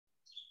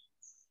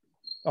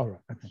All right.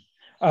 Okay.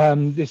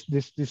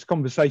 This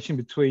conversation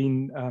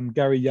between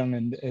Gary Younge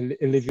and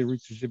Olivia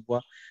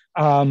Rutazibwa.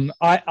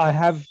 I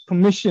have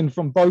permission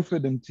from both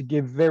of them to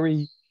give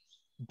very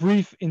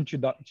brief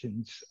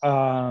introductions,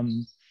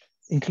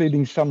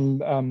 including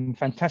some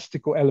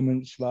fantastical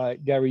elements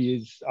like Gary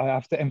is, I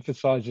have to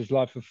emphasize his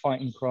life of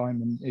fighting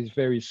crime and his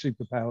various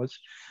superpowers.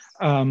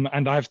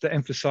 And I have to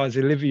emphasize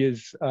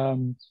Olivia's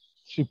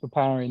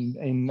superpower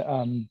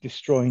in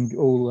destroying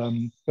all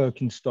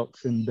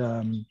Birkenstocks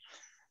and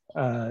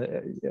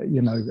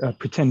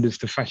pretenders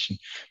to fashion.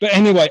 But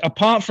anyway,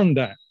 apart from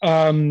that,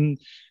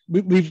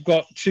 we've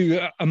got two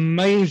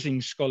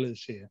amazing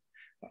scholars here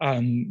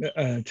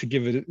to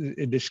give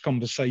this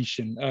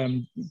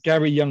conversation.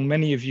 Gary Younge,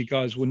 many of you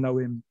guys will know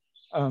him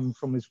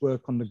from his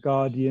work on The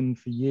Guardian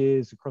for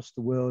years across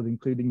the world,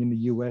 including in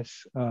the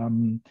US.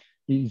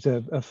 He's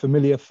a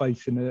familiar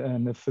face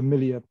and a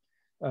familiar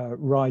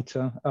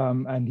writer,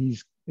 and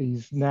he's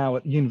now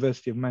at the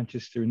University of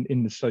Manchester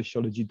in the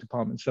sociology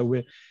department. So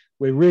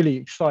we're really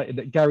excited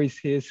that Gary's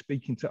here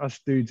speaking to us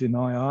dudes in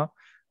IR.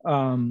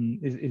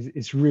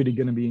 It's really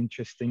going to be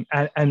interesting.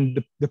 And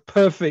the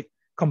perfect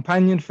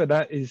companion for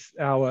that is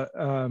our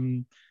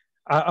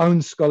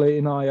own scholar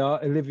in IR,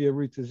 Olivia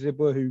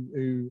Rutazibwa,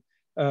 who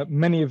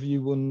many of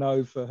you will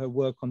know for her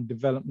work on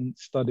development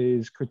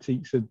studies,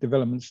 critiques of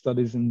development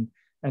studies and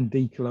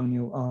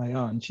decolonial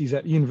IR. And she's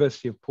at the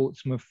University of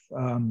Portsmouth,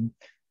 and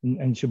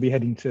she'll be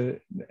heading to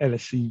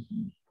LSE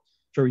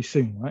very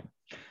soon, right?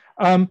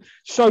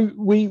 So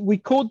we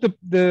called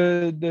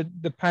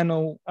the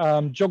panel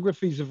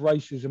Geographies of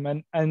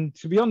Racism, and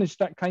to be honest,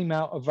 that came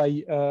out of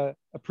a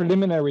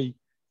preliminary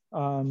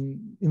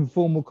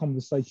informal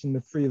conversation the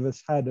three of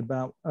us had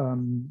about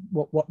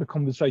what the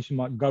conversation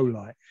might go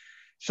like.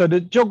 So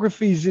the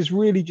Geographies is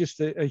really just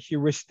a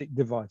heuristic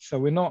device. So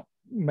we're not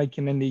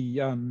making any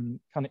kind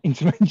of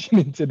intervention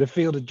into the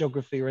field of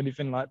geography or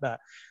anything like that.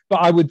 But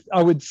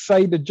I would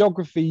say the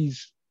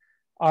Geographies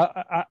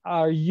are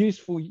a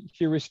useful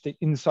heuristic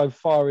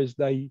insofar as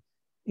they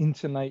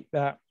intonate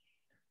that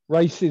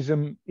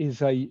racism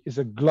is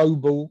a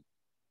global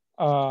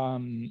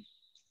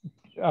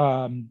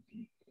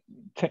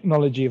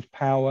technology of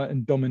power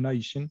and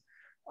domination.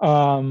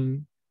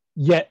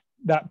 Yet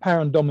that power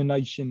and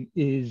domination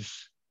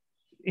is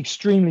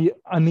extremely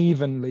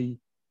unevenly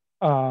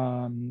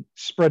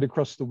spread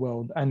across the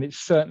world, and it's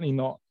certainly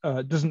not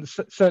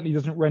certainly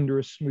doesn't render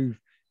a smooth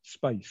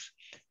space.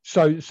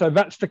 So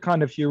that's the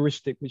kind of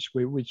heuristic which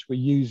we're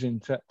using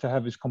to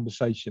have this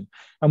conversation.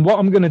 And what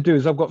I'm going to do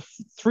is I've got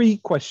three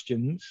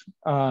questions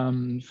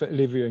for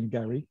Olivia and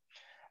Gary,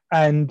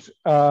 and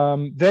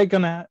they're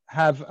going to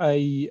have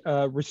a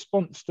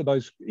response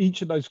to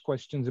each of those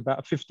questions, about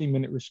a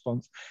 15-minute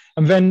response,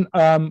 and then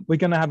we're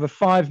going to have a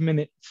 5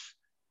 minutes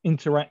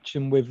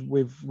interaction with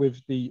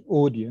the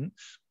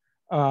audience,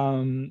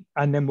 and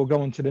then we'll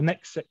go on to the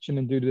next section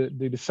and do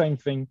the same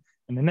thing,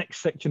 and the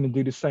next section and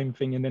do the same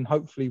thing, and then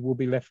hopefully we'll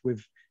be left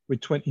with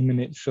 20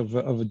 minutes of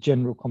a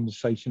general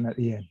conversation at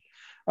the end.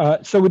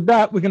 So with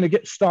that, we're going to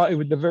get started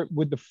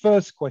with the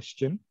first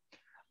question,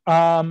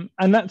 and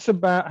that's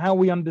about how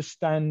we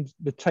understand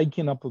the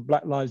taking up of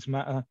Black Lives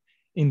Matter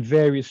in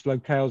various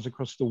locales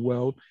across the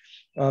world.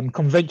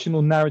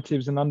 Conventional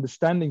narratives and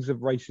understandings of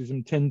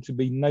racism tend to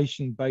be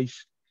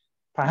nation-based,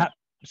 perhaps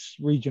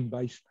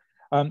region-based.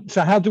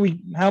 So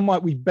how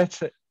might we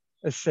better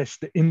assess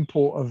the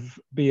import of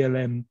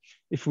BLM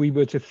if we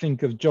were to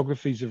think of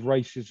geographies of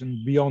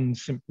racism beyond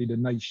simply the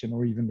nation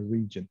or even the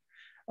region?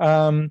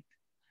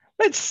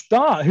 Let's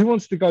start. Who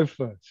wants to go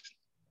first?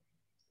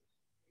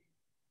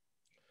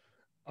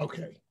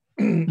 Okay.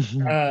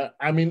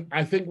 I mean,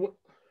 I think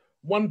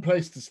one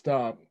place to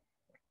start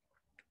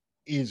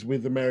is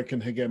with American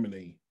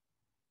hegemony.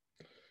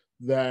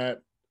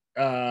 That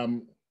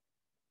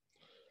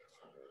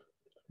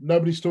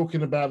nobody's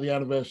talking about the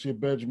anniversary of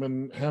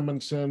Benjamin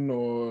Hermanson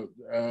or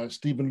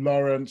Stephen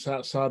Lawrence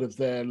outside of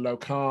their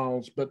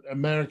locales, but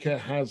America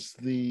has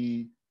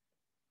the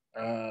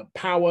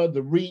power,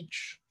 the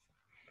reach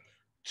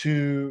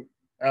to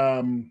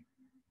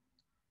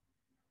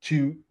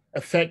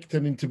affect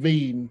and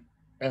intervene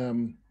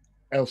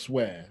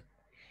elsewhere,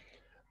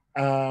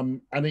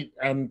 and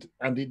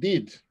it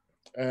did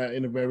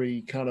in a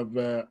very kind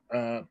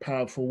of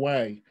powerful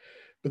way.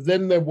 But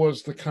then there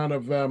was the kind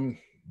of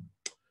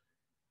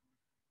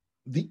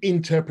the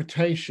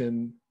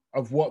interpretation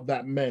of what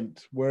that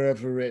meant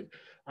wherever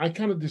I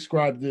kind of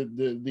described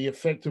the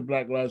effect of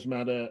Black Lives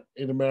Matter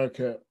in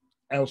America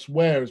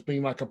elsewhere as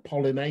being like a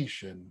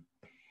pollination.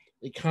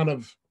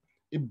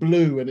 It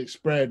blew and it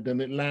spread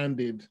and it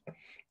landed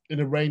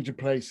in a range of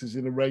places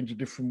in a range of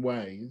different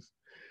ways.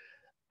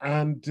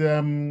 And,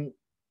 it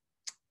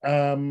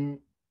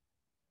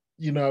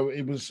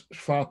was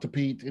Zwarte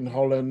Piet in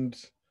Holland.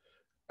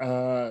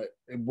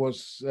 It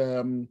was,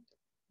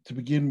 to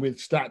begin with,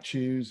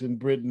 statues in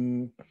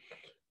Britain.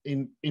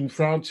 In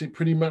France, it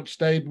pretty much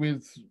stayed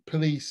with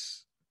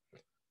police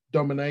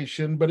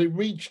domination, but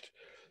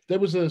there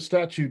was a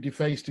statue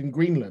defaced in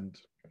Greenland.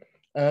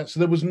 So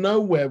there was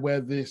nowhere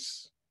where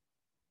this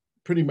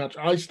pretty much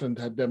Iceland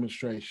had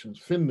demonstrations,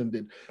 Finland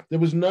did. There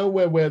was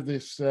nowhere where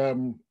this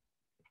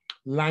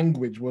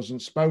language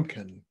wasn't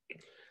spoken.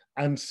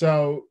 And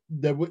so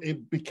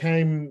it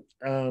became,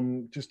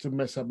 just to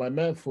mess up my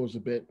metaphors a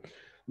bit,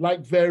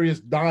 like various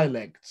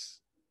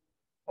dialects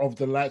of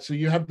the language. So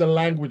you have the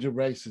language of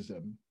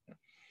racism,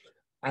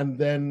 and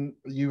then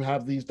you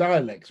have these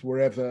dialects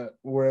wherever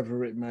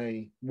it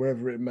may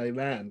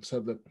land. So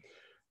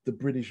the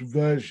British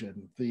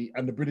version, the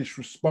British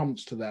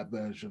response to that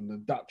version, the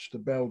Dutch, the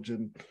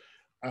Belgian,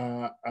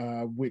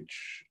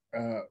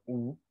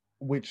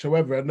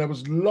 whichsoever, and there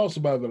was lots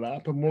of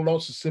overlap and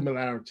lots of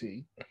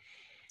similarity.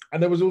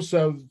 And there was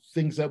also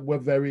things that were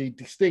very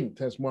distinct,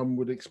 as one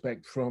would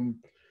expect from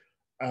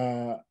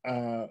a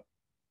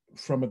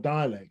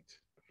dialect.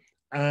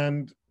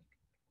 And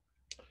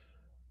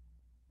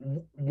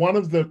one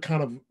of the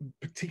kind of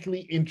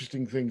particularly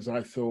interesting things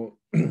I thought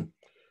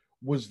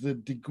was the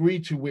degree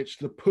to which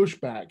the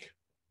pushback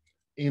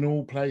in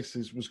all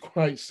places was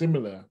quite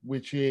similar,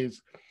 which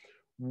is,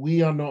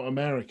 we are not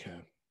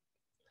America.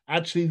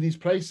 Actually, these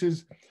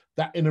places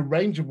that in a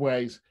range of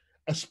ways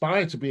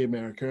aspire to be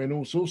America in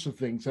all sorts of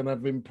things, and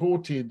have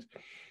imported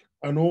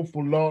an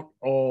awful lot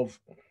of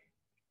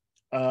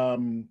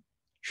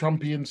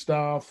Trumpian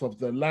stuff, of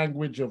the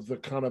language, of the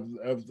kind of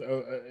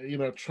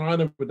trying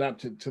to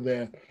adapt it to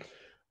their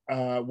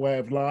way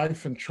of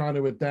life, and trying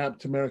to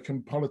adapt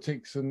American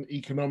politics and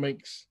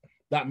economics,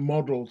 that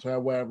model, to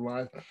our way of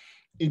life.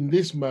 In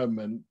this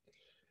moment,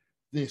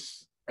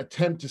 this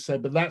attempt to say,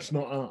 but that's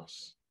not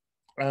us.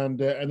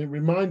 And it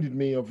reminded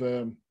me of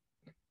a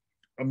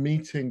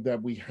meeting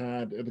that we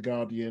had at The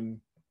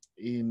Guardian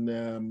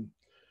in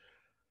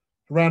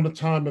around the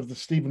time of the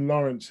Stephen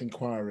Lawrence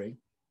inquiry,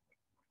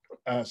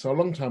 so a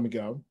long time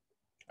ago,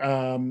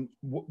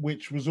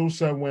 which was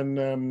also when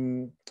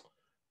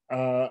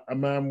a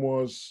man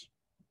was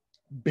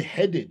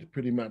beheaded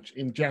pretty much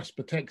in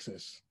Jasper,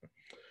 Texas.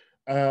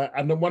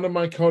 And then one of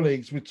my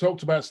colleagues, we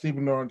talked about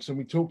Stephen Lawrence, and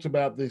we talked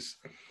about this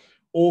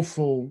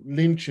awful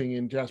lynching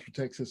in Jasper,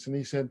 Texas. And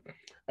he said,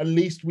 at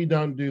least we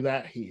don't do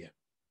that here.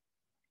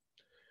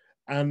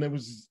 And there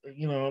was,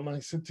 and I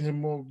said to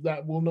him, well,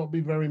 that will not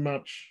be very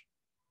much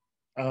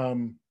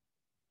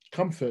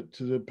comfort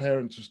to the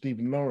parents of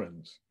Stephen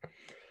Lawrence.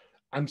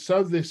 And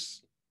so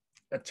this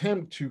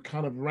attempt to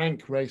kind of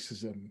rank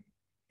racism,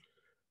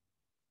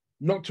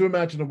 not to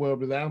imagine a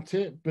world without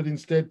it, but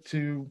instead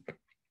to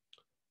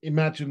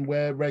imagine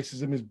where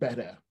racism is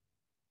better,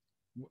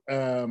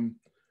 and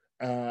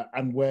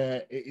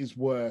where it is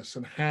worse,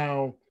 and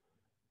how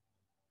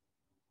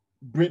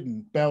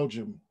Britain,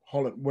 Belgium,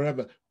 Holland,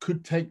 wherever,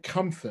 could take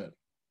comfort,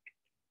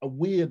 a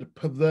weird,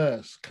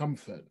 perverse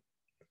comfort,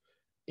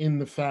 in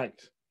the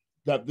fact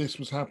that this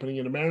was happening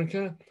in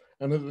America,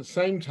 and at the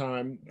same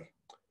time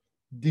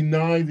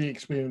deny the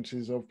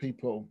experiences of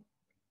people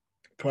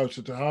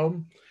closer to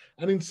home,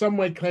 and in some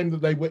way claim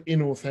that they were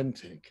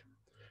inauthentic,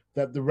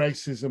 that the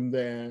racism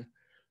there,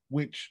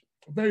 which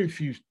very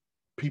few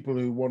people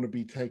who want to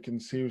be taken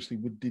seriously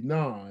would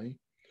deny,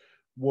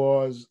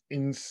 was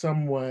in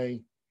some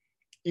way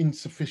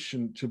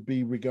insufficient to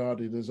be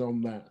regarded as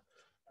on that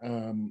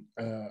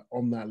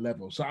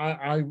level. So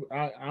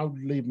I'll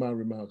leave my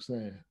remarks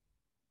there.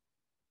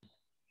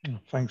 Oh,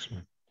 thanks,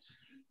 man.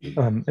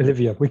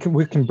 Olivia, we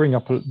can bring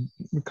up,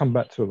 we come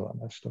back to a lot of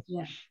that stuff.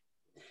 Yeah.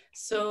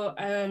 So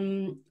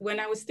when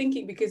I was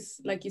thinking, because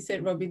like you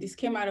said, Robbie, this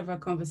came out of our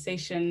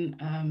conversation,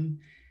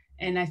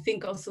 and I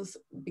think also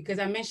because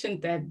I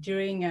mentioned that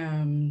during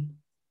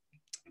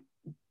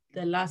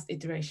the last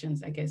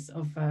iterations, I guess,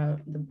 of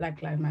the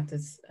Black Lives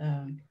Matters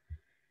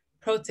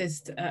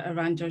protest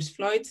around George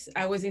Floyd,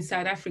 I was in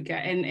South Africa,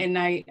 and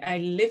I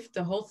lived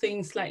the whole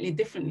thing slightly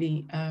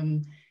differently,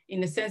 in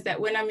the sense that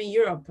when I'm in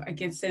Europe, I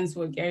can sense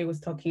what Gary was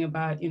talking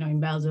about, in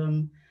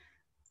Belgium.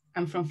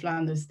 I'm from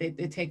Flanders. They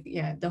take,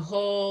 the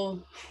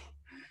whole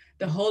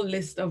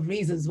list of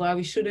reasons why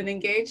we shouldn't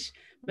engage.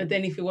 But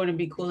then if we want to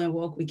be cool and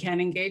woke, we can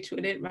engage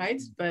with it,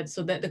 right? But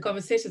so that the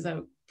conversations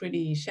are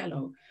pretty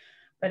shallow.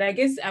 But I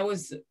guess I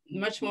was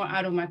much more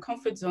out of my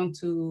comfort zone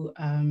to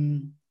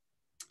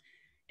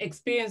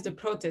experience the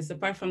protests,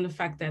 apart from the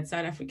fact that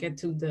South Africa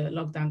took the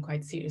lockdown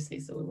quite seriously.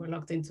 So we were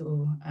locked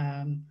into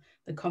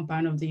the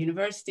compound of the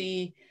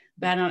university,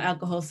 ban on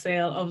alcohol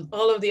sale, of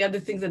all of the other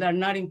things that are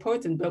not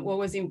important. But what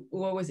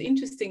was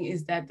interesting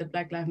is that the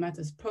Black Lives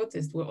Matter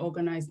protests were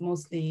organized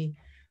mostly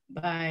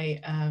by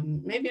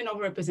maybe an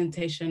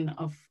overrepresentation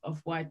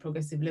of white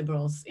progressive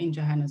liberals in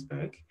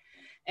Johannesburg.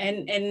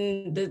 And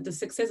the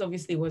success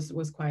obviously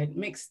was quite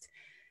mixed.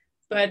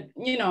 But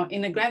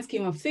in the grand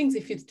scheme of things,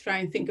 if you try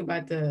and think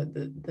about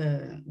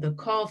the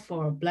call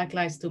for Black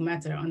Lives to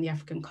Matter on the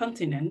African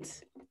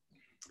continent,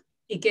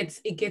 it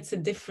gets a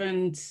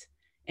different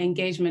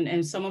engagement.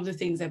 And some of the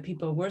things that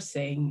people were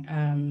saying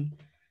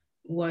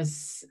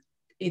was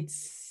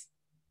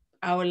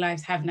our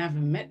lives have never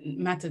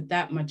mattered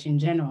that much in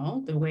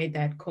general. The way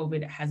that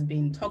COVID has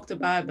been talked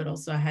about, but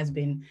also has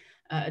been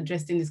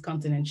addressed in this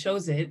continent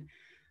shows it.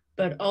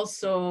 But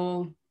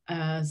also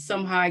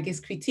somehow, I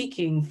guess,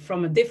 critiquing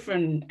from a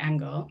different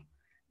angle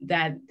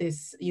that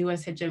this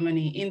US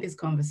hegemony in this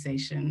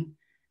conversation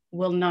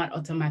will not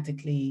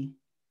automatically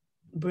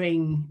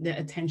bring the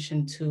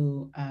attention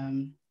to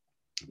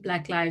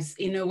Black lives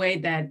in a way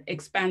that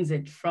expands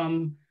it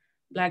from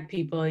Black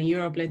people in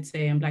Europe, let's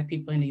say, and Black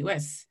people in the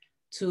US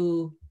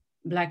to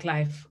Black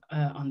life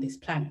on this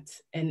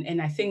planet.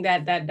 And I think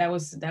that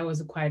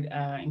was a quite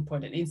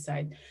important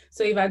insight.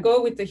 So if I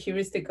go with the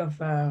heuristic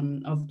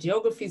of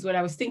geographies, what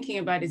I was thinking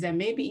about is that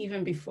maybe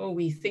even before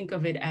we think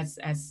of it as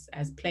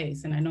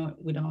place, and I know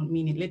we don't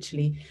mean it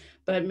literally,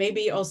 but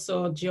maybe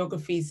also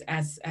geographies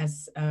as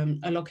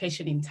a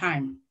location in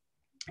time.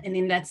 And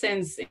in that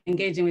sense,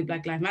 engaging with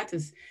Black Lives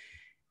Matters,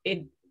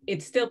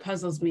 it still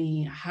puzzles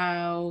me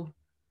how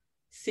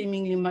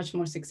seemingly much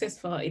more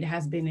successful it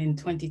has been in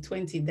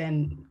 2020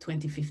 than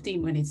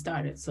 2015 when it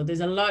started. So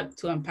there's a lot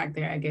to unpack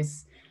there, I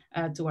guess,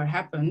 to what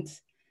happened.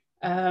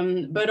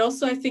 But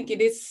also I think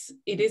it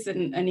is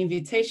an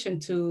invitation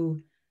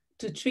to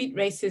treat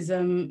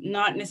racism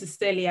not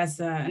necessarily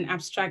as an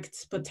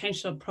abstract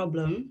potential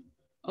problem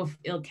of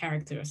ill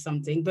character or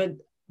something,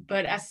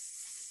 but as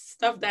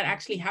stuff that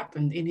actually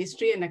happened in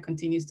history and that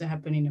continues to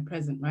happen in the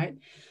present, right?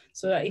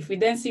 So if we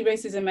then see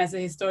racism as a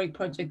historic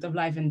project of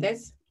life and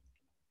death,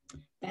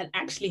 that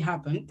actually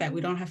happened, that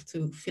we don't have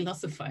to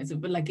philosophize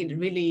it, but like it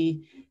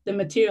really, the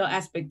material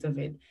aspect of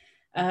it,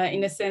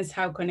 in a sense,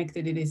 how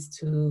connected it is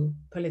to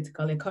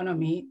political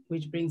economy,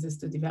 which brings us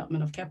to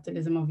development of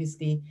capitalism,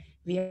 obviously,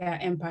 via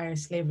empire,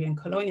 slavery, and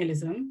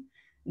colonialism.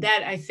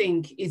 That I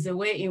think is a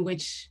way in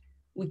which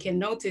we can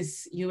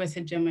notice US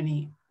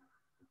hegemony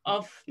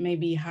of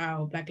maybe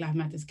how Black Lives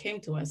Matter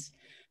came to us,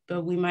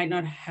 but we might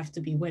not have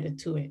to be wedded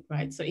to it,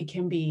 right? So it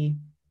can be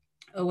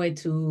a way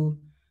to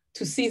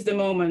seize the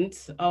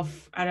moment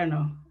of, I don't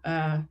know,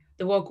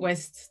 the woke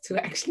West to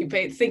actually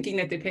thinking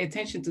that they pay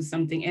attention to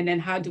something, and then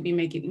how do we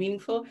make it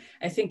meaningful?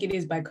 I think it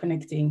is by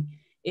connecting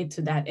it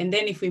to that. And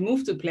then if we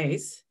move to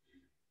place,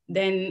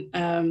 then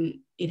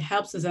it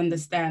helps us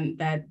understand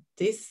that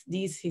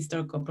these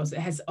historical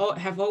processes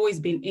have always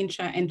been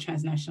intra and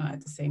transnational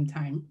at the same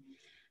time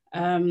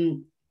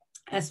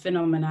as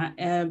phenomena,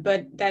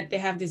 but that they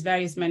have these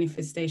various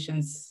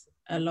manifestations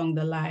along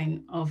the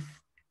line of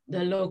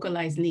the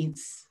localized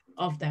needs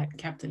of that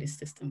capitalist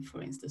system,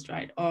 for instance,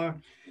 right? Or,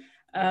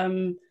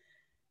 and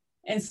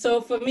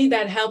so for me,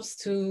 that helps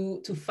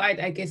to fight,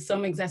 I guess,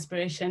 some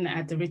exasperation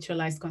at the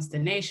ritualized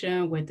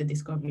consternation with the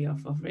discovery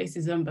of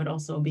racism, but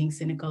also being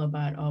cynical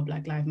about, oh,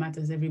 Black Lives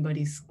Matters,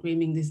 everybody's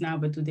screaming this now,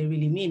 but do they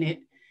really mean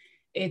it?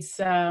 It's,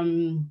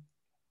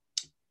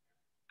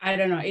 I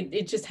don't know,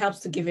 it just helps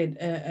to give it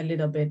a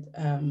little bit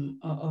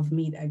of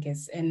meat, I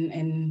guess.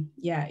 And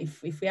yeah,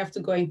 if we have to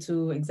go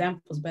into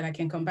examples, but I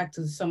can come back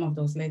to some of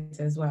those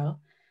later as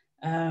well.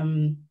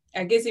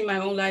 I guess in my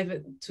own life,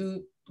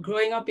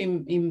 growing up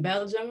in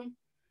Belgium,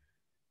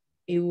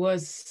 it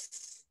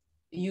was,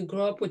 you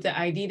grow up with the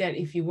idea that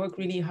if you work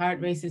really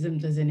hard,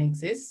 racism doesn't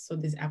exist. So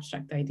this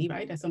abstract idea,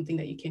 right? That's something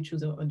that you can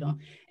choose or don't.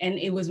 And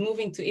it was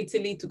moving to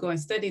Italy to go and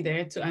study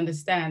there to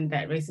understand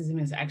that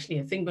racism is actually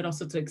a thing, but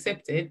also to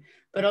accept it,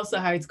 but also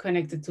how it's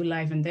connected to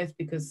life and death,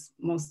 because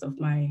most of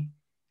my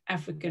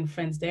African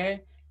friends there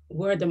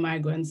were the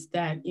migrants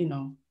that, you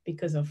know,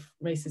 because of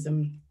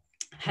racism,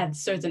 had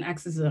certain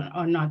access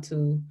or not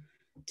to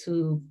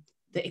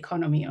the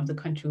economy of the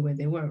country where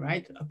they were,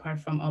 right? Apart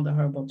from all the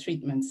horrible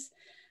treatments.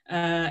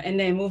 And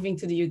then moving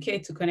to the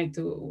UK to connect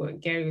to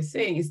what Gary was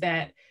saying is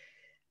that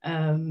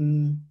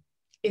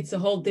it's a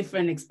whole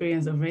different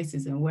experience of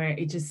racism where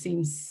it just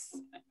seems,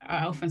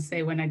 I often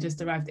say when I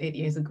just arrived 8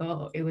 years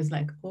ago, it was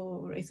like,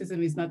 oh,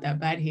 racism is not that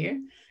bad here.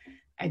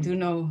 I do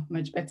know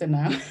much better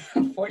now,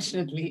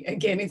 unfortunately.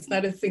 Again, it's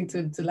not a thing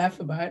to laugh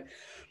about,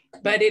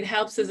 but it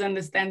helps us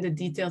understand the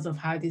details of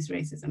how this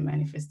racism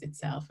manifests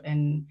itself.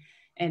 And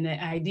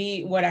the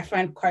idea, what I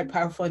find quite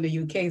powerful in the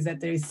UK is that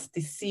there is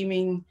this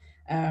seeming,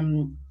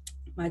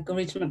 Michael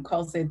Richmond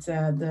calls it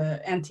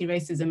the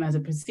anti-racism as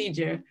a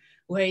procedure,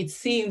 where it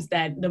seems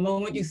that the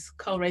moment you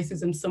call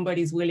racism,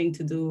 somebody's willing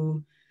to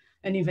do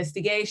an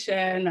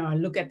investigation or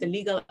look at the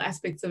legal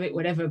aspects of it,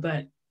 whatever,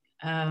 but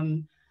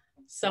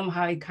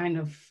somehow it kind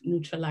of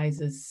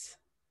neutralizes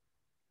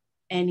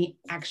any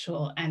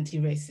actual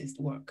anti-racist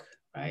work,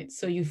 right?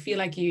 So you feel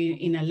like you're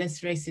in a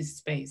less racist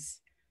space,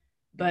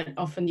 but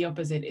often the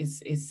opposite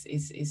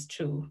is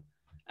true.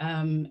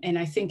 And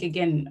I think,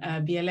 again,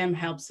 BLM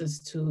helps us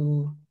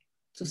to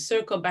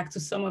circle back to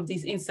some of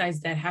these insights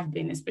that have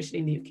been, especially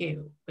in the UK,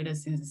 with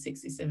us since the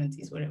 60s,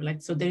 70s, whatever.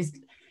 Like, so there's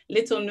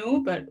little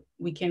new, but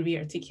we can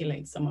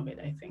re-articulate some of it,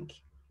 I think.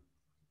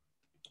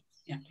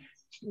 Yeah.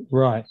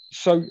 Right.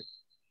 So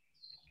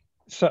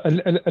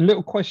a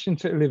little question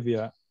to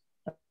Olivia,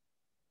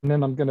 and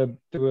then I'm going to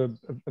do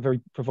a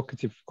very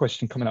provocative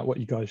question coming out what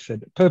you guys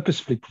said,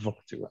 purposefully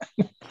provocative.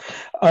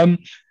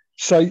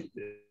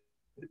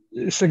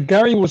 So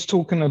Gary was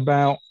talking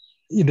about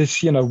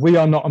this, you know, we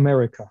are not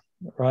America,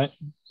 right?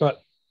 But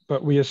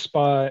we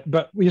aspire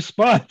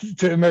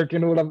to America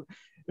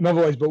in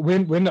other ways, but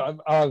we're not.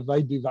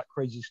 They do that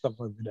crazy stuff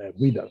over there.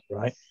 We don't,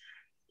 right?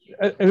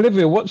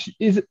 Olivia,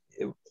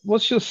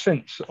 what's your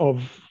sense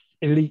of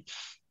elites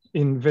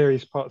in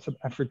various parts of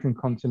African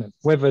continent,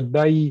 whether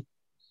they,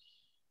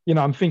 you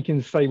know, I'm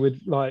thinking, say,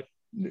 with like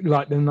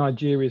the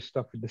Nigeria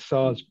stuff with the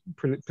SARS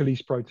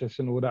police protests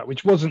and all that,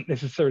 which wasn't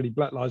necessarily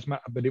Black Lives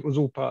Matter, but it was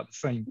all part of the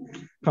same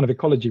kind of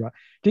ecology, right?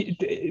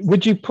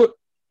 Would you put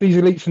these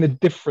elites in a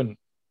different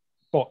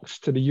box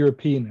to the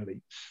European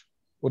elites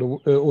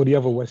or the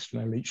other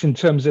Western elites in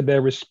terms of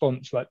their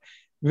response? Like,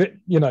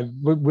 you know,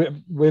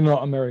 we're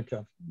not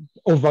America,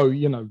 although,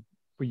 you know,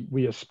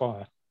 we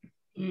aspire.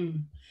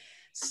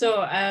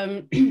 So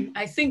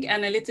I think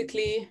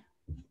analytically,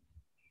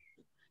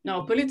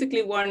 no,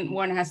 politically,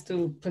 one has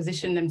to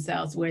position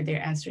themselves where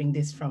they're answering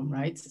this from,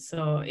 right?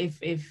 So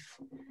if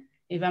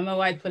I'm a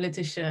white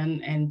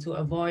politician and to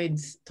avoid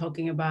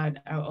talking about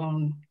our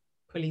own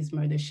police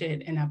murder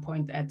shit and I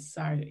point at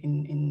SAR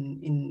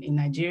in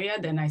Nigeria,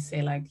 then I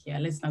say like, yeah,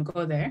 let's not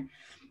go there.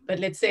 But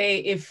let's say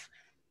if,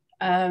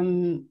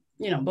 you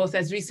know, both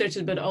as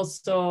researchers, but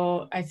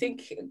also I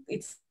think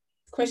it's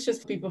questions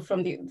for people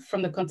from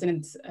the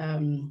continent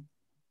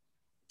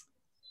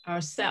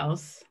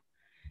ourselves.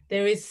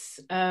 There is,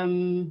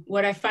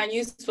 what I find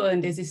useful in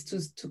this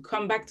is to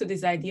come back to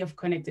this idea of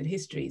connected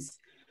histories.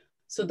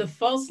 So the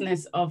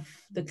falseness of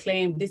the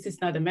claim, this is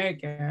not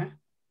America,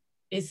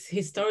 is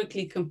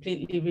historically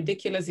completely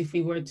ridiculous if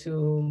we were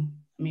to,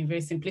 I mean,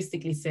 very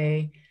simplistically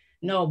say,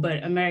 no,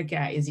 but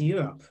America is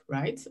Europe,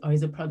 right? Or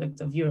is a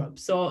product of Europe.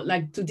 So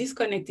like to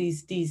disconnect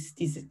these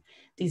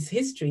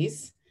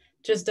histories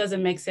just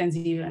doesn't make sense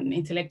even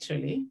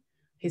intellectually,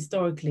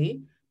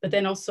 historically, but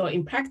then also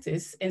in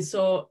practice. And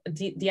so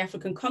the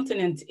African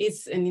continent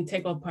is an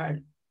integral part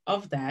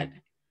of that,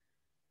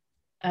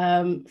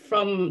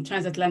 from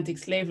transatlantic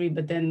slavery,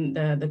 but then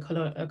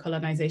the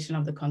colonization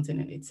of the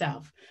continent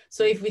itself.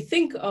 So if we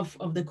think of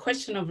the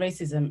question of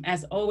racism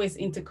as always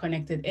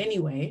interconnected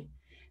anyway,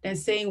 then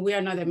saying we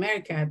are not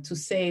America to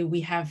say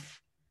we have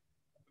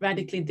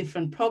radically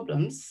different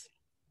problems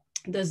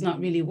does not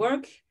really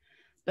work.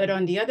 But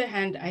on the other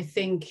hand, I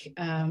think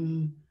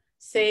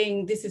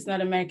saying this is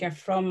not America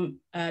from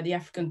the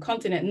African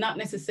continent, not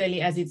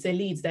necessarily as its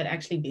elites that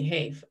actually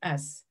behave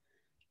as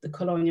the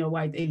colonial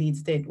white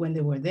elites did when they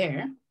were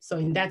there. So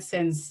in that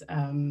sense,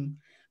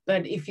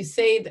 but if you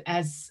say it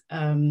as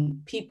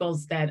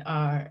peoples that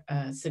are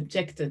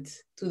subjected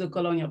to the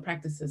colonial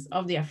practices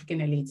of the African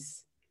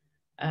elites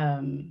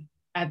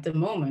at the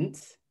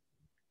moment,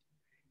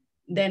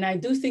 then I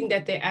do think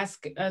that they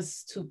ask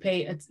us to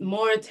pay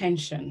more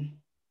attention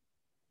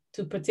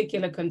to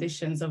particular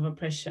conditions of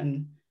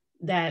oppression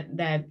that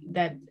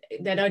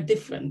are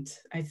different,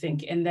 I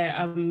think, and they're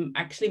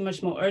actually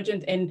much more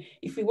urgent. And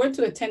if we were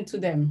to attend to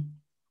them,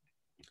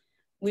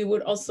 we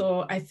would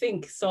also, I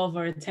think, solve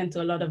or attend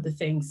to a lot of the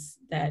things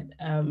that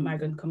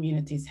migrant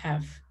communities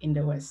have in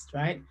the West,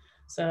 right?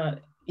 So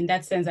in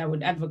that sense, I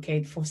would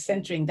advocate for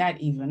centering that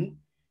even,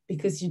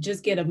 because you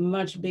just get a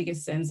much bigger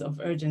sense of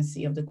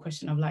urgency of the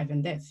question of life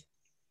and death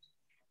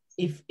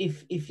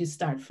if you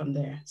start from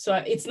there. So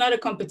it's not a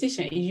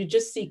competition. You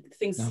just see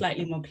things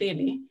slightly more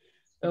clearly,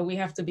 but we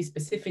have to be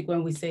specific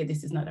when we say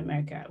this is not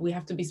America. We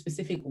have to be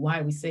specific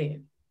why we say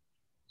it.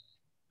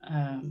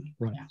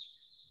 Right. Yeah.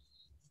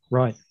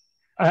 Right.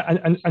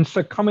 And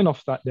so coming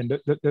off that, then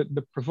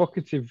the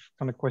provocative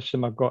kind of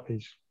question I've got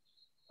is,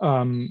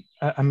 and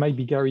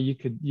maybe Gary, you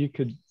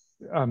could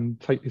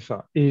take this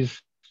up,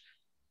 is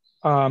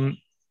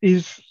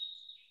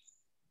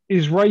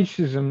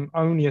racism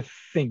only a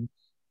thing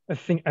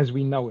as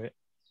we know it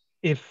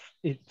if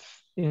it's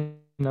in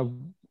a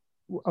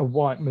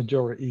white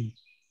majority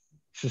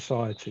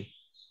society?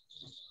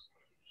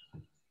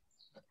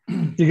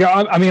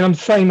 I mean, I'm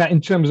saying that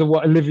in terms of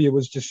what Olivia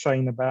was just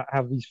saying about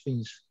how these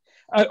things,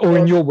 or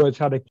in your words,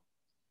 how they.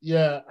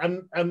 Yeah,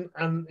 and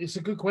it's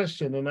a good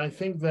question, and I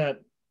think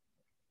that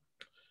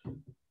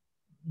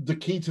the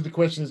key to the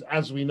question is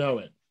as we know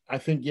it. I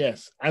think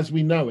yes, as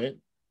we know it,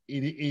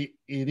 it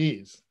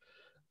is.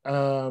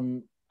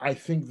 I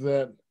think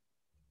that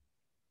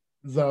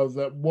though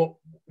that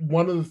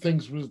one of the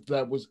things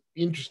that was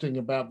interesting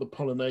about the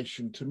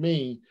pollination to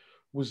me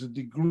was the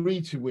degree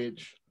to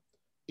which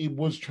it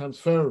was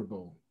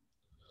transferable,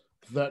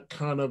 that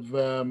kind of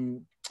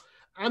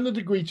and the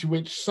degree to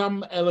which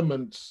some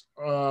elements,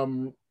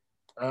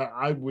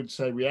 I would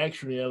say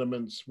reactionary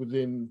elements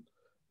within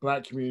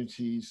Black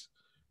communities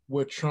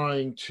were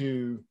trying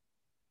to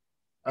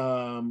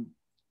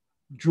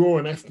draw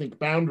an ethnic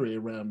boundary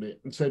around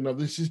it and say, no,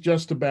 this is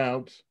just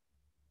about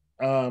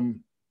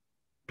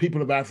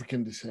people of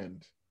African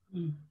descent.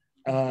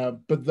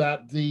 But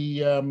that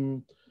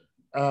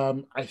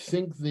I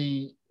think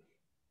the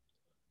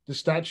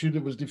statue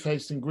that was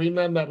defaced in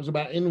Greenland, that was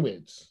about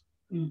Inuits.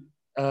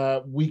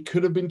 We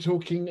could have been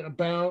talking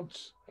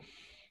about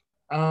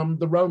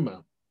the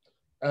Roma.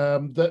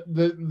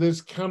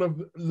 There's kind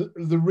of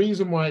the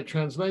reason why it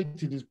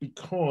translated is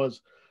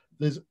because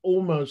there's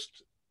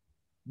almost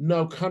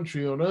no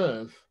country on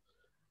earth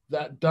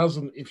that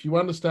doesn't, if you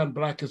understand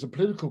Black as a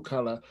political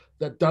color,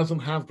 that doesn't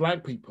have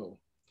Black people.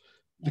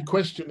 The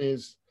question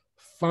is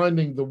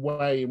finding the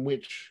way in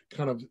which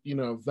kind of,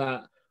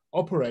 that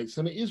operates.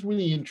 And it is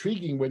really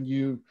intriguing when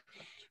you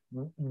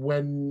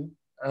when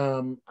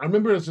I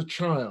remember as a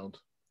child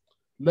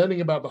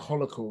learning about the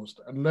Holocaust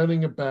and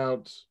learning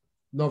about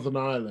Northern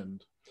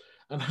Ireland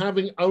and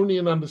having only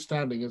an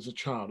understanding as a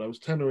child, I was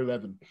 10 or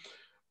 11,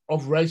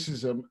 of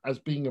racism as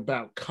being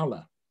about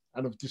color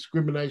and of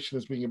discrimination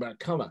as being about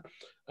color.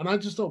 And I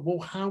just thought, well,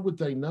 how would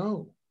they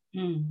know?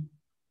 Mm.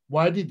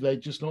 Why did they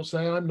just not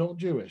say, I'm not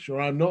Jewish,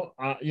 or I'm not,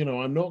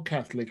 I'm not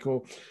Catholic,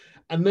 or,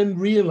 and then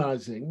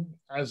realizing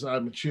as I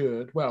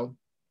matured, well,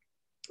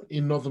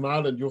 in Northern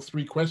Ireland, you're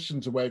 3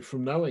 questions away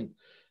from knowing,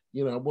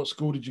 what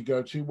school did you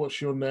go to?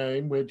 What's your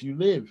name? Where do you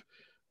live?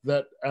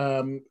 That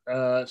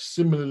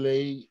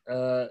similarly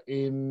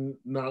in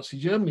Nazi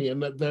Germany,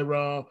 and that there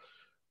are,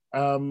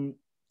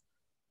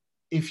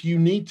 if you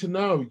need to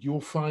know,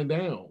 you'll find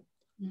out.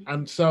 Mm-hmm.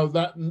 And so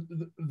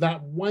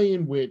that way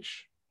in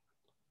which,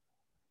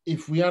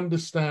 if we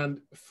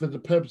understand for the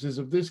purposes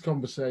of this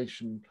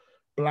conversation,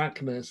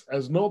 Blackness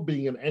as not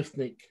being an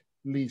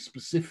ethnically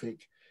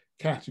specific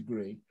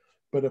category,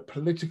 but a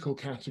political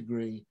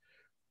category,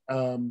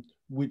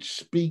 which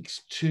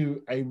speaks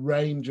to a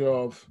range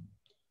of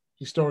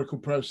historical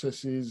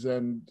processes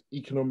and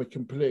economic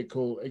and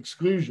political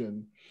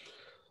exclusion,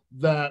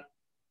 that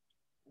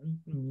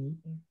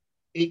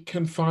it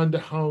can find a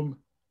home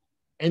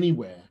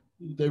anywhere.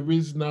 There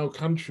is no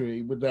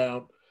country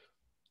without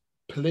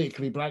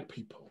politically Black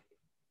people.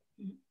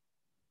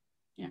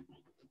 Yeah.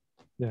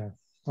 Yeah.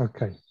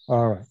 Okay.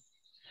 All right.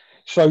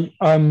 So,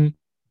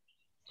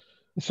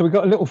 so we've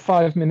got a little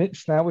 5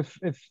 minutes now. If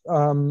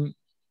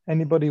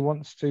anybody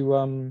wants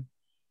to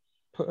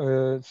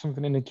put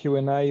something in the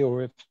Q&A,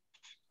 or if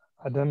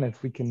I don't know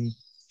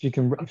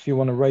if you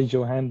want to raise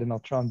your hand, and I'll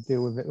try and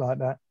deal with it like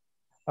that.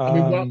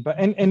 But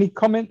any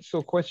comments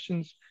or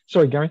questions?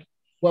 Sorry, Gary.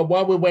 Well,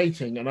 while we're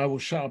waiting, and I will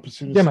shut up as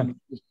soon as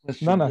this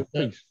question. No,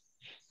 please.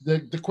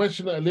 The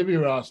question that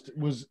Olivia asked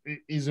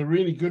is a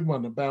really good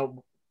one about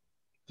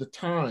the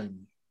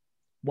time.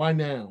 Why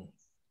now?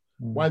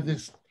 Why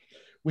this?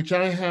 Which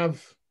I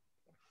have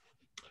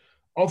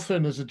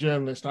often as a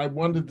journalist, I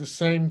wondered the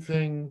same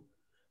thing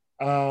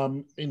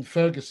in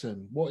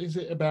Ferguson. What is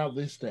it about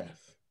this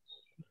death?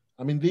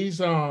 I mean,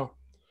 these are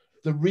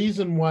the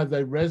reason why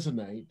they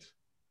resonate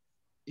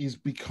is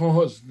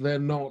because they're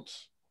not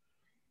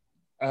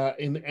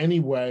in any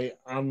way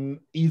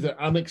either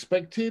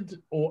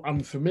unexpected or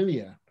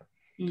unfamiliar.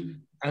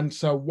 Mm. And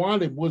so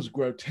while it was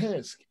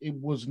grotesque, it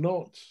was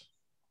not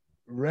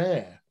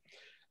rare.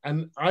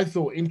 And I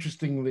thought,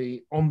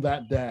 interestingly, on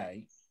that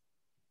day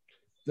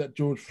that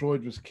George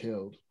Floyd was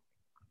killed,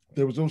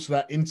 there was also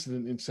that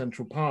incident in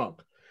Central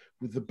Park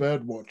with the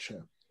bird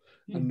watcher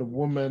and the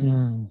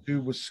woman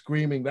who was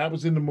screaming. That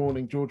was in the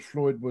morning. George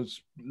Floyd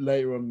was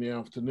later on in the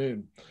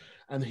afternoon.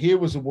 And here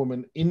was a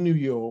woman in New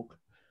York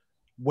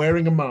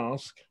wearing a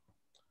mask.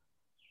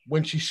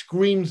 When she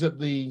screams at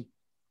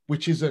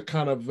which is a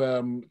kind of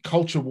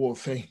culture war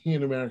thing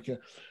in America,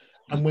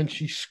 and when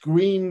she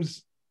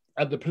screams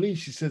at the police,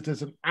 she says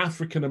there's an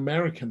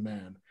African-American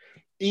man.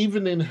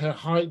 Even in her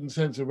heightened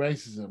sense of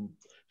racism,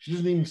 she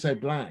doesn't even say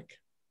Black.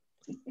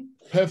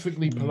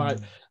 Perfectly polite.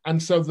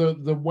 And so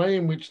the way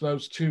in which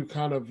those two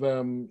kind of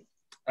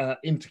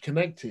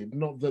interconnected,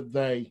 not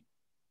that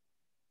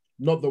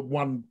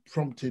one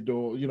prompted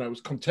or, it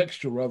was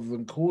contextual rather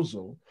than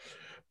causal,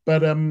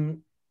 but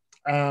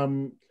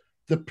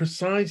the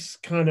precise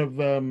kind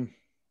of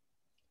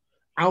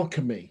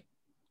alchemy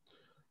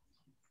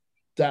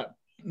that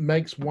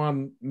makes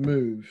one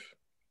move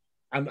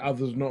and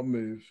others not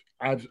move,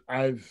 I've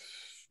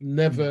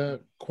never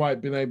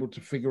quite been able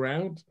to figure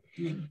out.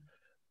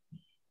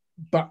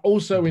 But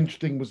also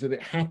interesting was that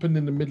it happened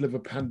in the middle of a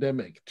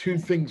pandemic. 2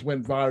 things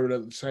went viral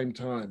at the same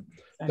time.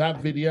 Exactly.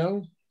 That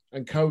video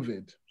and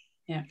COVID.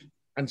 Yeah.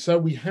 And so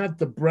we had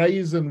the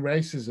brazen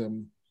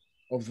racism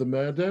of the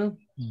murder,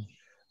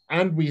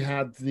 and we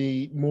had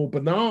the more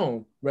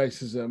banal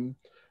racism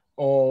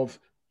of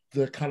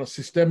the kind of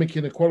systemic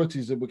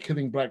inequalities that were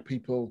killing Black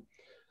people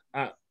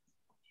at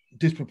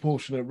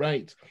disproportionate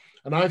rates.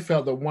 And I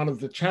felt that one of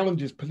the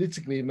challenges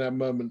politically in that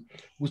moment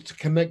was to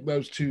connect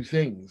those 2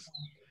 things.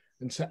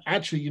 And so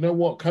actually, you know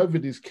what?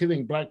 COVID is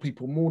killing Black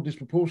people more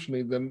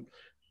disproportionately than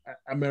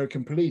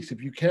American police.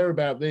 If you care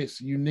about this,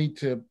 you need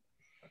to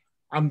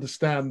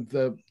understand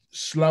the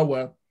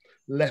slower,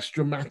 less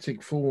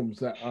dramatic forms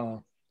that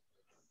are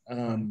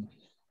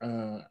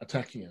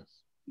attacking us.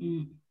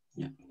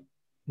 Yeah.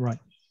 Right.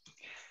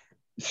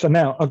 So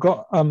now I've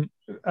got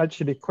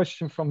actually a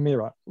question from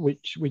Mira,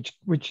 which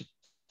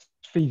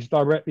feeds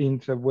directly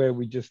into where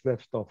we just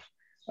left off.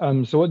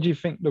 So what do you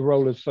think the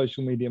role of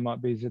social media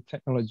might be as a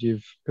technology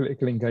of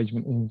political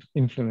engagement in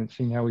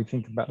influencing how we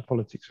think about the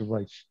politics of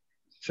race?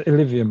 So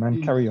Olivia,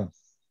 man, carry on.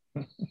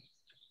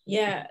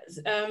 Yeah,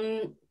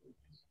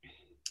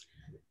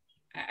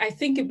 I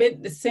think a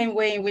bit the same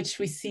way in which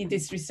we see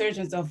this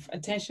resurgence of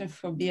attention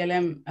for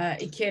BLM.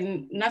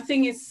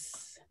 Nothing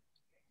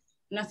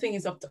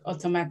is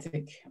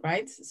automatic,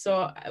 right?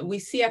 So we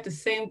see at the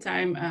same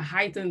time a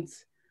heightened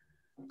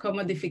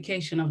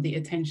commodification of the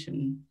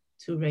attention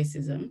to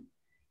racism.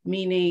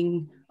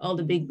 meaning all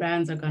the big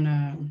brands are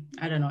gonna,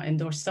 I don't know,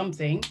 endorse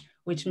something,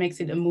 which makes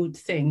it a mood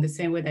thing, the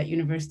same way that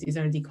universities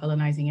are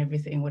decolonizing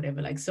everything,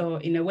 whatever. Like, so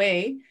in a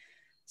way,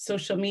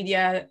 social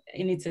media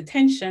in its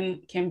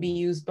attention can be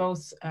used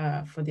both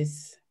for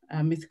this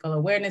mythical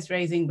awareness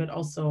raising, but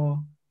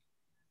also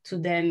to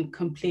then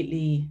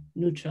completely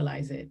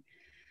neutralize it.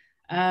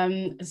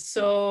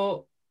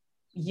 So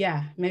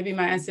yeah, maybe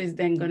my answer is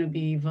then going to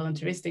be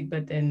voluntaristic,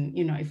 but then,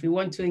 you know, if we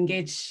want to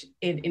engage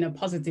it in a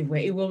positive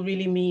way, it will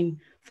really mean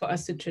for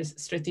us to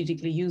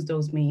strategically use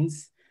those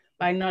means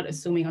by not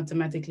assuming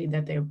automatically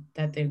that they're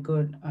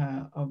good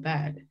or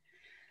bad.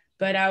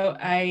 But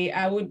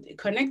I would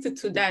connect it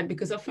to that,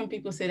 because often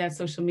people say that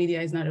social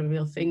media is not a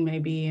real thing,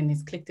 maybe, and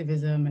it's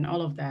clicktivism and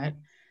all of that.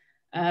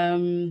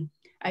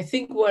 I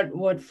think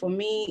what for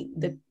me,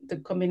 the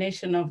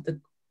combination of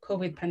the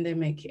COVID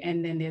pandemic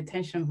and then the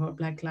attention for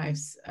Black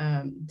lives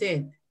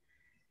did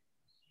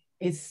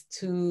is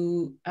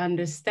to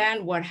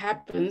understand what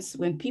happens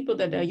when people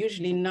that are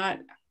usually not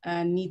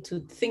need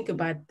to think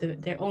about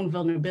their own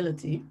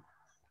vulnerability.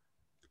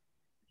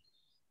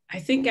 I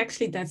think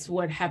actually that's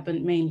what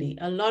happened mainly.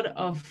 A lot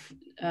of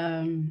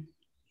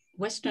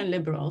Western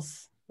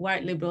liberals,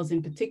 white liberals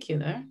in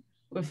particular,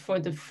 were for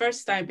the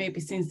first time, maybe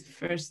since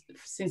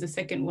the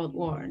Second World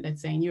War,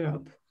 let's say in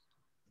Europe,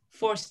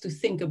 forced to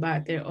think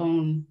about their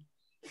own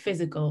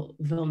physical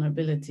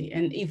vulnerability.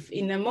 And if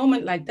in a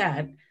moment like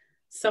that,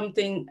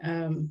 something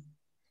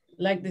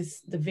like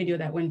the video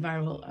that went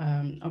viral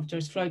of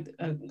George Floyd,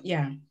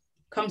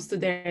 comes to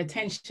their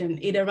attention,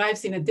 it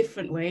arrives in a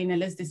different way, in a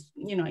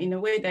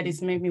way that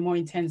is maybe more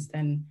intense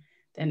than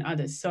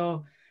others.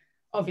 So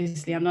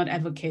obviously, I'm not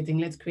advocating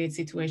let's create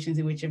situations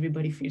in which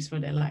everybody fears for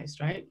their lives,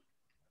 right?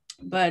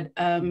 But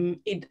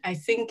it, I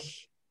think,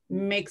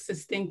 makes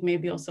us think,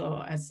 maybe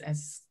also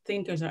as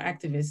thinkers or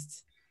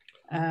activists,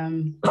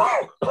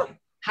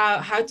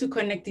 how to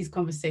connect these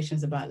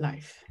conversations about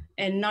life,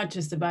 and not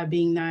just about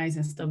being nice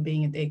and stop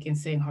being a dick and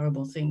saying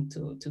horrible things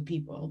to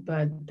people,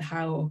 but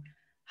how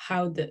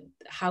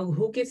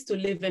who gets to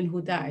live and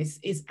who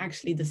dies is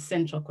actually the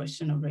central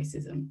question of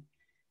racism,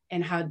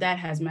 and how that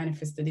has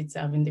manifested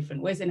itself in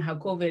different ways, and how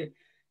COVID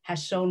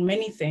has shown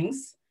many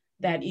things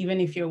that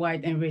even if you're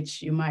white and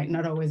rich, you might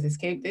not always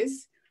escape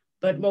this,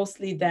 but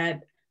mostly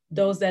that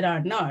those that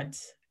are not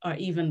are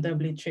even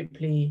doubly,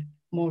 triply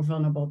more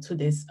vulnerable to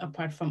this,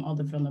 apart from all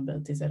the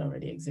vulnerabilities that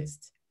already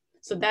exist.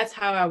 So that's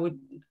how I would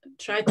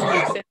try to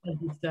make sense of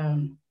these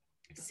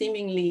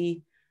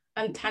seemingly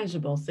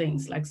intangible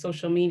things like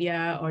social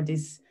media or the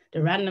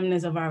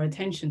randomness of our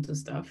attention to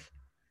stuff.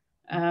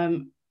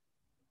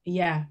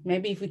 Yeah,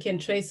 maybe if we can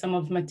trace some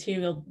of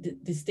material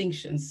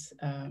distinctions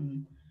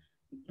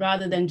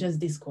rather than just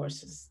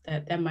discourses,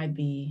 that might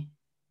be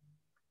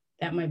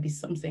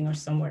something or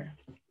somewhere.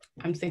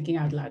 I'm thinking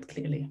out loud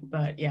clearly,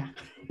 but yeah,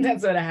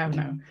 that's what I have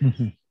now.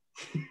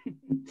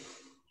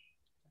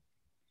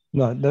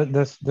 No,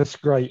 that's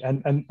great,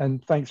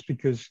 and thanks,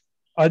 because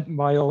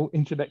my old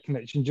internet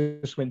connection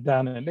just went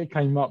down and it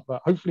came up,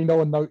 but hopefully no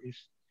one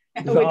noticed,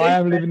 because I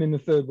am living in the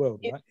third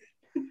world, right?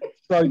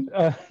 So,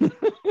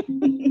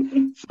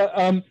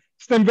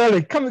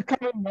 Stenveli, come in,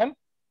 man.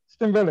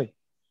 Stenveli,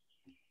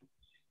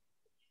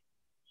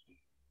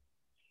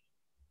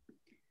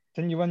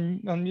 can you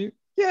unmute?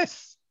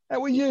 Yes.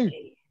 How are you?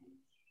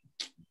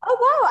 Oh,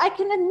 wow, I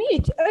can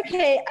unmute.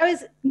 Okay, I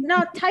was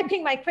now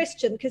typing my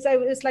question because I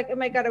was like, oh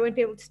my God, I won't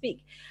be able to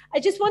speak. I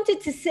just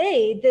wanted to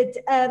say that,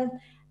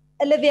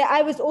 Olivia,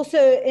 I was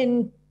also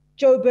in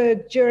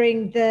Joburg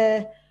during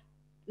the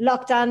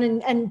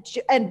lockdown and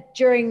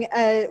during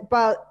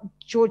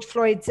George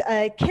Floyd's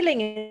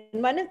killing.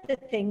 And one of the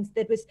things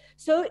that was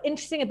so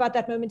interesting about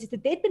that moment is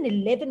that there'd been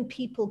 11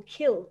 people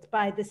killed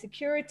by the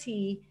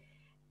security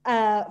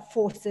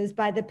forces,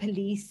 by the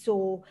police,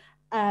 or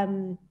by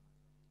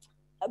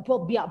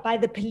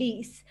the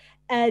police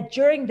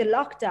during the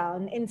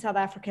lockdown in South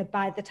Africa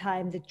by the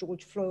time that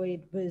George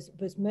Floyd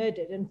was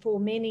murdered. And for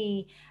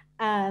many,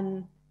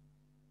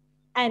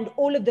 and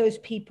all of those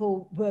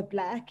people were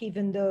Black,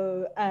 even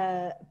though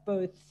I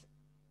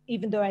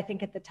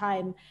think at the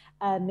time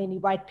many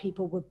white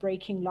people were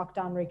breaking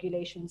lockdown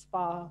regulations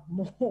far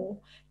more,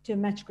 to a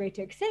much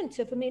greater extent.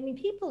 So for many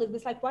people, it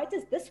was like, why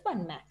does this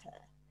one matter?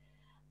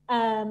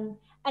 And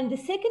the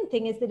second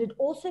thing is that it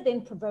also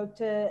then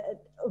provoked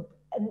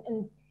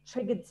and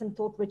triggered some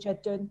thought, which I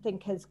don't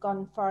think has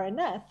gone far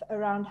enough,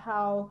 around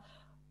how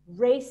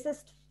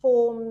racist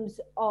forms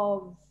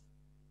of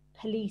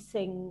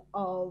policing,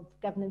 of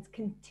governance,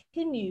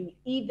 continue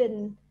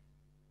even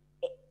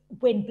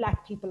when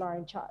Black people are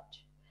in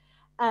charge.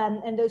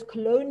 And those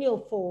colonial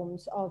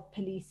forms of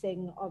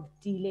policing, of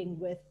dealing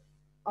with,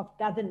 of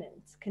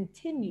governance,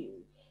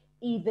 continue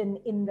even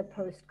in the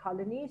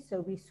post-colony.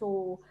 So we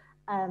saw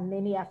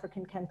many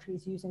African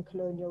countries using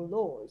colonial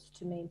laws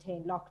to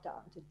maintain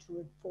lockdowns and to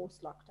enforce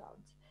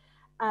lockdowns.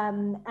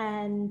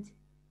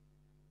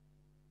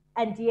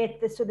 And yet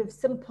the sort of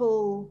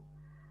simple,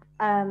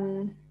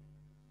 the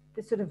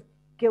sort of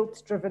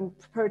guilt-driven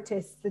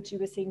protests that you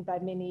were seeing by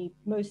many,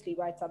 mostly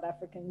white South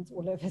Africans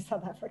all over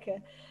South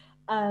Africa,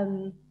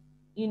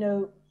 you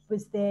know,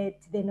 was there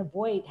to then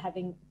avoid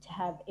having to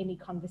have any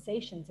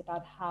conversations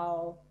about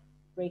how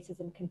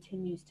racism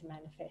continues to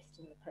manifest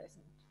in the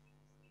present.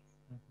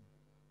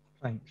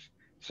 Thanks.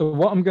 So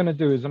what I'm going to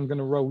do is I'm going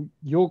to roll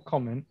your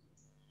comment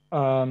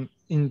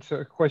into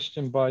a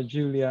question by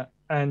Julia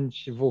and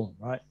Siobhan,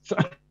 right? So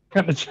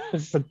kind of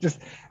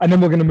just, and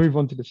then we're going to move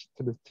on to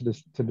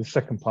the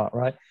second part,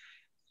 right?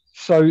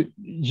 So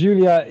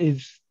Julia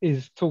is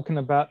talking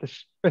about the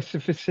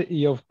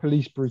specificity of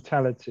police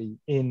brutality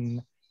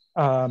in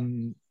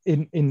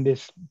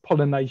this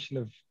pollination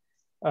of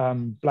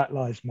Black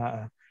Lives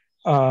Matter,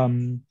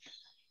 and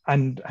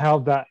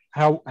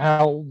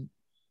how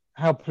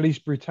police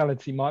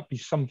brutality might be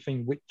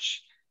something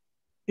which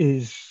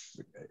is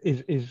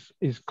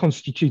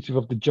constitutive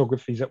of the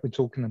geographies that we're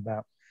talking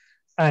about.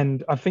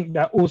 And I think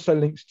that also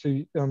links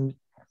to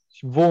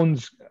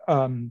Vaughan's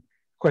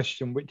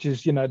question, which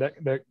is, you know,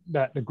 that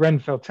the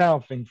Grenfell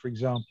Tower thing, for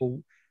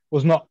example,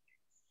 was not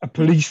a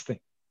police thing.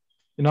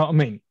 You know what I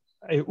mean?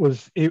 It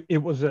was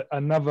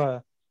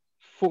another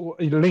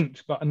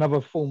linked, but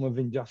another form of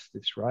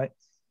injustice, right?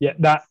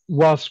 Yet that,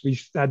 whilst we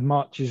had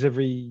marches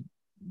every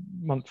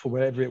month or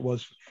whatever it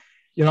was,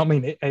 you know what I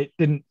mean? It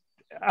didn't.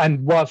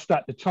 And whilst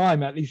at the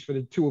time, at least for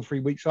the 2 or 3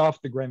 weeks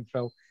after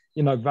Grenfell,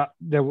 you know, that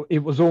it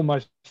was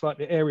almost like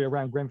the area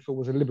around Grenfell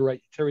was a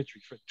liberated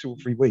territory for 2 or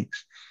 3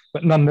 weeks.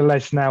 But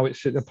nonetheless, now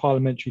it's a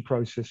parliamentary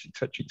process,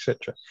 etc.,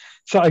 etc.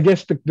 So I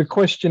guess the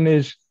question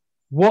is,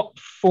 what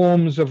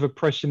forms of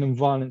oppression and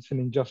violence and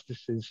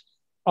injustices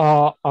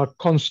are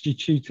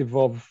constitutive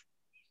of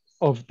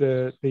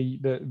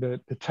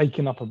the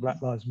taking up of Black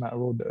Lives Matter?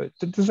 Or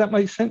does that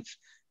make sense?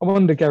 I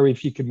wonder, Gary,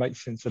 if you could make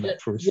sense of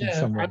that for us in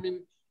some way. I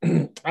mean,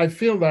 I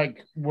feel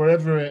like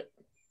wherever it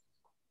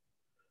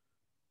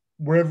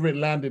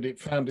landed, it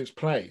found its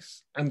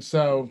place. And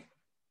so,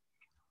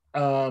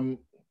 you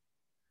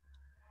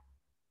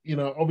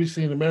know,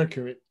 obviously in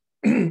America,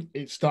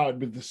 it started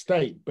with the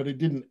state, but it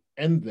didn't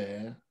end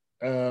there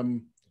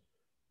in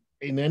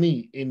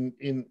any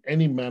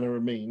manner or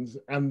means.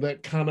 And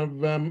that kind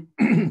of,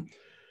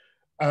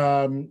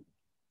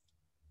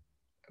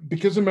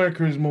 because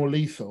America is more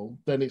lethal,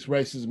 then its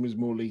racism is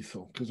more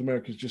lethal, because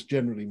America is just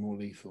generally more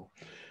lethal.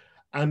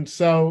 And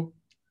so,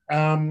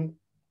 in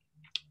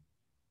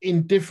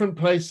different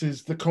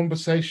places, the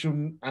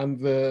conversation and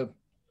the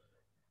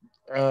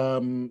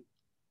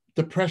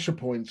pressure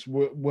points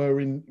were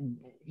in,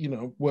 you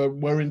know,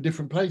 were in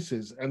different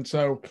places. And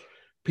so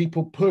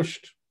people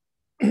pushed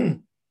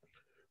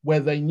where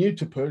they knew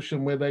to push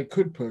and where they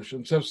could push.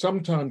 And so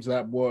sometimes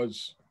that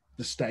was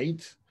the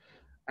state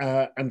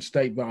and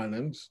state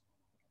violence,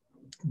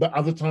 but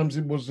other times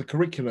it was the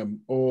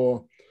curriculum,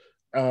 or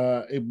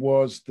it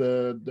was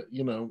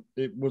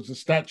it was the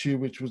statue,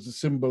 which was the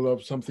symbol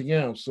of something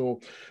else. Or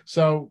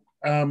so,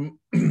 I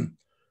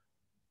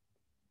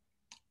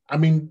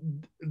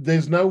mean,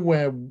 there's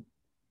nowhere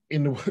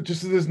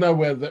there's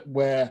nowhere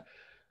where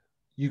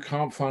you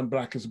can't find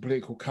Black as a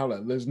political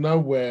color. There's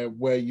nowhere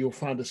where you'll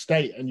find a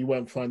state and you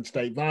won't find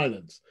state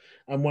violence.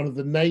 And one of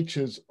the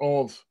natures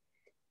of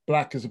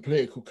Black as a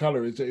political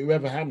color is that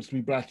whoever happens to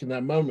be Black in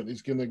that moment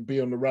is going to be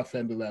on the rough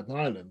end of that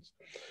violence.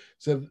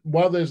 So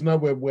while there's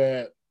nowhere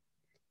where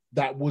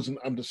that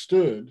wasn't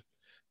understood,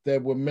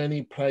 there were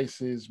many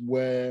places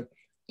where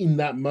in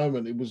that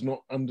moment it was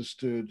not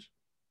understood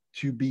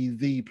to be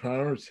the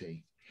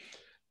priority.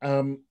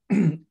 I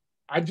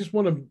just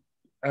want to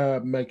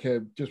make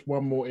just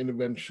one more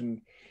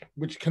intervention,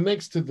 which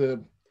connects to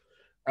the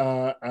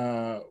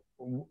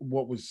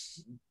what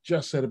was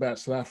just said about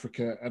South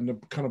Africa and the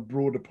kind of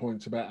broader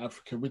points about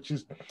Africa, which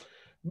is,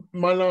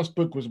 my last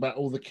book was about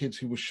all the kids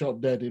who were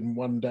shot dead in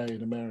one day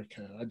in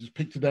America. I just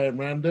picked a day at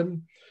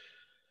random,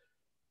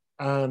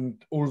 and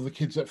all of the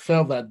kids that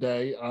fell that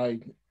day,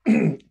 I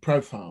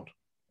profiled.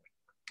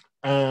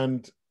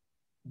 And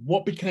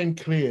what became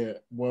clear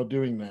while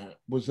doing that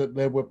was that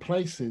there were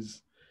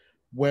places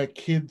where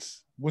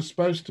kids were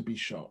supposed to be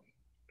shot,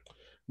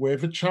 where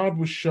if a child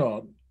was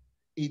shot,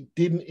 it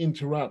didn't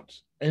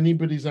interrupt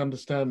anybody's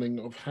understanding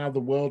of how the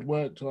world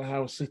worked or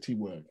how a city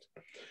worked.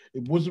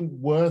 It wasn't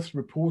worth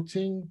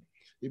reporting.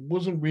 It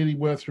wasn't really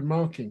worth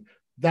remarking.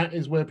 That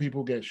is where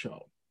people get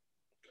shot.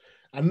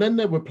 And then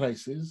there were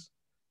places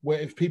where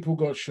if people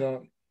got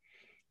shot,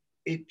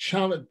 it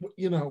challenged,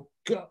 you know,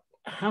 God,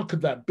 how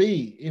could that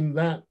be in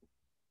that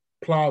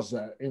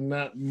plaza, in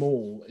that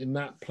mall, in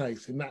that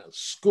place, in that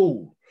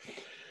school?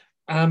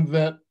 And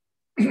that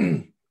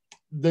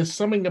there's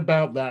something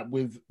about that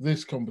with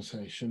this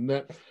conversation,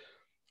 that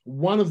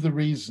one of the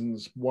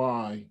reasons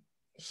why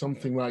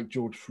something like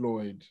George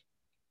Floyd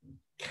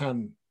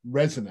can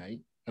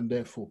resonate and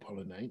therefore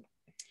pollinate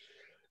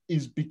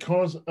is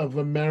because of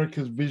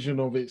America's vision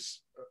of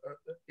its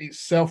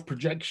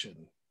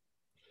self-projection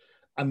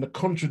and the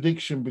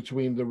contradiction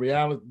between the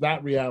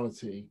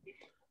reality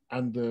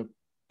and the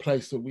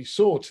place that we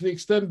saw, to the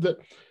extent that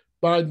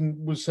Biden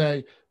would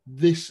say,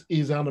 this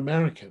is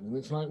un-American. And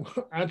it's like,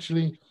 well,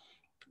 actually,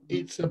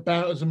 it's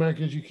about as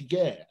American as you could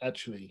get,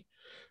 actually.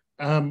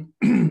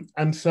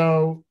 And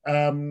so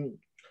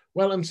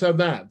Well, and so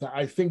that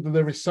I think that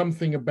there is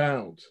something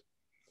about,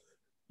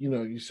 you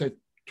know, you said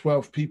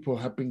 12 people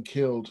have been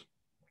killed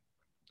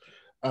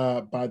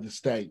by the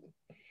state,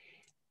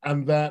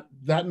 and that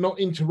not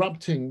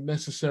interrupting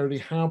necessarily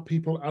how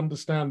people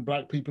understand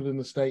Black people in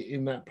the state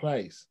in that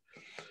place.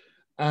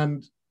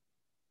 And,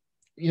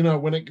 you know,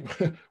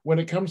 when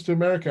it comes to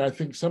America, I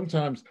think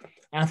sometimes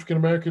African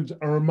Americans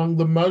are among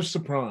the most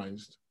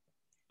surprised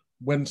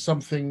when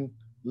something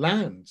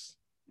lands,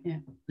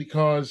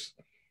 because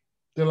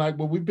they're like,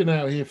 well, we've been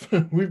out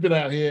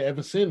here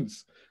ever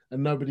since,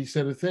 and nobody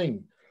said a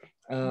thing.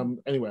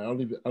 Anyway, I'll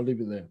leave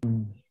it there.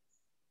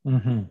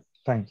 Mm-hmm.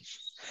 Thanks.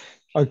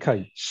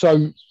 Okay,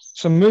 so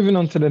moving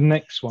on to the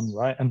next one,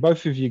 right? And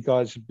both of you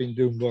guys have been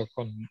doing work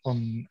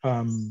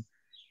on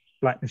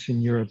Blackness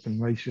in Europe and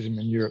racism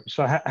in Europe.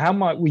 So how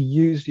might we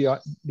use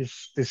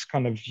this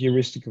kind of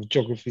heuristic of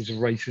geographies of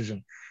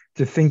racism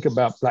to think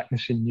about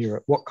Blackness in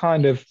Europe? What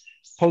kind of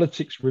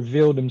politics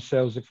reveal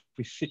themselves if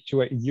we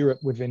situate Europe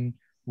within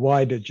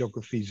wider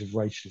geographies of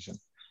racism?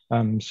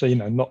 So, you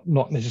know,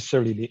 not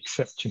necessarily the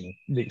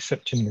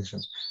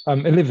exceptionalism.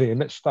 Olivia,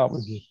 let's start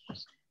with you.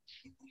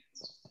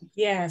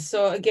 Yeah,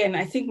 so again,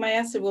 I think my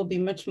answer will be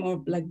much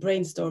more like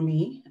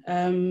brainstormy.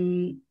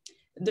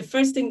 The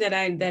first thing that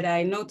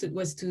I noted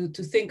was to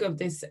think of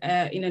this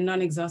in a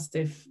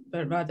non-exhaustive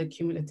but rather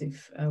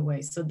cumulative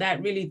way. So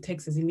that really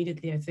takes us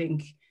immediately, I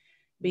think,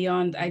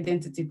 beyond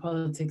identity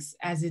politics,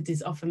 as it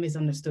is often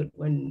misunderstood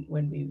when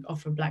we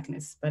offer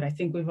Blackness. But I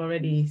think we've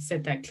already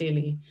said that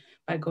clearly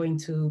by going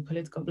to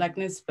political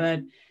Blackness.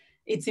 But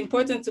it's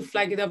important to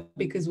flag it up,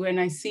 because when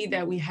I see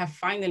that we have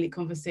finally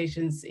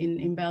conversations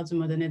in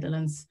Belgium or the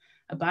Netherlands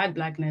about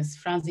Blackness,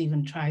 France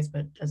even tries,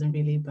 but doesn't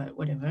really, but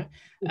whatever.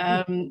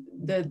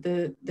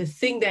 The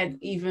thing that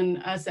even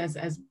us as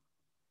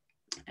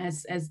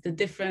the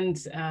different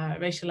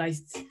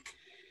racialized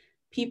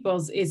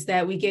peoples is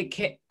that we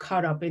get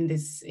caught up in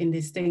this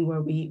thing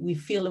where we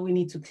feel that we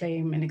need to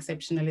claim an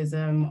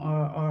exceptionalism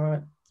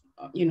or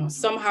you know,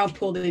 somehow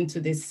pulled into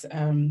this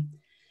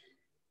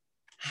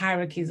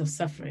hierarchies of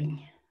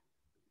suffering.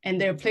 And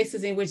there are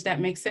places in which that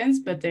makes sense,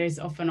 but there's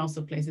often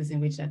also places in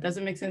which that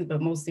doesn't make sense.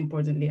 But most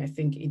importantly, I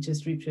think it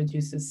just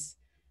reproduces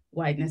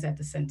whiteness at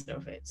the center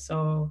of it.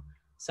 So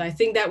I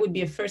think that would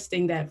be a first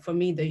thing that, for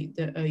me,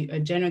 a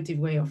generative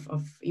way of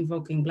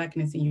invoking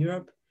Blackness in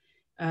Europe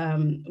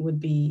would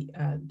be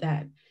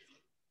that.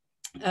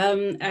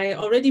 I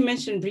already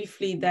mentioned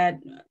briefly that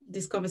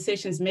these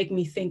conversations make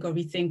me think or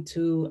rethink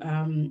to,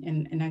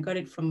 and I got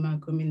it from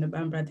Kuminda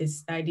Bambra,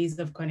 these ideas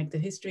of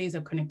connected histories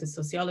or connected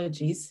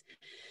sociologies.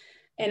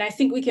 And I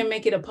think we can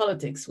make it a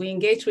politics. We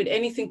engage with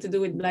anything to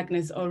do with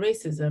Blackness or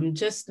racism,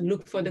 just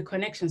look for the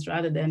connections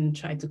rather than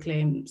try to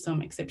claim some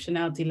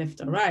exceptionality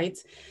left or right.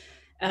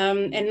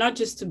 And not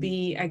just to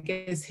be, I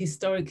guess,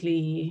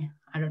 historically,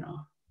 I don't know,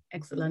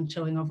 excellent,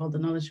 showing off all the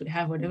knowledge we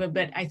have, whatever,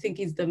 but I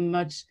think is the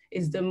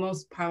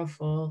most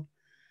powerful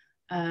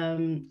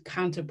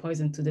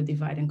counterpoison to the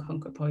divide and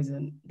conquer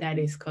poison that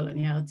is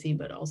coloniality,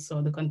 but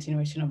also the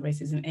continuation of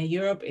racism. And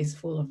Europe is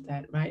full of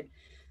that, right?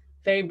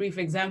 Very brief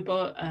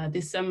example,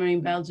 this summer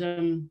in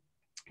Belgium,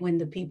 when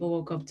the people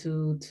woke up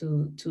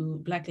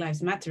to Black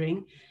Lives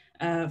Mattering,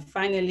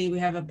 finally we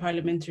have a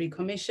parliamentary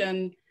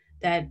commission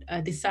that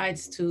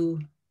decides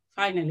to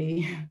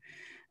finally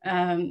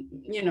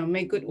you know,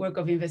 make good work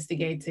of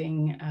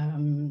investigating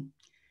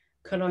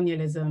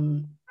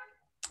colonialism,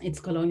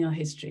 its colonial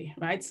history,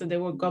 right? So they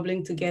were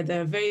gobbling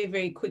together very,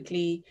 very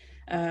quickly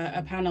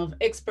a panel of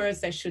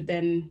experts that should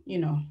then, you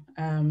know,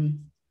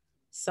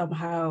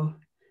 somehow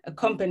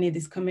accompany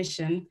this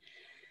commission.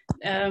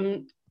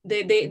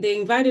 They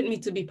invited me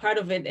to be part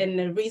of it. And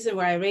the reason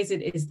why I raise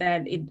it is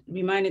that it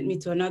reminded me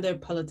to another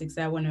politics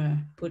that I want to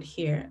put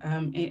here.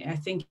 I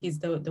think is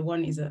the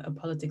one is a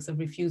politics of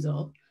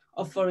refusal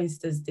of, for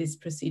instance, this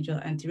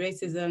procedural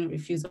anti-racism,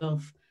 refusal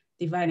of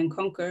divide and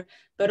conquer,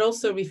 but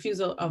also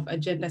refusal of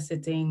agenda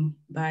setting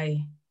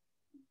by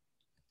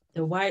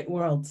the white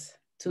world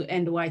to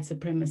end white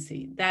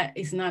supremacy. That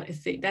is not a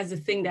thing. That's the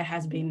thing that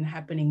has been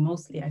happening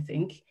mostly, I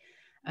think.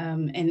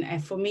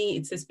 And for me,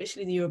 it's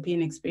especially the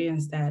European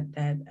experience that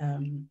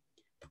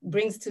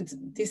brings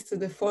this to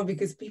the fore,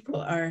 because people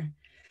are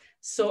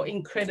so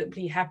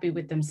incredibly happy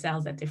with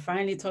themselves that they're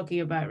finally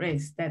talking about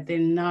race, that they're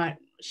not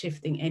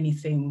shifting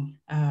anything.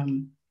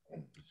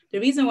 The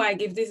reason why I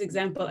give this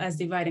example as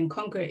divide and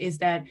conquer is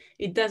that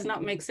it does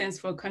not make sense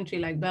for a country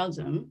like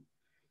Belgium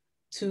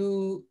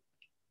to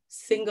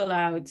single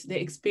out the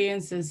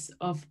experiences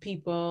of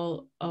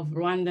people of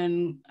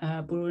Rwandan,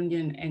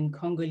 Burundian, and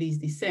Congolese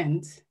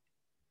descent,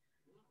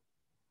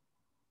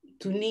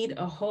 to need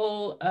a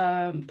whole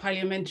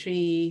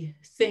parliamentary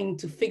thing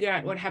to figure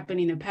out what happened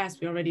in the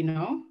past, we already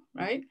know,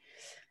 right?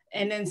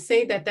 And then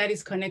say that that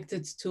is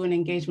connected to an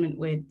engagement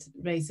with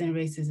race and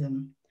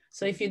racism.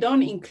 So if you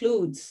don't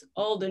include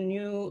all the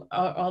new,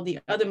 all the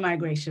other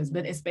migrations,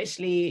 but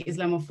especially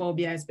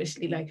Islamophobia,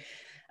 especially like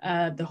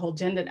the whole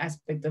gendered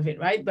aspect of it,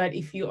 right? But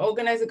if you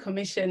organize a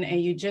commission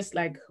and you just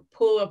like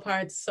pull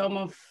apart some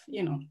of,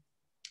 you know,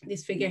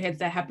 these figureheads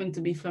that happen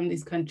to be from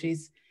these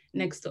countries,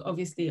 next to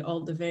obviously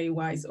all the very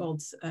wise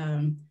old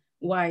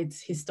white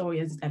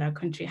historians that our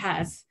country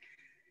has.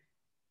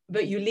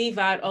 But you leave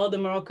out all the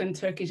Moroccan,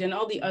 Turkish, and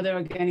all the other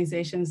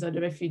organizations or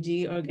the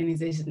refugee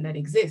organizations that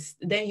exist,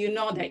 then you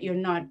know that you're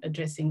not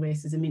addressing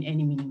racism in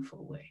any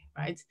meaningful way,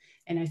 right?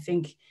 And I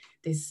think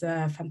this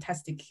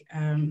fantastic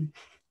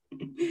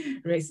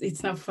race,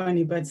 it's not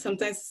funny, but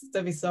sometimes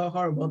stuff is so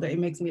horrible that it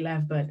makes me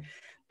laugh. But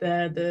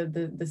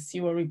the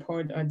SEWA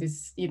report, or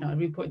this,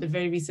 report, the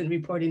very recent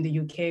report in the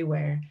UK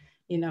where,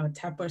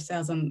 tap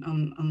ourselves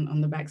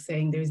on the back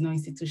saying there is no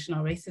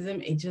institutional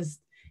racism,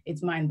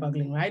 it's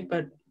mind-boggling, right?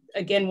 But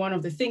again, one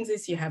of the things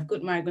is you have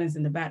good migrants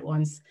and the bad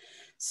ones.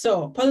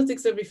 So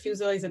politics of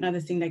refusal is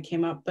another thing that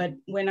came up. But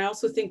when I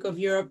also think of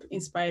Europe,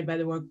 inspired by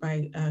the work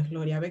by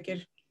Gloria Becker,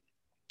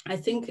 I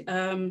think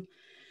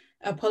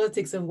a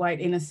politics of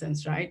white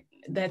innocence, right?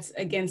 That's,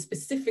 again,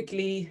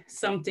 specifically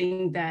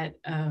something that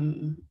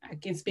I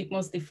can speak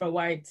mostly for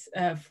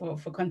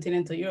for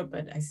continental Europe,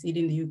 but I see it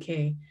in the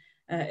UK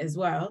as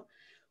well.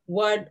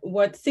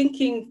 What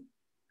thinking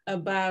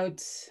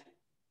about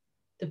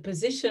the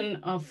position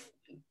of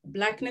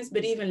Blackness,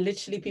 but even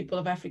literally people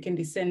of African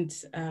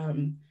descent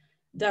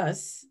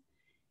does,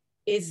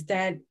 is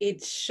that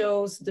it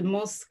shows the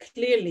most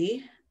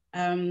clearly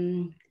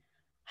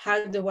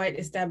how the white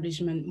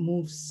establishment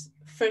moves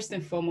first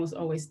and foremost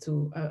always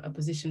to a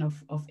position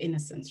of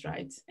innocence,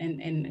 right?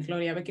 And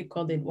Gloria Becker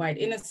called it white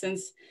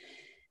innocence.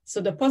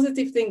 So the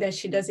positive thing that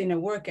she does in her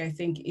work, I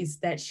think, is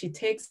that she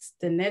takes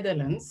the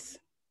Netherlands,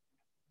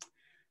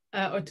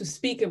 or to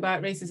speak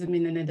about racism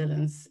in the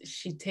Netherlands,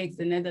 she takes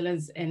the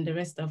Netherlands and the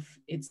rest of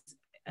its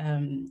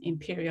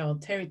imperial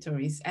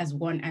territories as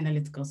one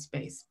analytical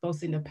space,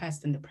 both in the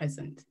past and the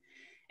present.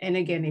 And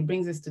again, it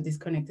brings us to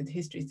disconnected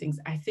history things.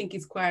 I think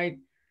it's quite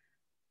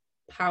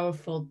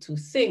powerful to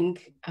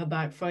think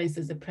about, for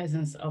instance, the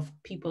presence of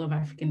people of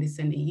African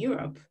descent in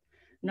Europe,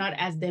 not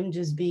as them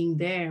just being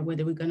there,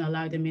 whether we're gonna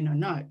allow them in or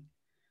not,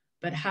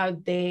 but how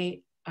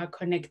they are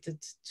connected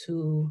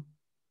to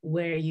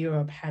where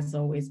Europe has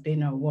always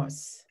been or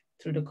was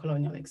through the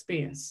colonial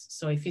experience.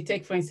 So if you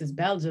take, for instance,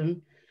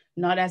 Belgium,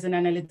 not as an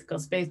analytical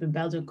space, but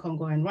Belgium,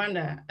 Congo, and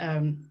Rwanda,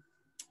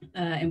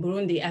 and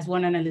Burundi as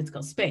one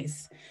analytical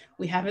space,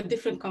 we have a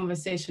different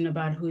conversation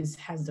about who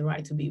has the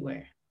right to be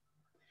where.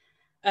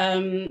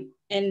 And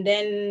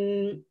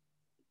then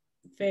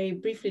very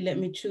briefly, let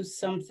me choose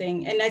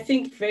something. And I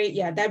think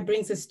that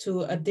brings us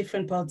to a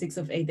different politics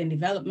of aid and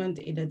development.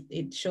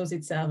 It shows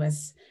itself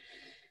as,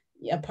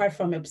 apart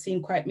from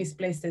obscene, quite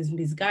misplaced as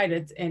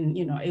misguided, and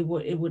it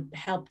would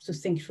help to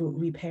think through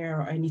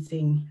repair or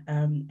anything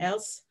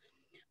else.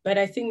 But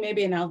I think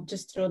maybe, and I'll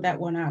just throw that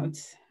one out,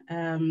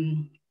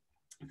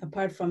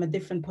 apart from a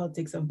different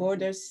politics of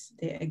borders,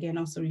 they again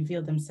also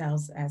reveal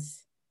themselves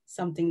as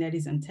something that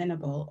is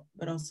untenable,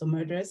 but also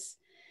murderous.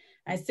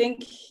 I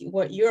think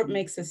what Europe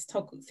makes us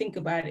think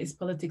about is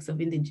politics of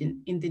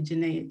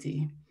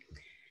indigeneity.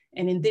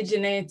 And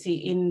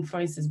indigeneity in, for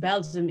instance,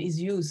 Belgium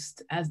is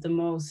used as the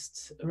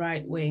most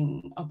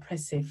right-wing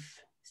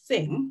oppressive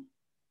thing,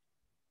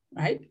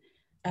 right?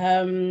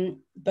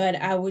 But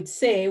I would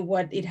say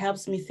what it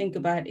helps me think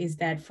about is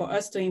that for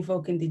us to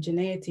invoke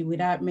indigeneity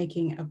without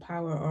making a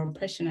power or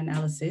oppression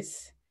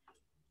analysis,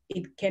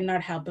 it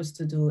cannot help us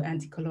to do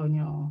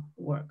anti-colonial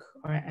work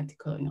or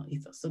anti-colonial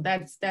ethos.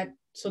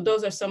 So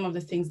those are some of the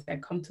things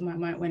that come to my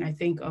mind when I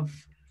think of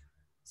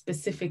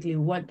specifically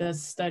what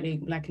does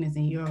studying Blackness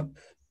in Europe,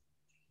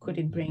 could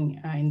it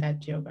bring in that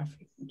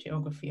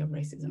geography of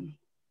racism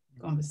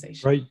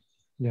conversation? Right,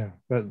 yeah,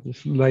 that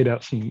just laid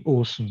out some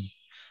awesome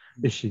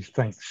issues.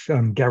 Thanks,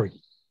 Gary.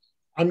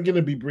 I'm going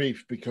to be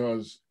brief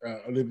because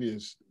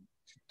Olivia's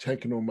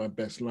taken all my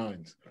best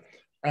lines.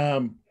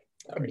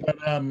 But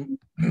I'm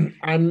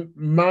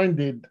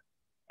minded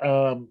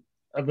of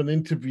an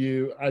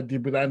interview I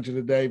did with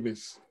Angela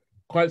Davis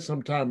quite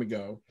some time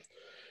ago.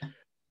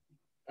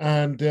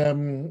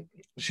 And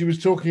she was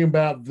talking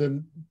about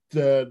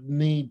the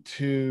need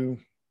to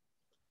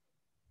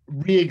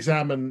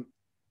re-examine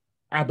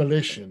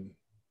abolition,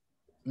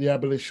 the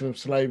abolition of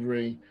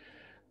slavery,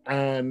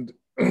 and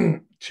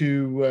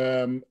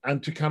to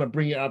kind of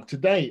bring it up to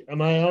date.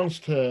 And I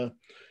asked her,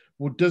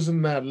 well,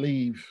 doesn't that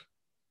leave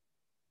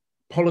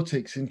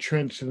politics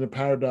entrenched in a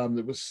paradigm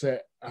that was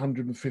set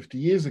 150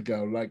 years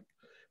ago? Like,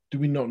 do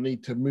we not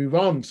need to move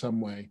on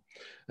some way?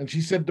 And she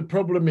said, the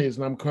problem is,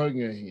 and I'm quoting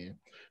her here,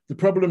 the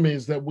problem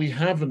is that we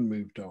haven't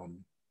moved on.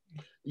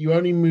 You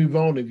only move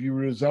on if you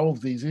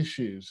resolve these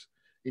issues.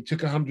 It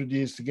took 100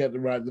 years to get the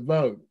right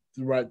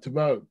to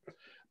vote.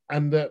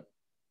 And that,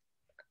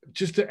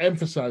 just to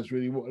emphasize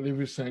really what Olivia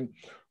was saying,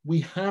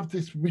 we have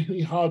this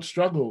really hard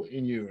struggle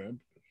in Europe,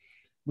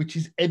 which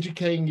is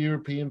educating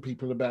European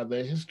people about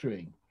their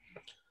history.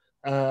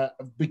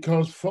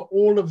 Because for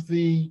all of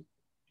the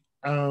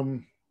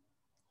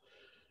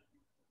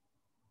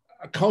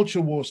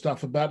culture war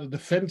stuff about the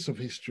defense of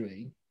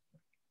history,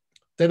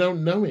 they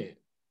don't know it.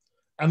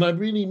 And I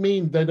really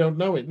mean they don't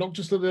know it, not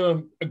just that they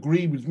don't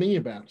agree with me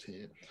about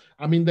it.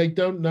 I mean, they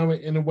don't know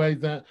it in a way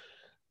that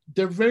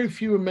there are very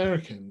few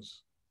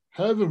Americans,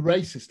 however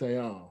racist they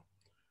are,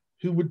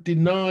 who would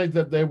deny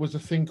that there was a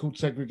thing called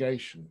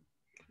segregation,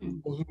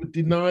 or who would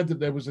deny that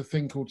there was a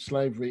thing called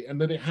slavery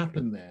and that it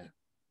happened there.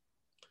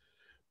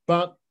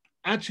 But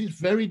actually, it's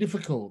very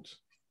difficult.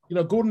 You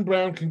know, Gordon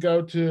Brown can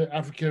go to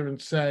Africa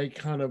and say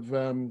kind of,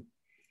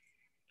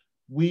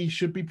 we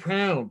should be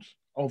proud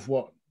of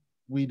what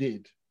we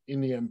did in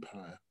the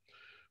empire.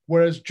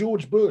 Whereas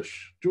George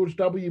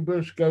W.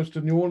 Bush goes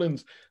to New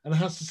Orleans and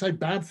has to say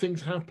bad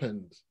things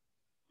happened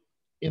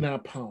in our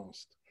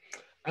past.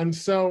 And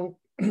so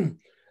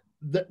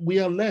that we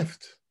are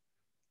left.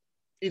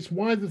 It's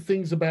why the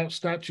things about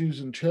statues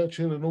and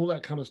Churchill and all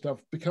that kind of stuff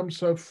become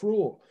so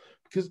fraught.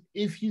 Because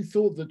if you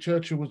thought that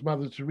Churchill was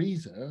Mother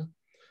Teresa,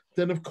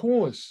 then of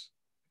course,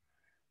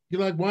 you're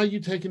like, why are you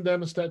taking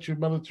down a statue of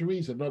Mother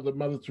Teresa? Not that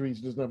Mother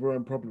Teresa doesn't have her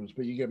own problems,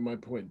 but you get my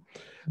point.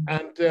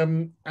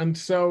 And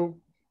so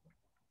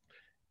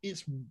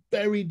it's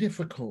very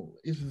difficult.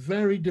 It's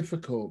very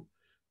difficult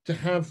to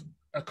have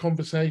a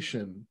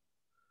conversation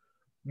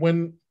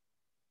when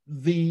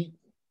the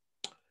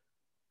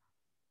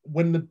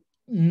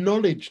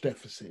knowledge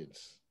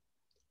deficits,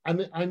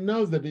 and I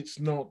know that it's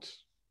not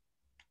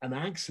an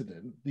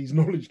accident, these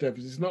knowledge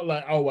deficits. It's not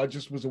like, oh, I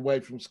just was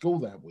away from school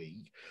that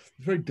week.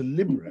 It's very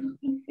deliberate.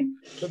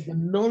 But the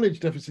knowledge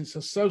deficits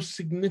are so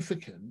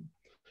significant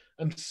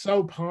and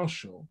so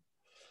partial,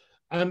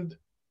 and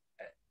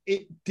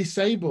it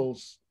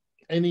disables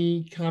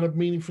any kind of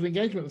meaningful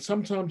engagement. And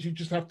sometimes you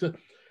just have to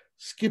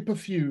skip a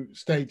few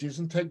stages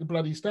and take the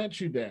bloody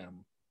statue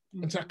down.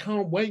 And so I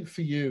can't wait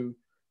for you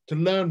to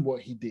learn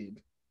what he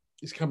did.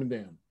 It's coming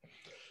down.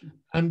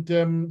 And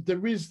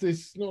there is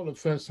this, not the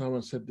first time I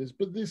said this,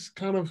 but this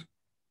kind of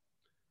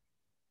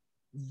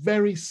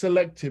very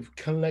selective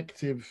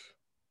collective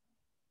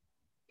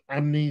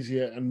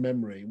amnesia and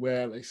memory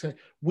where they say,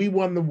 we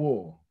won the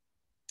war,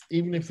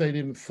 even if they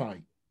didn't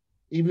fight,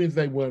 even if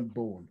they weren't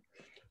born.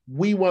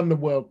 We won the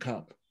World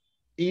Cup,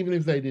 even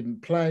if they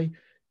didn't play,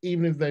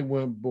 even if they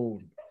weren't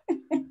born.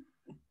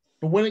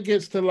 But when it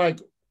gets to like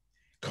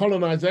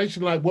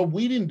colonization, like, well,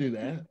 we didn't do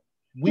that.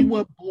 We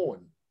weren't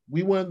born.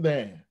 We weren't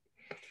there.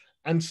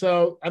 And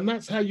so, and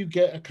that's how you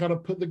get a kind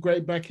of put the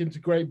great back into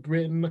Great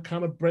Britain, a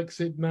kind of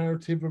Brexit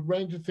narrative, a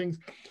range of things.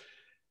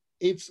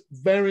 It's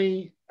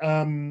very,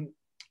 and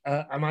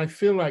I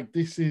feel like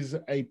this is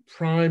a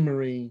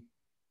primary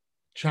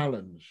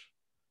challenge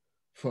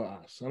for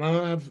us. And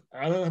I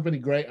don't have any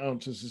great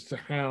answers as to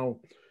how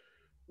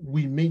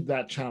we meet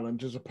that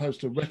challenge as opposed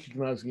to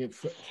recognizing it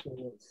for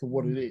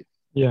what it is.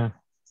 Yeah.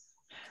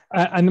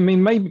 And I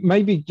mean,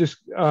 maybe just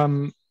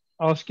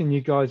asking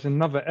you guys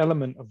another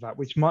element of that,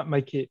 which might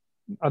make it,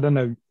 I don't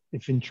know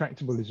if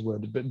intractable is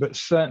worded, but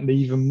certainly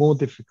even more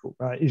difficult,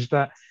 right? Is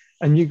that,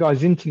 and you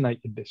guys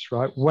intonated this,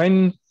 right?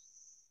 When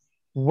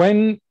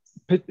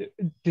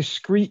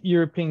discrete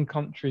European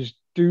countries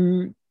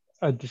do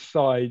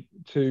decide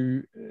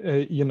to,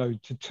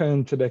 to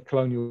turn to their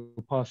colonial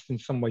past in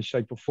some way,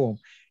 shape or form,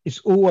 it's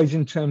always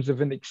in terms of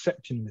an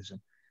exceptionalism.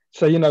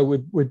 So,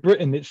 with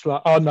Britain, it's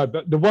like, oh no,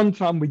 but the one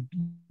time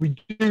we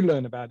do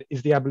learn about it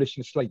is the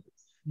abolition of slavery.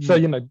 So,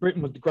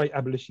 Britain was the great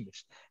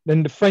abolitionist.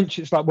 Then the French,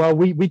 it's like, well,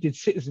 we did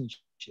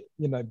citizenship.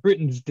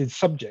 Britain did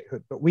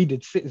subjecthood, but we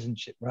did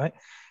citizenship, right?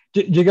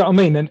 Do you get what I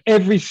mean? And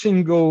every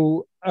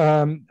single,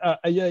 in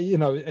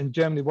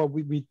Germany, well,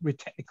 we're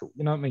technical,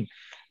 you know what I mean?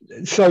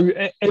 So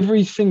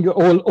every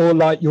single, or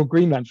like your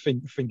Greenland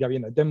thing,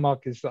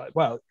 Denmark is like,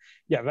 well,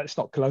 yeah, that's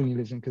not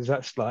colonialism because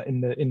that's like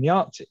in the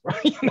Arctic,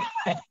 right?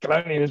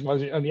 Colonialism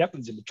only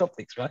happens in the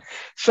tropics, right?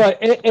 So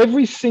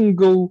every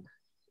single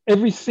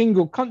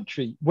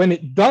country, when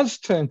it does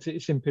turn to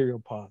its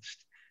imperial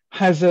past,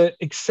 has an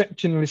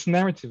exceptionalist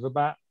narrative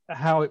about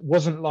how it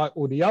wasn't like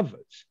all the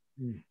others.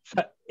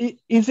 So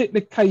is it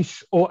the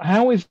case, or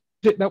how is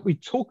it that we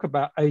talk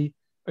about a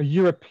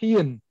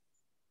European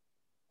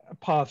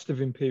past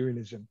of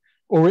imperialism,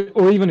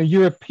 or even a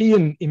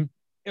European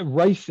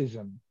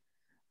racism,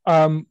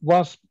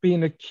 whilst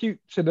being acute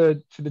to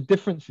the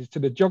differences, to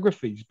the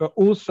geographies, but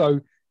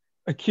also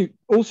acute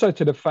also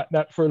to the fact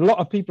that for a lot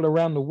of people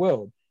around the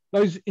world,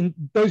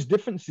 those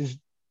differences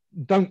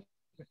don't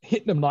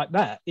hit them like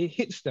that. It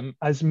hits them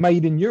as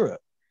made in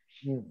Europe.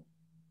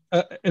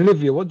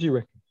 Olivia, what do you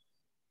reckon?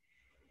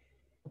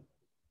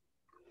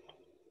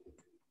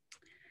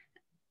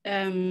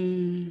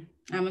 I'm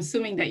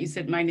assuming that you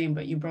said my name,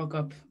 but you broke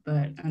up,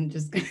 but I'm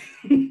just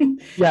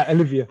yeah,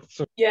 Olivia.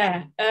 Sorry.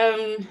 Yeah.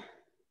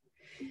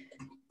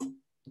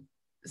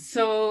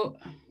 So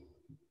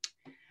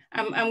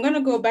I'm going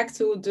to go back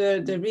to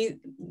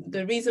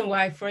the reason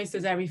why, for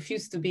instance, I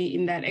refused to be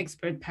in that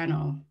expert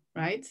panel,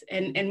 right?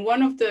 And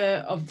one of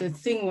the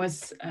thing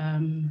was,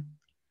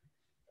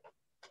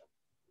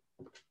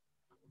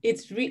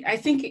 I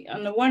think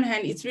on the one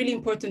hand, it's really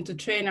important to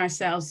train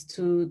ourselves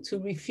to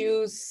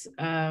refuse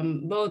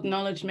both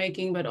knowledge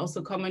making, but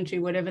also commentary,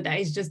 whatever that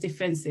is just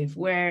defensive,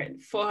 where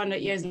 400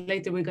 years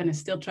later, we're going to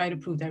still try to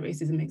prove that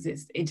racism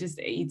exists. It just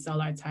eats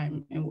all our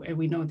time, and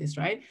we know this,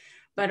 right?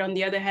 But on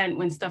the other hand,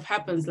 when stuff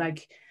happens,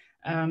 like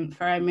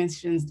Farah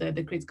mentions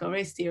the critical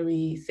race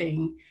theory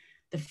thing,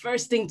 the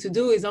first thing to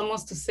do is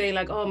almost to say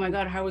like, oh my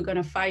God, how are we going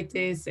to fight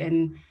this?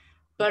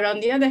 But on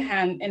the other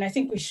hand, and I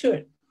think we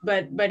should,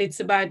 but it's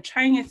about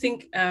trying to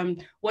think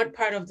what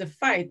part of the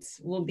fight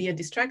will be a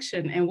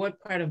distraction and what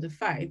part of the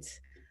fight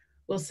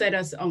will set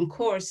us on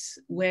course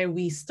where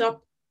we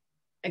stop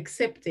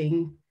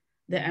accepting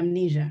the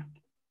amnesia.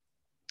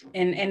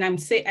 And I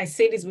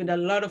say this with a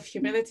lot of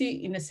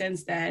humility, in the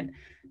sense that,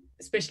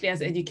 especially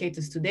as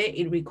educators today,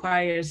 it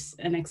requires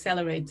an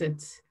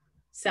accelerated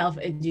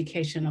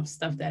self-education of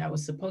stuff that I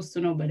was supposed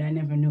to know, but I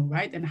never knew,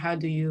 right? And how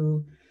do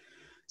you,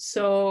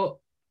 so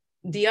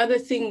the other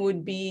thing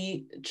would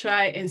be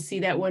try and see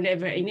that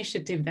whatever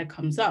initiative that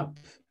comes up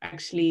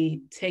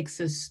actually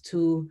takes us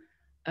to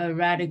a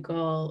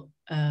radical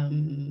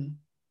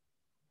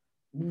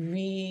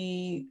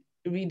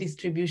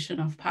redistribution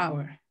of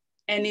power.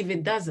 And if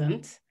it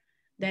doesn't,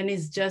 then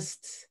it's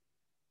just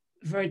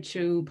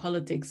virtue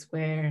politics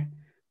where,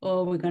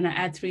 oh, we're going to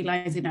add 3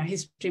 lines in our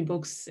history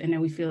books, and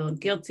then we feel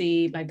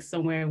guilty, like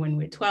somewhere when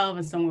we're 12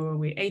 and somewhere when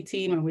we're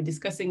 18, when we're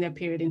discussing that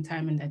period in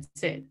time, and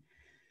that's it.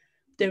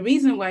 The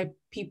reason why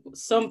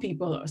some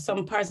people, or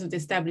some parts of the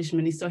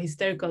establishment is so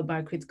hysterical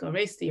about critical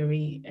race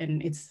theory,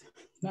 and it's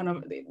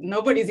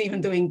nobody's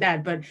even doing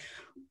that, but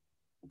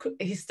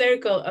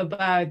hysterical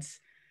about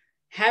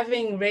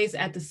having race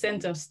at the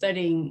center of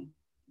studying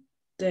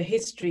the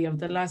history of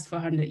the last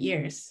 400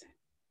 years,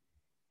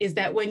 is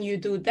that when you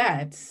do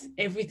that,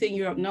 everything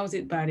Europe knows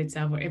about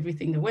itself, or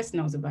everything the West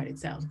knows about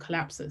itself,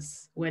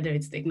 collapses, whether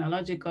it's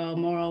technological,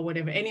 moral,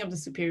 whatever, any of the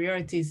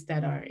superiorities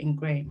that are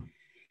ingrained.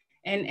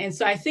 And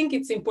so I think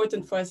it's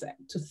important for us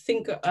to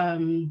think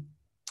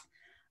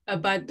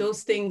about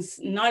those things,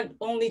 not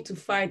only to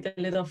fight the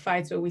little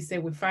fights where we say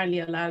we're finally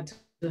allowed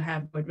to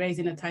have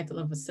raising a title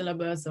of a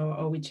syllabus,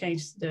 or we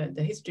change the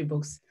history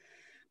books,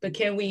 but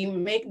can we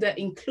make the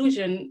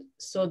inclusion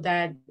so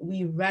that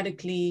we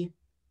radically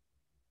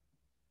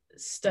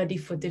study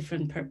for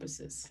different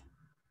purposes?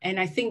 And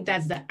I think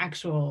that's the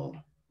actual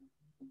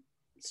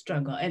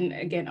struggle. And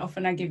again,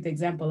 often I give the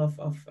example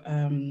of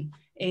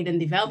aid and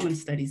development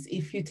studies.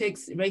 If you take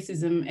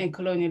racism and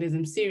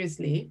colonialism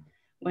seriously,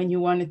 when you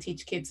want to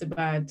teach kids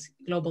about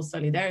global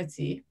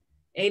solidarity,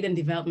 aid and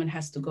development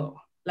has to go.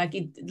 Like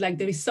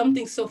there is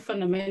something so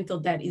fundamental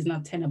that is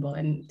not tenable,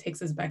 and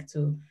takes us back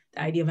to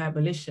the idea of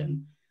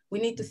abolition. We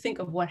need to think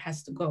of what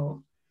has to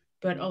go,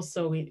 but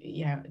also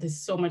there's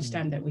so much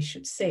time that we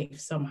should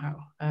save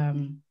somehow.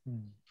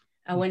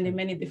 I went in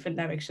many different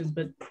directions,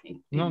 but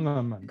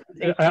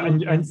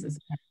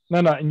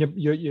and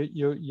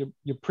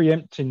you're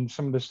preempting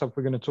some of the stuff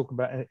we're going to talk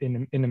about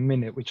in a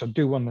minute, which I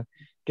do want to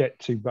get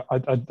to. But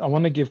I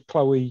want to give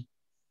Chloe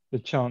the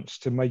chance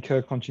to make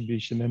her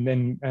contribution, and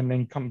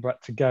then come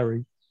back to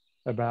Gary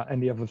about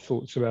any other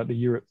thoughts about the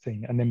Europe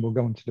thing, and then we'll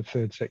go into the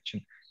third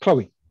section.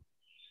 Chloe.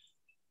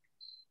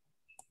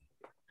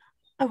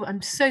 Oh,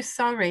 I'm so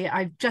sorry.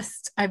 I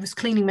was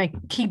cleaning my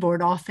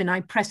keyboard off and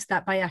I pressed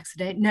that by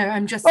accident. No,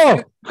 I'm so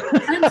sorry.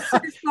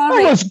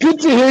 Oh, it's good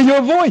to hear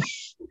your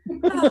voice.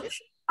 Oh,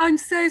 I'm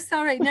so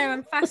sorry. No,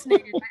 I'm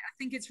fascinated. I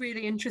think it's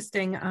really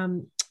interesting.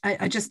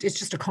 It's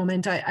just a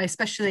comment. I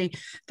especially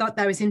thought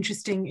that was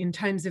interesting in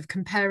terms of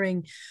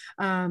comparing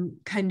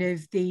kind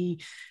of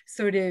the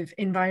sort of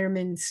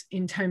environment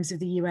in terms of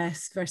the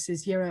US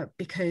versus Europe,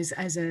 because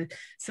as a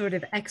sort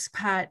of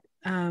expat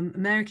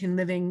American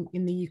living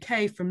in the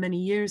UK for many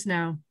years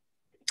now,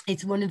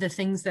 it's one of the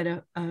things that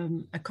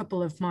a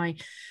couple of my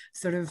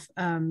sort of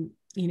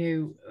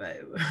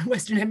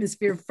Western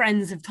Hemisphere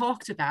friends have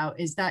talked about,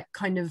 is that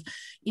kind of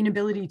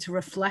inability to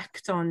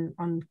reflect on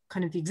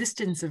kind of the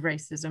existence of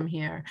racism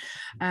here,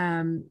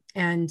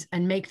 and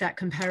make that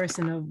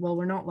comparison of, well,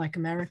 we're not like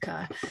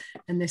America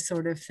and this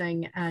sort of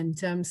thing. And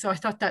so I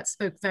thought that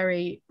spoke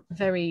very,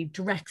 very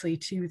directly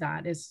to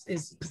that, is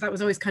because that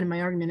was always kind of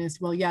my argument,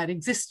 is, well, yeah, it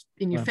exists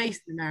in your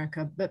face in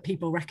America, but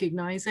people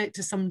recognize it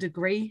to some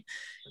degree,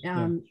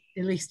 at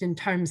least in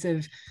terms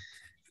of,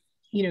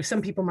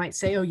 some people might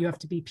say, oh, you have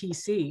to be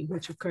PC,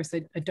 which of course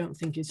I don't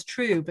think is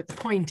true. But the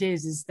point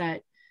is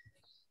that,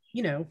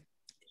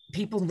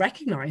 people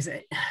recognize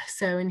it.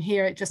 So in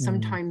here, it just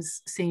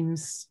sometimes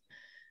seems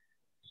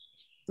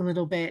a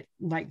little bit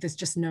like there's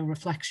just no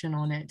reflection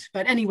on it.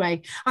 But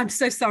anyway, I'm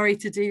so sorry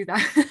to do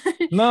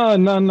that.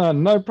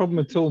 No problem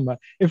at all, man.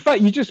 In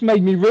fact, you just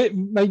made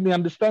me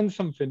understand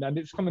something, and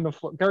it's coming off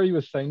what Gary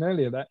was saying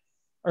earlier, that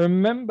I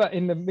remember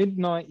in the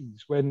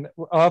mid-90s, when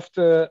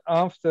after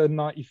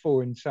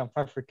 94 in South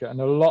Africa, and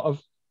a lot of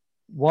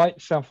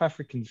white South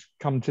Africans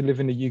come to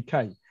live in the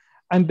UK,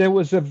 and there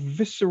was a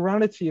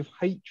viscerality of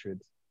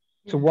hatred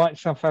to white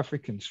South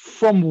Africans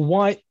from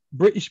white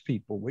British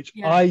people, which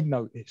I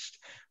noticed,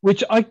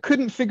 which I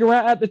couldn't figure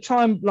out at the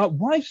time, like,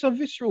 why so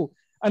visceral?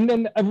 And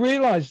then I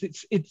realized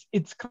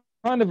it's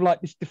kind of like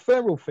this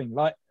deferral thing.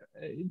 Like,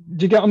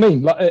 do you get what I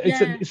mean? Like,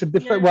 it's a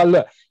deferral. Well,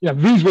 look,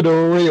 these were the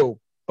real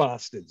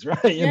bastards,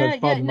 right? You know,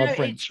 pardon my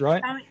French,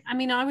 right? I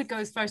mean, I would go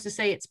as far as to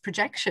say it's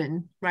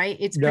projection, right?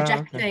 It's Yeah,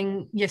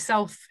 projecting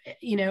yourself,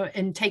 you know,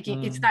 and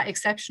taking, it's that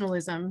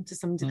exceptionalism to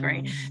some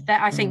degree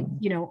that I think,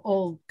 you know,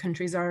 all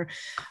countries are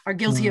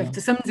guilty of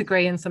to some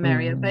degree in some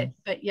area,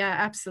 but yeah,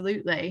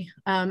 absolutely.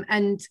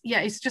 And yeah,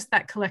 it's just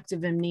that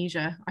collective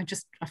amnesia. I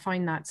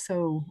find that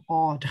so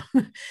odd,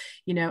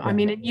 you know. I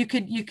mean, you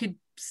could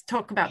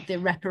talk about the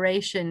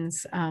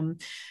reparations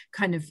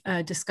kind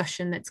of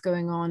discussion that's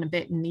going on a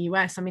bit in the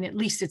US. I mean, at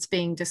least it's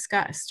being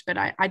discussed, but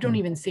I don't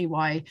even see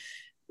why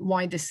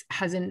this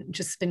hasn't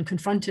just been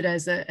confronted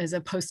as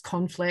a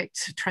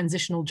post-conflict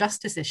transitional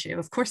justice issue.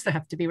 Of course there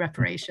have to be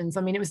reparations.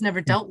 I mean, it was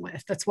never dealt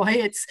with. That's why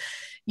it's,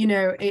 you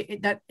know,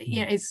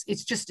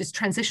 it's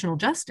transitional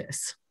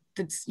justice.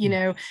 That's, you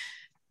know,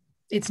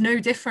 it's no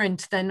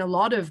different than a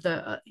lot of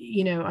the,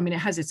 you know, I mean, it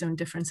has its own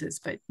differences,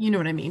 but you know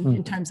what I mean,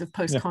 in terms of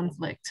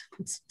post-conflict,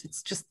 it's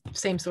just the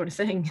same sort of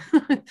thing.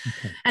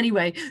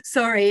 Anyway,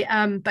 sorry,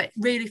 but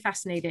really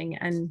fascinating.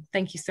 And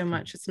thank you so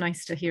much. It's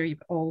nice to hear you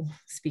all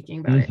speaking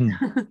about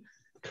it.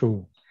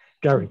 Cool.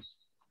 Gary.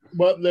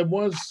 Well, there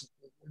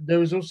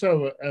was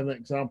also an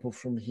example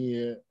from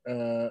here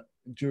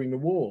during the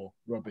war,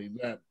 Robbie,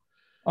 that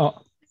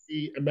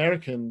the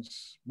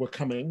Americans were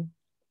coming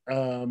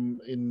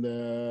in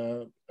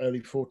the early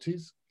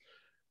 40s.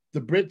 The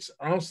Brits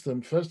asked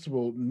them, first of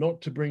all, not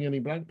to bring any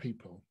black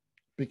people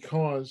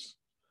because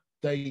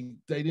they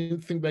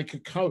didn't think they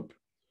could cope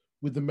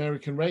with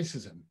American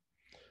racism.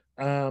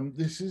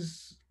 This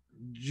is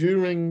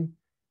during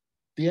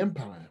the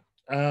empire.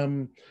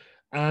 And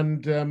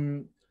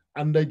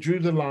they drew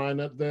the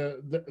line at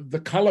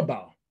the color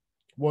bar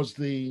was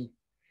the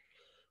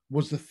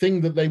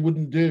thing that they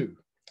wouldn't do.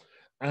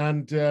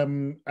 And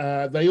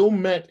they all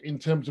met in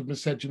terms of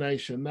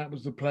miscegenation. That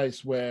was the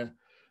place where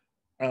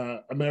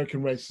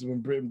American racism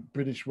and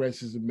British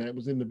racism met,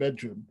 was in the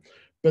bedroom.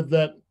 But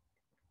that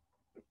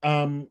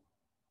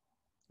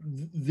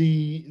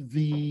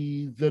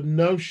the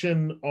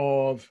notion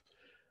of,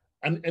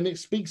 and it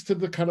speaks to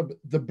the kind of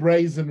the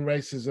brazen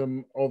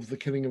racism of the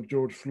killing of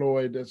George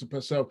Floyd as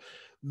opposed. So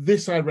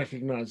this I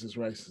recognize as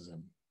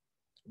racism.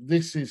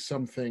 This is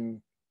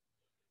something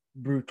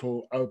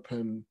brutal,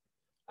 open,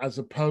 as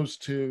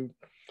opposed to,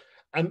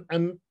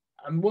 and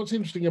what's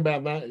interesting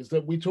about that is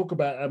that we talk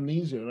about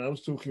amnesia, and I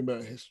was talking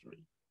about history,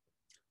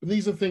 but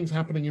these are things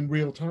happening in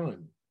real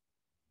time.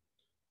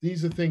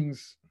 These are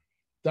things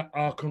that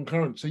are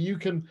concurrent. So you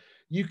can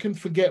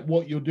forget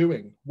what you're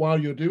doing while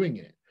you're doing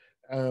it,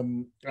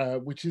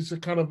 which is a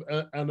kind of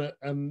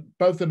and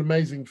both an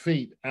amazing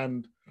feat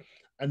and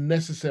a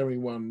necessary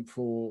one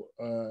for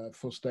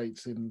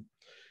states in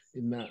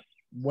that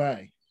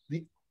way.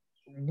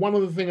 One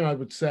other thing I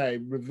would say,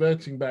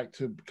 reverting back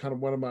to kind of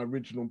one of my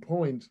original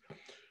points,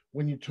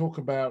 when you talk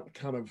about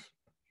kind of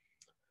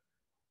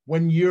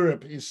when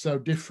Europe is so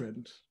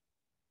different,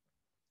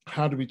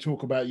 how do we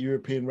talk about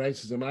European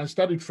racism? I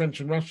studied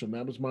French and Russian.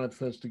 That was my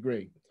first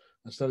degree.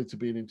 I studied to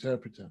be an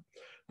interpreter.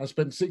 I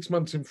spent 6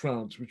 months in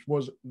France, which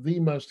was the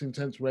most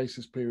intense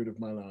racist period of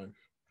my life.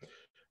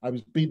 I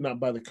was beaten up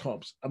by the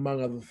cops,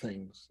 among other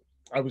things.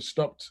 I was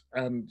stopped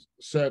and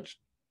searched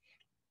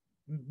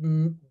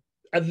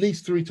at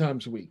least 3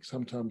 times a week,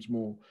 sometimes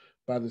more,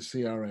 by the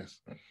CRS.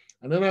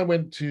 And then I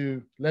went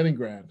to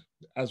Leningrad,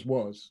 as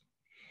was.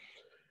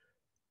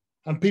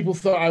 And people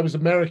thought I was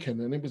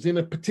American. And it was in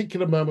a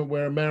particular moment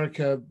where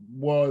America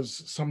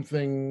was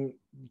something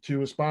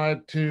to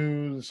aspire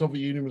to. The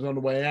Soviet Union was on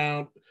the way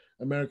out.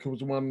 America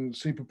was one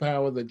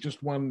superpower that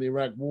just won the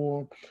Iraq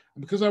War.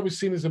 And because I was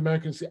seen as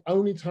American, it's the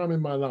only time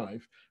in my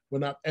life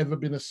when I've ever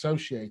been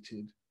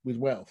associated with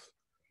wealth.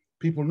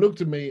 People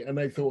looked at me and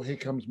they thought, here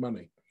comes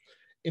money.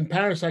 In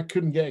Paris, I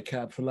couldn't get a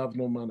cab for love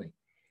nor money.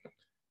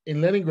 In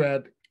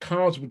Leningrad,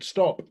 cars would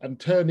stop and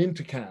turn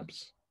into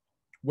cabs.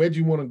 Where do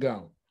you want to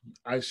go?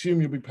 I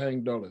assume you'll be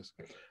paying dollars.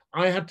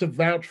 I had to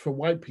vouch for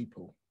white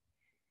people.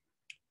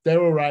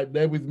 They're all right.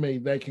 They're with me.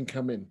 They can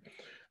come in.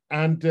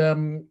 And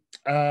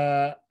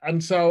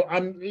so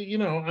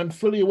I'm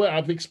fully aware.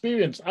 I've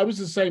experienced. I was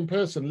the same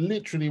person,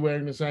 literally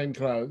wearing the same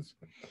clothes,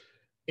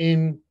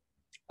 and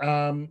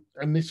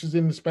this was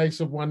in the space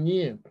of 1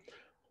 year.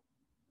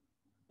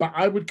 But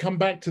I would come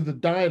back to the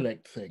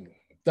dialect thing,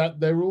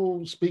 that they're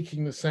all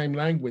speaking the same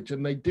language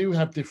and they do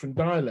have different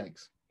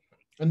dialects.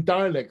 And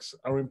dialects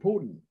are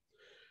important.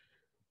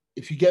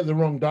 If you get the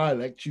wrong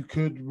dialect, you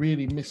could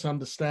really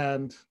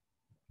misunderstand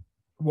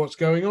what's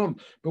going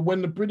on. But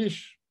when the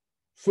British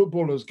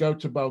footballers go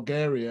to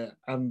Bulgaria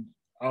and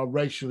are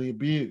racially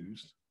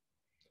abused,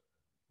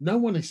 no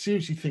one is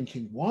seriously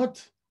thinking,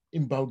 what?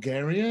 In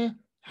Bulgaria?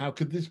 How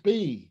could this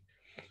be?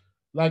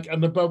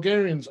 And the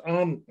Bulgarians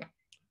aren't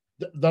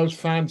those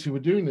fans who are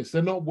doing this.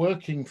 They're not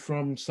working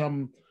from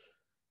some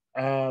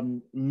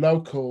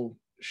local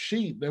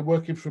sheet. They're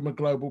working from a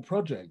global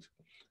project.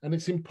 And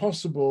it's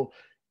impossible,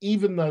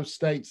 even those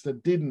states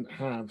that didn't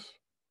have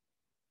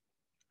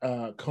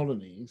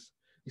colonies,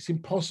 it's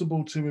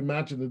impossible to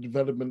imagine the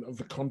development of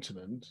the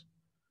continent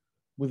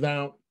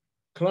without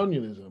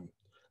colonialism.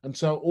 And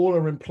so all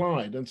are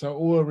implied. And so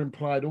all are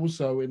implied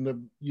also in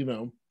the, you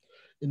know,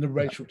 in the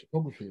racial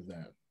topography of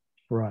that.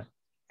 Right,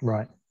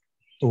 right.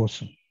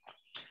 Awesome.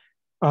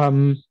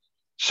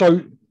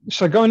 So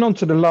going on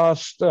to the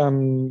last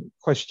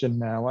question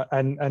now,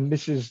 and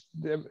this is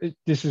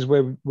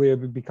where we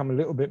become a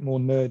little bit more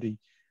nerdy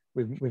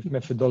with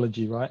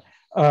methodology, right?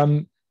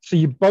 So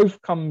you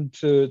both come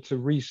to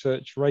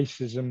research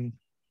racism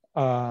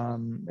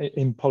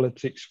in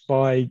politics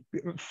by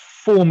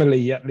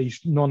formally, at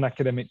least,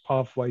 non-academic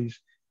pathways.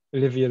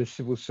 Olivia, the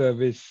civil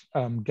service,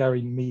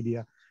 Gary,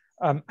 media.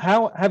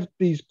 How have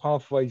these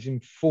pathways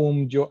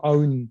informed your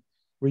own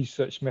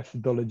research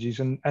methodologies,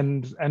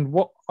 and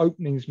what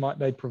openings might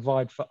they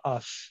provide for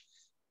us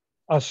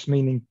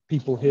meaning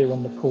people here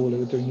on the call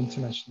who are doing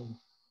international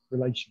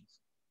relations?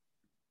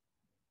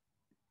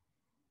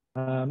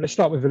 Let's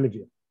start with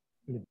Olivia.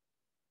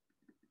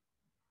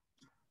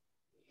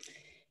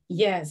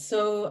 Yeah,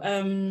 so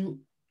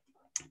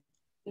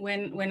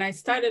when I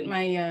started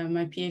my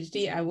my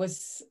PhD, I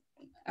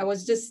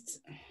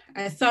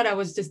thought I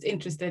was just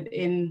interested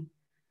in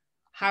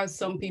how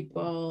some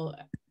people,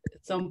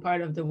 some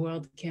part of the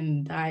world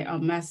can die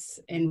en masse,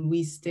 and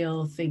we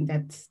still think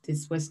that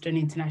this Western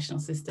international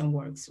system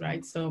works,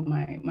 right? So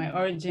my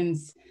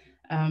origins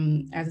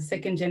as a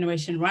second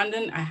generation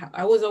Rwandan,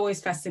 I was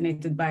always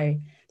fascinated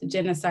by the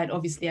genocide,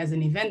 obviously as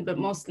an event, but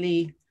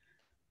mostly,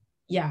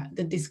 yeah,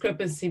 the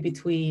discrepancy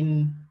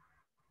between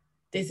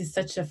this is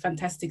such a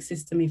fantastic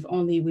system if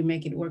only we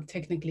make it work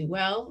technically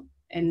well,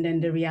 and then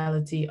the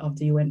reality of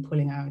the UN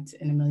pulling out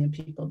and 1 million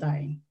people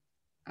dying.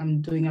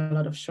 I'm doing a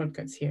lot of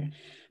shortcuts here.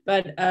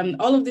 But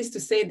all of this to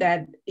say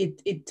that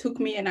it took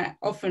me, and I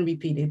often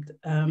repeat it,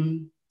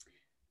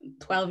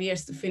 12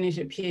 years to finish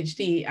a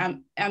PhD.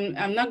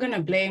 I'm not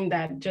gonna blame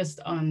that just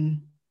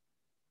on,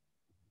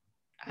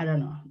 I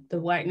don't know,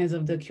 the whiteness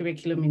of the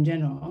curriculum in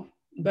general,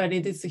 but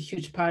it is a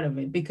huge part of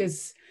it,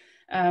 because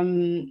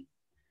when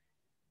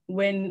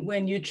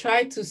you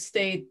try to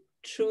stay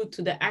true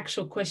to the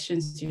actual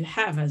questions you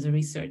have as a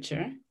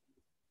researcher,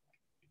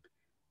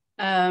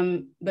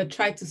 but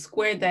try to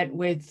square that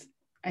with,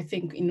 I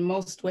think in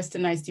most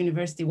Westernized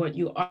university, what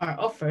you are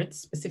offered,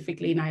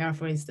 specifically in IR,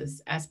 for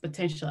instance, as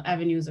potential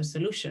avenues or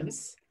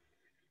solutions,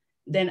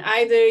 then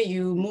either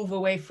you move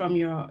away from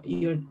your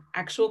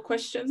actual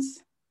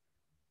questions,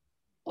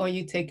 or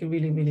you take a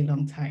really, really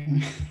long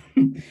time.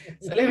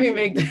 So let me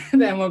make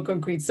that more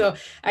concrete. So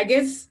I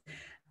guess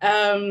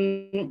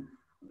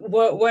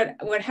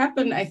what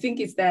happened, I think,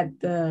 is that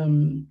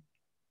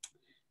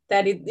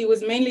that it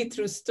was mainly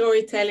through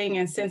storytelling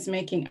and sense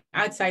making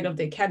outside of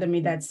the academy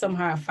that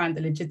somehow I found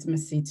the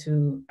legitimacy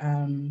to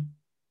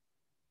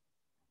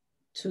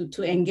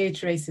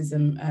engage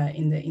racism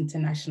in the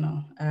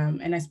international.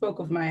 And I spoke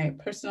of my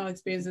personal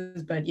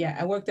experiences, but yeah,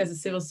 I worked as a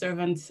civil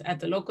servant at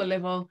the local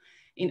level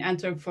in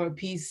Antwerp for a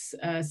peace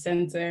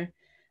center.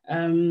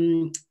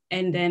 And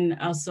then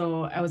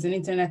also I was an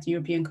intern at the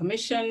European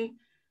Commission,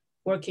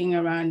 working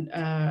around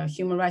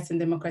human rights and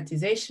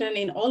democratization.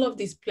 In all of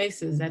these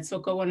places that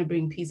so-called want to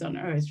bring peace on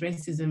earth,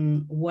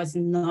 racism was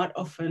not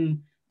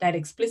often that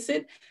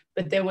explicit,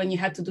 but then when you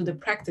had to do the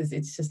practice,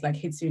 it's just like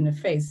hits you in the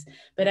face.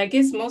 But I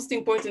guess most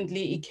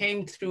importantly, it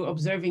came through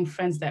observing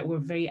friends that were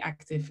very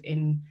active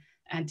in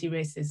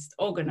anti-racist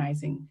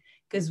organizing.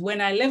 Because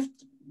when I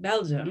left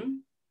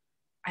Belgium,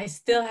 I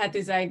still had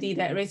this idea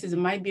that racism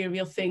might be a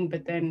real thing,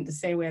 but then the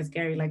same way as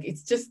Gary, like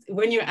it's just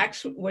when you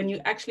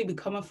actually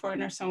become a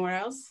foreigner somewhere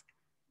else,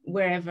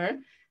 wherever,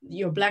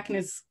 your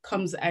Blackness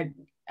comes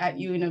at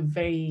you in a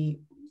very,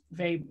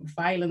 very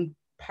violent,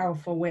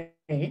 powerful way.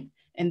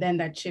 And then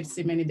that shifts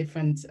in many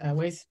different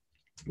ways.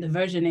 The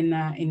version in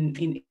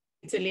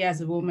Italy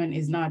as a woman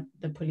is not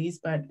the police,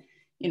 but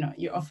you know,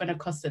 you're often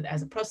accosted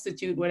as a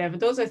prostitute, whatever.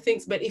 Those are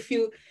things. But if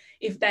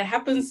that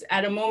happens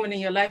at a moment in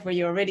your life where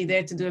you're already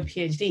there to do a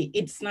PhD,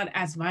 it's not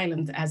as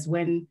violent as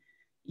when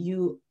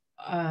you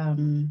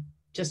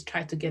just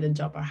try to get a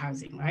job or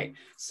housing, right?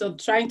 So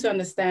trying to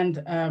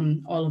understand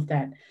all of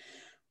that.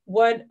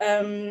 What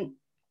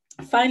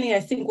finally, I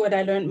think what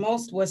I learned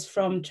most was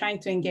from trying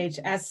to engage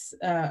as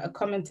a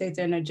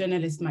commentator and a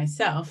journalist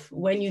myself,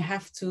 when you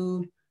have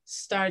to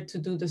start to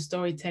do the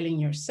storytelling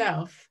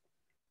yourself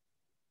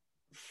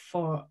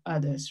for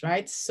others,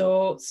 right?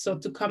 So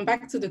to come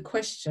back to the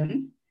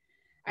question,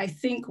 I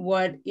think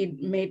what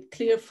it made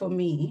clear for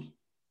me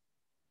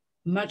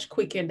much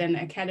quicker than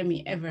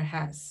academia ever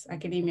has,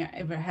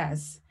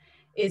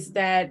 is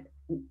that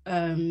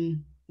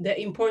the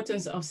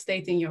importance of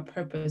stating your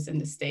purpose and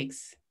the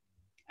stakes.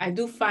 I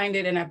do find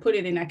it, and I put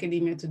it in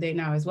academia today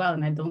now as well,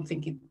 and I don't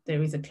think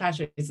there is a clash.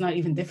 It's not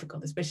even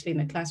difficult, especially in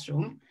a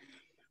classroom.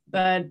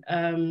 But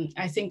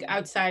I think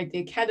outside the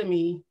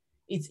academy,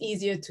 it's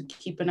easier to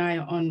keep an eye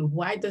on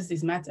why does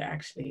this matter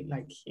actually,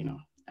 like, you know.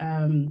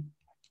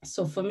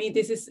 So for me,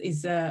 this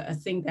is a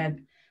thing that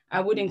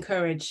I would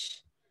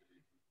encourage.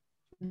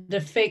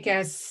 The fake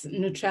ass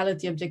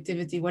neutrality,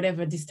 objectivity,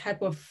 whatever, this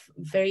type of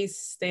very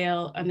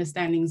stale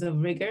understandings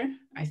of rigor,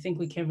 I think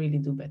we can really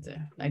do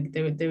better. Like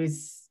there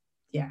is,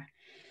 yeah.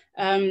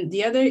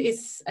 The other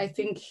is, I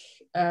think,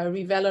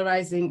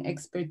 revalorizing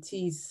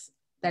expertise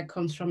that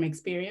comes from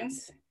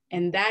experience,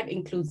 and that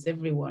includes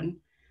everyone.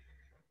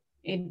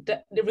 It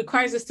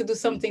requires us to do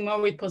something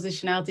more with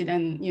positionality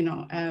than, you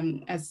know,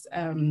 as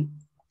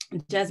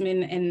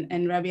Jasmine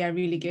and Robbie, I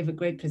really gave a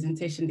great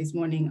presentation this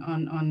morning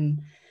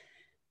on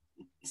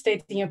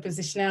stating your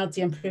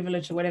positionality and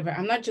privilege or whatever.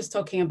 I'm not just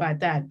talking about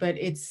that, but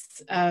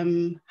it's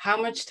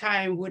how much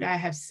time would I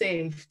have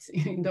saved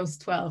in those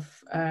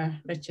 12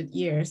 wretched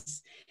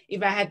years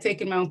if I had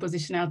taken my own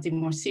positionality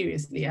more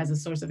seriously as a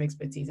source of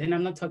expertise. And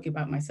I'm not talking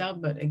about myself,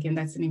 but again,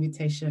 that's an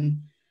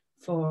invitation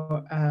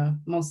for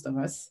most of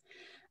us.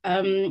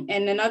 And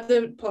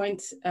another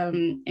point,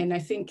 and I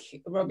think,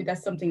 Robbie,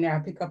 that's something that I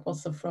pick up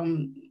also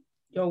from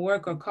your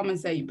work or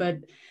comments that but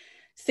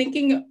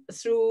thinking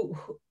through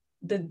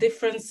the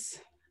difference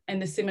and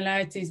the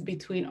similarities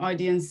between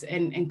audience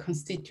and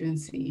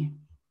constituency,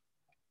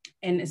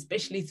 and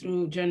especially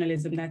through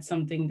journalism, that's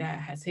something that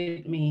has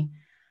hit me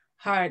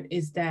hard,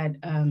 is that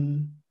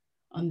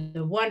on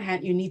the one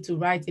hand, you need to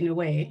write in a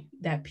way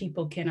that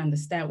people can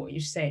understand what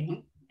you're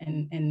saying,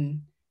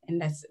 and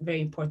that's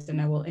very important.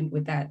 I will end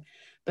with that.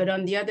 But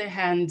on the other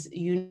hand,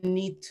 you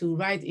need to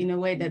write in a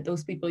way that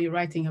those people you're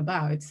writing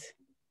about,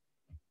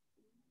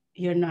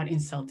 you're not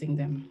insulting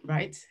them,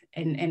 right?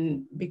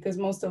 And because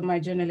most of my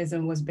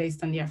journalism was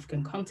based on the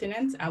African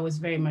continent, I was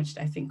very much,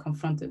 I think,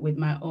 confronted with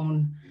my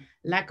own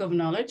lack of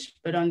knowledge,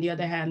 but on the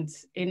other hand,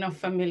 enough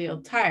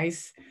familial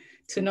ties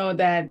to know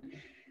that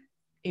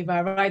if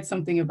I write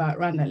something about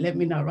Rwanda, let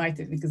me not write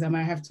it, because I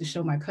might have to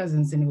show my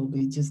cousins and it will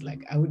be just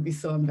like, I would be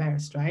so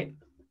embarrassed, right?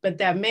 But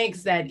that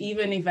makes that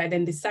even if I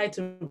then decide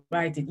to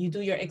write it, you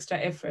do your extra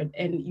effort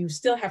and you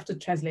still have to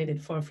translate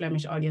it for a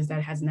Flemish audience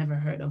that has never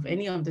heard of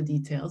any of the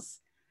details.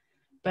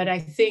 But I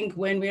think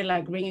when we're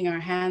like wringing our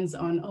hands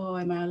on, oh,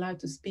 am I allowed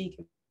to speak?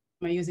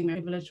 Am I using my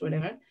privilege,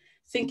 whatever?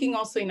 Thinking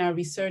also in our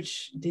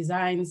research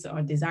designs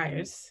or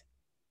desires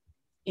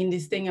in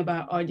this thing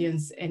about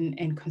audience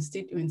and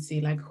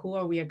constituency, like who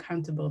are we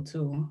accountable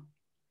to?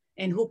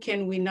 And who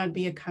can we not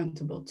be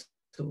accountable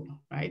to,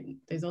 right?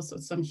 There's also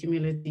some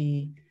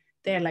humility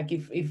there, like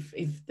if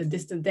the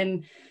distance,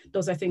 then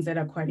those are things that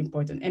are quite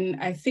important.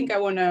 And I think I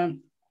wanna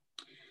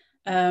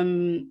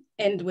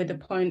end with a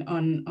point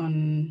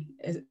on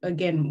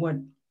again,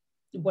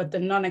 what the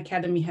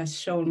non-academy has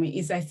shown me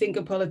is, I think,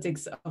 a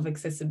politics of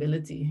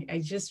accessibility.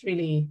 It's just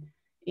really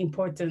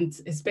important,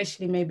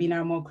 especially maybe in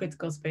our more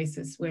critical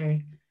spaces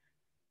where,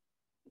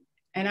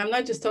 and I'm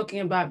not just talking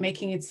about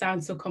making it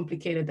sound so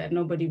complicated that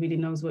nobody really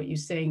knows what you're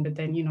saying, but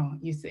then, you know,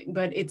 you think,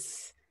 but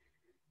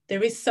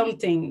there is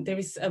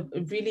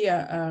really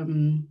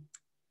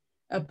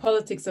a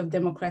politics of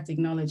democratic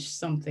knowledge,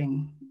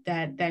 something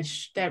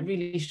that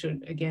really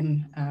should,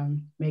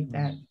 again, make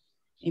that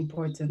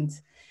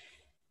important.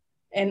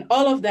 And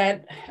all of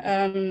that,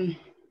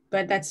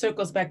 but that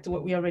circles back to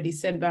what we already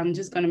said, but I'm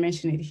just going to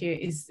mention it here,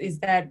 is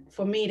that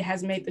for me, it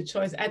has made the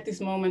choice at this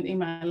moment in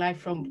my life,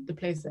 from the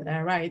place that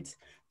I write,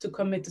 to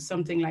commit to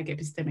something like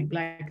epistemic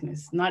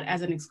Blackness, not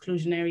as an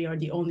exclusionary or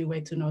the only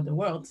way to know the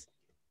world,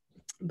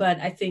 but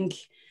I think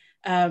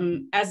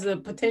as a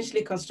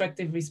potentially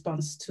constructive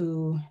response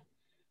to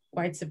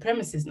white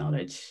supremacist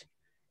knowledge.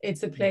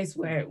 It's a place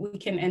where we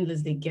can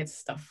endlessly get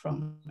stuff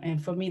from.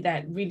 And for me,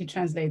 that really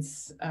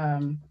translates,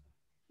 I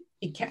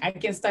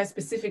can start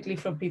specifically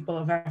from people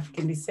of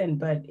African descent,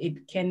 but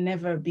it can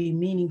never be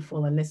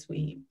meaningful unless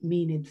we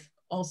mean it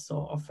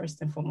also, or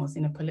first and foremost,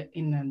 in a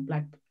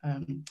Black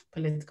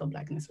political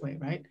Blackness way,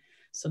 right?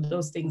 So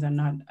those things are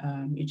not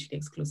mutually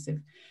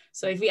exclusive.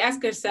 So if we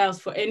ask ourselves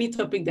for any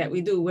topic that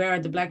we do, where are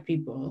the Black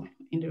people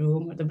in the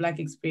room, or the Black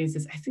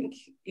experiences, I think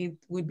it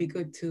would be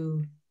good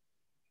to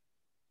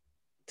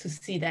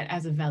see that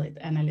as a valid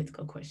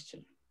analytical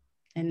question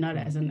and not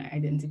as an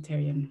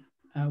identitarian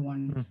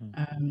one.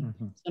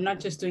 So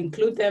not just to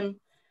include them,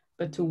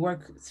 but to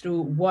work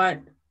through what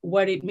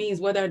it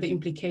means, what are the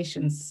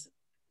implications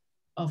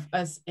of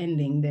us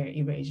ending their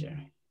erasure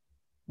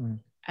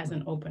as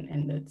an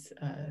open-ended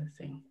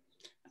thing.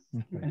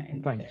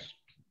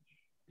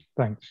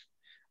 Thanks.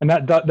 And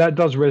that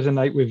does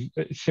resonate with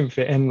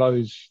Cynthia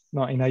Enlow's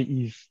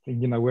 1980s,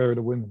 you know, where are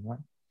the women, right?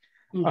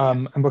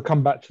 And we'll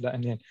come back to that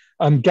in the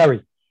end.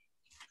 Gary.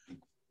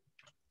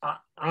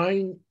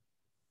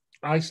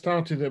 I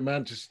started at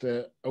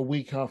Manchester a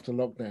week after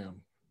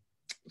lockdown.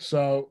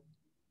 So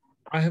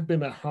I have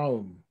been at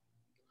home.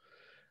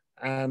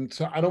 And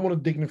so I don't want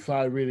to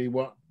dignify really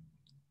what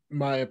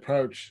my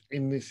approach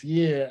in this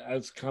year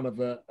as kind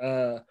of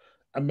a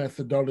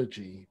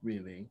methodology,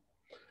 really.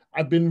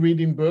 I've been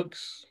reading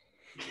books.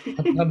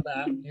 I've done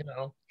that, you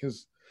know,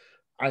 because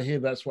I hear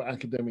that's what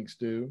academics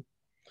do.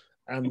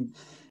 And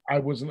I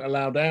wasn't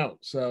allowed out,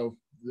 so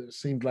it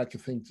seemed like a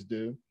thing to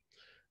do.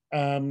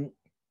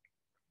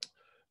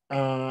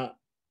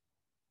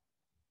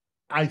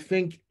 I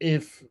think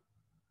if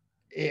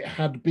it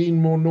had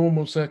been more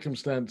normal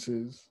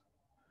circumstances,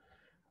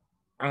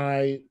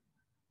 what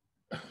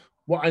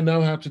I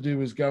know how to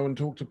do is go and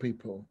talk to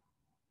people.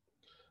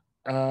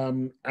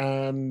 And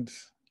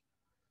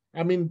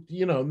I mean,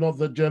 you know, not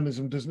that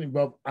journalism doesn't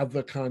involve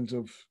other kinds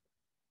of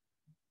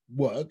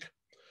work,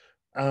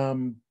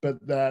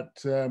 but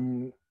that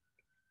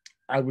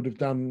I would have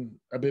done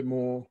a bit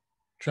more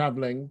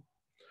traveling.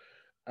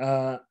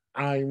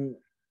 I'm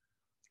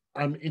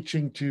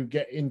itching to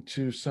get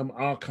into some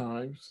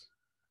archives,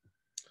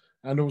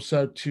 and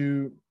also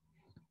to,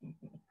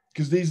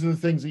 because these are the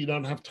things that you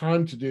don't have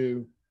time to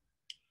do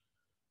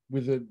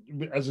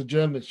as a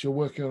journalist. You're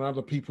working on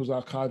other people's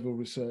archival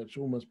research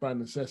almost by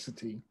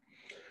necessity.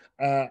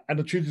 And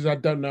the truth is, I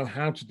don't know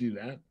how to do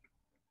that.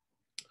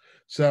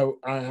 So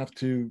I have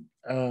to,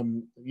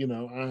 you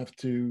know, I have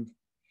to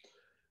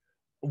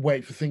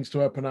wait for things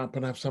to open up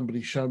and have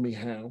somebody show me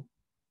how.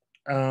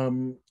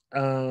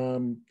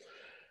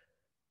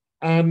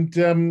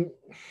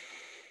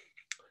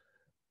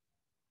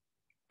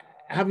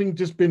 Having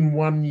just been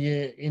 1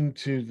 year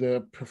into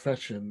the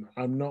profession,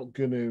 I'm not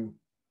going to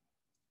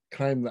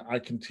claim that I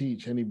can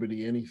teach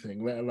anybody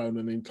anything, let alone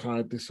an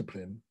entire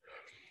discipline.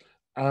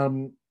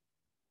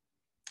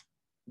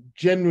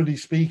 Generally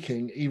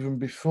speaking, even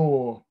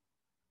before,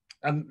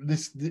 and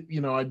this,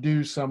 you know, I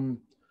do some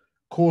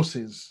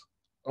courses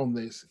on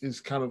this, is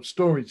kind of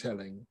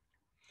storytelling,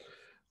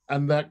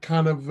 and that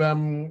kind of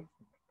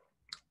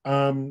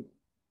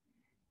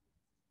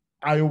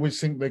I always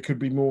think there could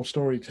be more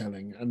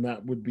storytelling, and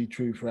that would be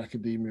true for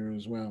academia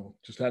as well.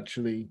 Just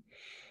actually,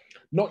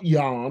 not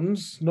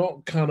yarns,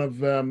 not kind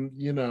of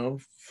you know,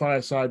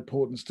 fireside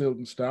Port and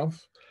Stilton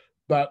stuff,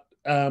 but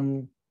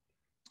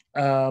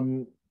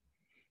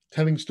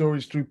telling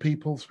stories through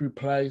people, through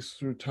place,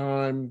 through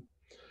time,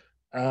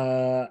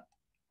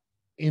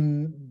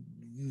 in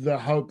the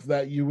hope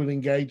that you will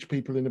engage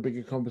people in a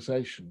bigger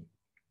conversation.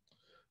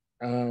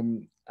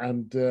 And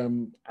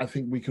I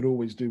think we could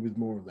always do with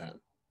more of that.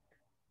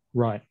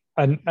 Right.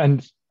 And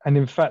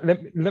in fact,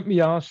 let me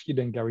ask you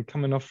then, Gary,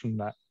 coming off from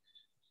that,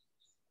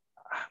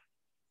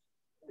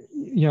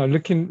 you know,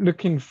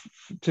 looking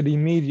to the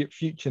immediate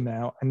future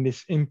now, and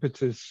this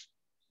impetus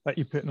that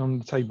you're putting on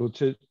the table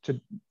to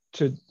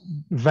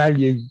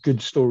value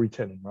good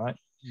storytelling, right?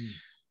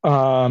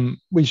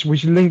 Which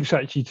links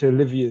actually to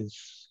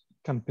Olivia's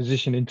kind of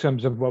position in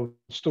terms of, well,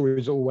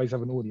 stories always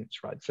have an audience,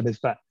 right? So there's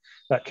that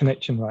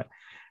connection, right?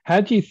 How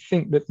do you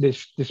think that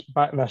this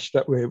backlash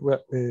that we're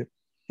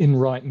in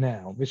right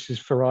now, this is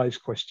Farai's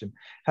question,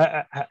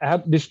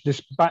 how this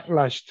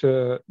backlash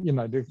to, you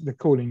know, they're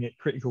calling it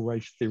critical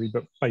race theory,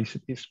 but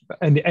basically it's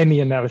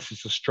any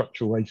analysis of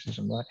structural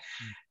racism, right?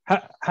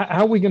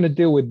 How are we going to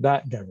deal with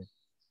that, Gary?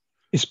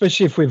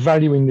 Especially if we're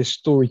valuing this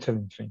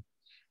storytelling thing.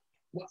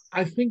 Well,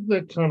 I think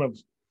that kind of,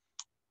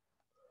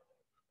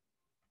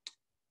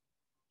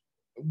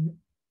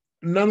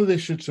 none of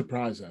this should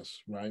surprise us,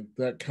 right?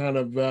 That kind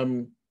of,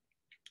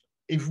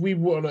 if we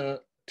want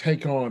to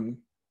take on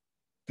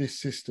this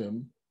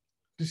system,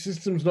 the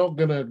system's not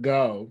going to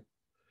go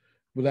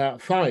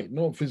without fight,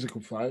 not physical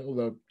fight,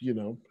 although, you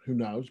know, who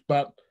knows,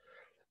 but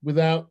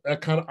without a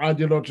kind of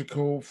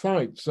ideological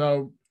fight.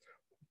 So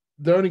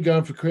they're only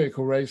going for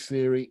critical race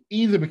theory,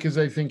 either because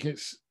they think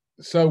it's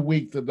so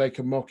weak that they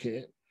can mock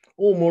it,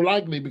 or more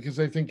likely because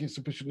they think it's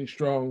sufficiently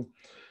strong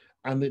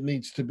and it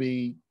needs to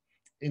be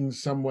in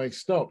some way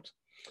stopped.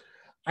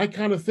 I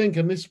kind of think,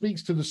 and this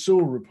speaks to the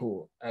Sewell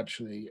report,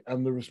 actually,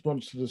 and the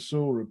response to the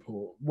Sewell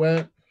report,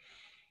 where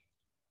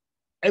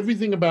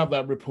everything about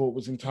that report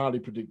was entirely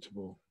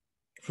predictable.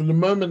 From the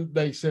moment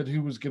they said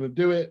who was going to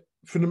do it,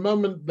 from the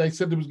moment they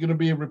said there was going to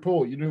be a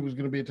report, you knew it was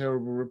going to be a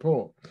terrible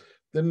report.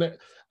 Then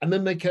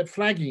they kept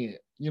flagging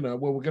it, you know,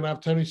 well, we're going to have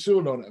Tony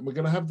Sewell on it, and we're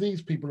going to have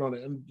these people on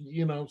it. And,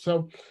 you know,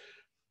 so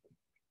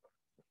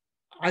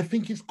I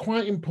think it's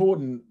quite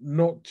important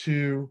not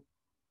to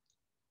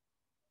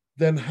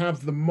then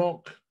have the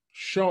mock,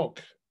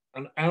 shock,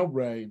 and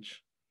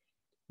outrage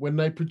when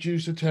they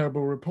produce a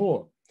terrible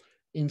report.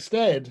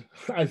 Instead,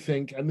 I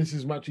think, and this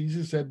is much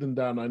easier said than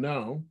done, I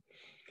know,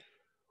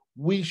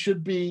 we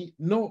should be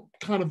not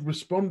kind of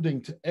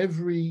responding to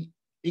every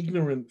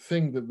ignorant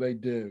thing that they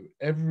do,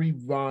 every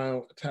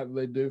vile attack that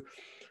they do,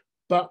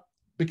 but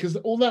because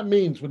all that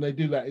means when they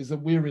do that is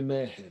that we're in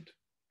their head,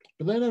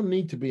 but they don't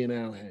need to be in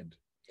our head.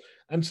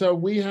 And so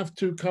we have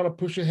to kind of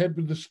push ahead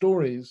with the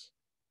stories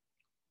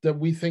that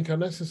we think are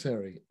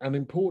necessary and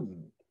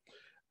important,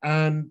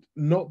 and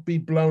not be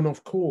blown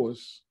off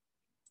course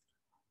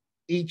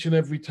each and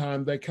every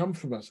time they come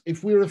from us.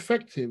 If we're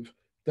effective,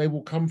 they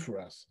will come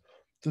for us.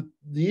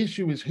 The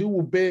issue is who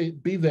will be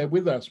there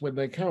with us when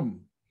they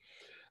come.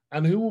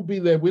 And who will be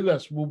there with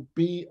us will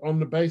be on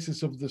the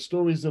basis of the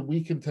stories that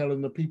we can tell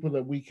and the people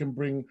that we can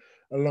bring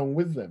along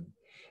with them.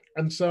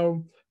 And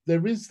so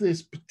there is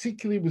this,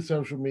 particularly with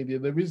social media,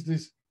 there is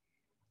this,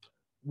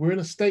 we're in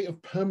a state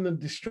of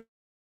permanent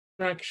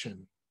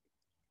distraction.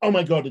 Oh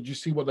my God, did you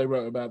see what they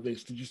wrote about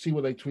this? Did you see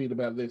what they tweeted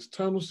about this?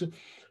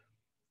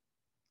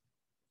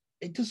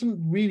 It doesn't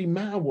really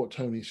matter what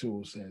Tony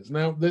Sewell says.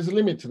 Now, there's a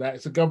limit to that.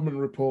 It's a government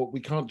report. We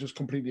can't just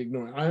completely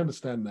ignore it. I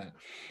understand that.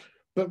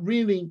 But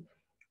really,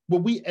 were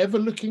we ever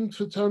looking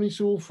for Tony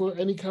Sewell for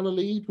any kind of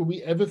lead? Were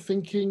we ever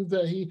thinking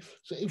that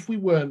so if we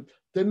weren't,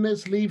 then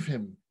let's leave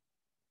him.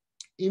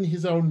 in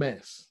his own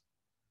mess.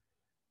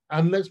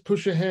 And let's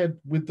push ahead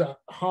with the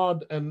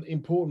hard and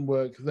important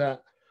work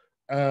that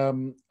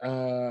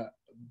that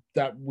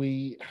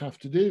we have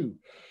to do.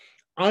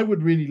 I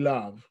would really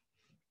love,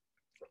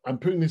 I'm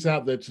putting this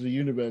out there to the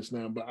universe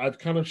now, but I've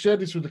kind of shared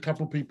this with a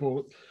couple of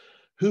people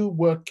who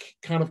were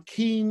kind of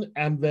keen,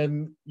 and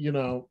then, you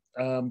know,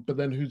 but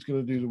then who's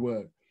going to do the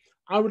work?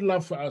 I would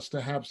love for us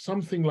to have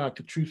something like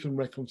a truth and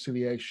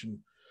reconciliation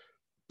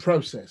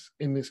process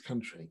in this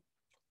country.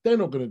 They're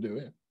not going to do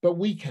it, but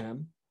we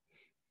can,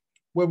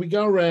 where we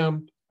go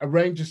around a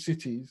range of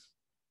cities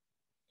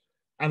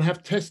and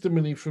have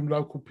testimony from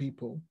local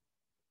people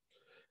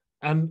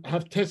and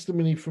have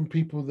testimony from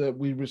people that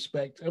we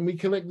respect, and we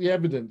collect the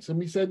evidence and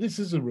we say, this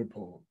is a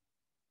report.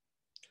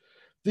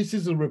 This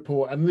is a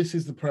report and this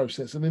is the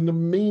process. And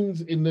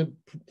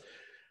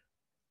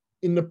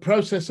in the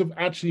process of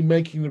actually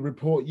making the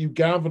report, you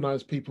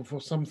galvanize people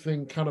for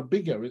something kind of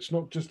bigger. It's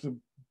not just a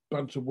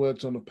bunch of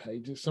words on a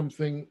page. It's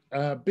something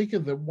bigger,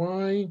 that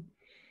why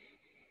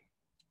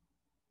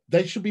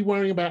they should be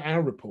worrying about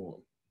our report.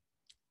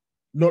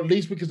 Not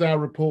least because our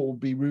report will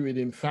be rooted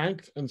in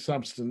fact and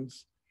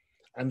substance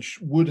and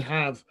would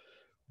have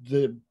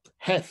the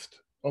heft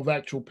of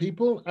actual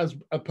people, as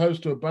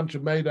opposed to a bunch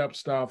of made up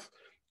stuff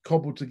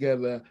cobbled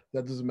together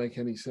that doesn't make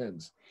any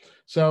sense.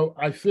 So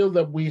I feel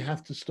that we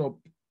have to stop,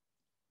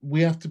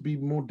 we have to be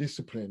more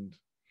disciplined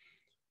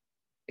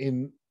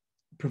in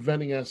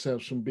preventing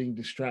ourselves from being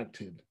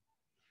distracted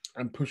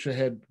and push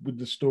ahead with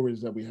the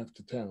stories that we have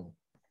to tell.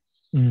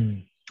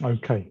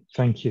 Okay,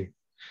 thank you.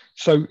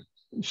 So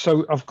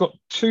I've got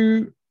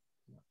two,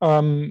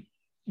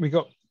 we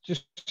got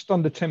just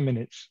under 10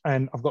 minutes,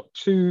 and I've got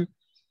two,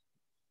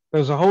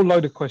 there's a whole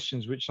load of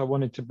questions which I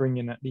wanted to bring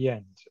in at the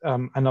end,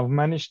 and I've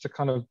managed to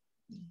kind of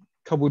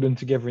cobble them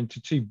together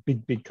into two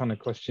big kind of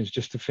questions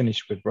just to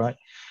finish with, right?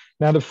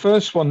 Now, the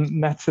first one,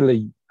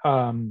 Natalie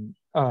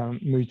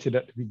mooted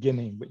at the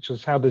beginning, which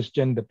was, how does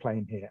gender play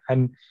in here?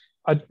 And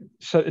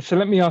so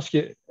let me ask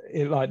you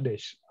it like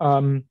this.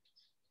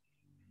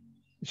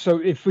 So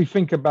if we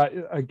think about,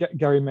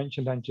 Gary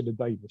mentioned Angela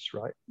Davis,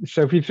 right?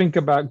 So if we think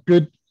about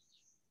good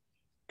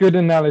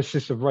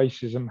analysis of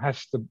racism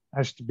has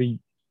to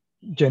be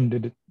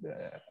gendered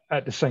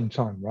at the same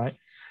time, right?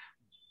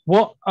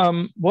 What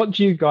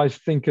do you guys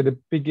think are the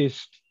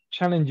biggest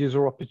challenges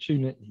or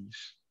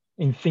opportunities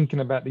in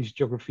thinking about these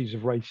geographies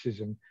of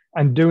racism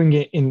and doing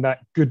it in that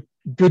good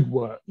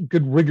work,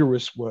 good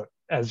rigorous work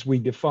as we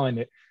define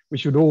it,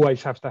 which would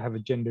always have to have a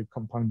gendered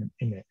component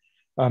in it?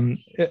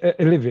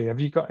 Olivia, have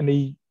you got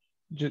any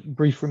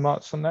brief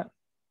remarks on that?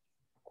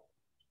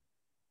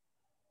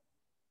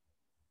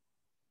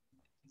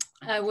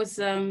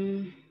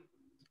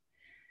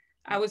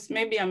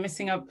 Maybe I'm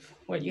messing up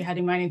what you had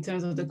in mind in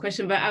terms of the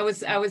question, but I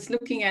was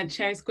looking at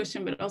Cherry's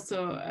question, but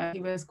also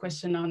Hiba's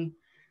question on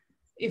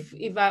if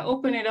I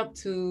open it up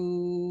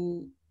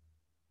to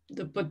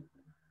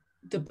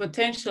the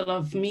potential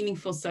of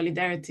meaningful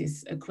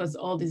solidarities across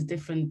all these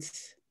different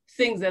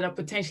things that are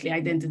potentially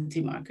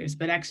identity markers,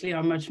 but actually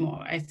are much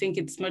more. I think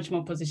it's much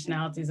more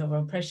positionalities of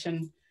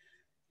oppression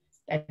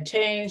that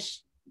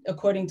change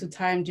according to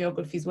time,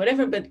 geographies,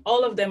 whatever, but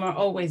all of them are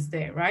always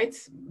there, right?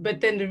 But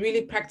then the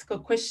really practical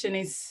question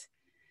is,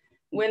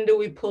 when do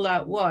we pull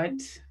out what?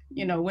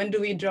 You know, when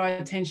do we draw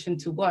attention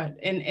to what?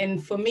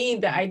 And for me,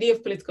 the idea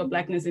of political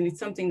Blackness, and it's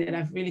something that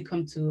I've really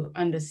come to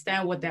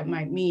understand what that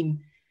might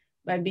mean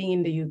by being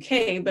in the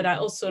UK, but I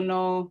also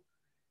know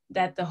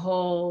that the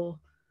whole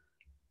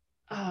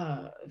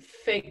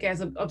fake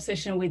as an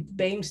obsession with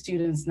BAME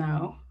students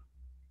now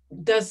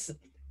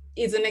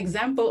is an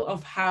example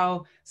of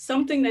how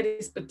something that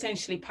is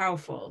potentially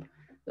powerful,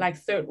 like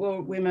third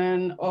world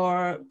women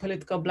or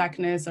political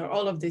Blackness or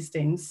all of these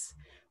things,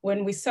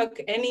 when we suck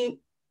any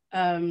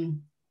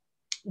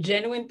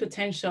genuine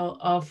potential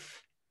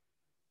of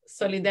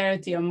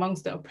solidarity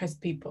amongst the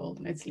oppressed people,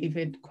 let's leave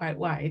it quite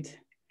wide,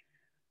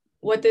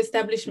 what the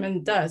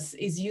establishment does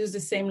is use the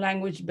same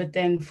language, but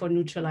then for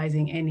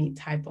neutralizing any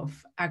type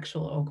of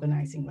actual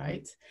organizing,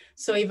 right?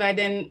 So if I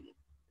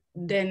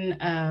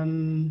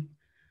then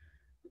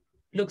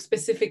look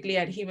specifically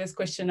at Hiba's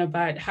question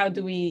about how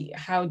do we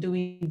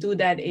do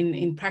that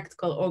in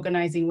practical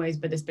organizing ways,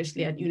 but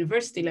especially at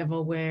university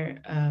level,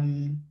 where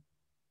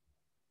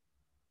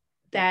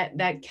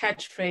that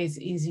catchphrase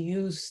is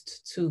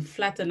used to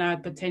flatten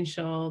out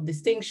potential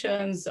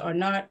distinctions or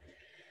not.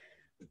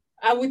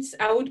 I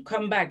would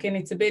come back, and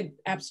it's a bit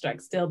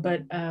abstract still,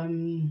 but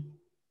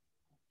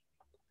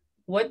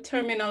what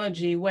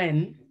terminology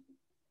when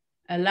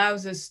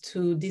allows us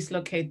to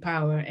dislocate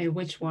power, and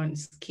which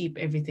ones keep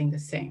everything the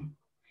same?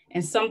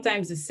 And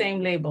sometimes the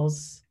same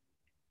labels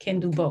can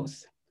do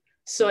both.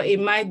 So it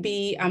might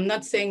be, I'm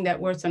not saying that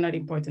words are not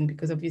important,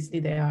 because obviously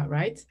they are,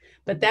 right?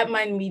 But that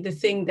might be the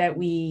thing that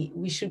we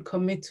should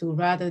commit to,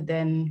 rather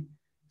than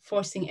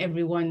forcing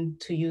everyone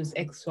to use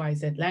X, Y,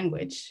 Z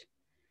language.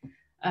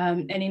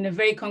 And in a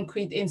very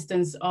concrete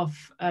instance of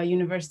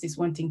universities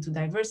wanting to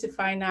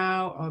diversify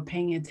now, or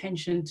paying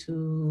attention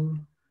to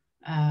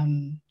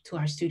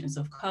our students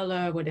of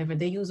color, whatever,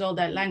 they use all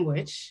that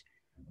language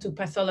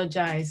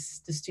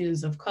pathologize the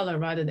students of color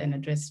rather than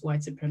address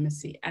white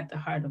supremacy at the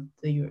heart of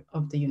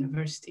the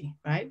university,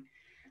 right?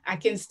 I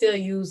can still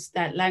use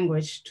that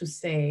language to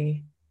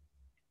say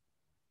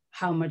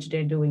how much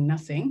they're doing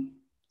nothing.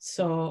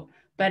 So,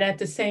 but at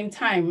the same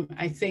time,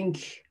 I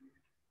think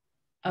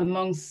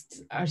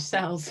amongst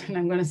ourselves, and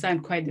I'm going to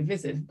sound quite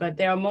divisive, but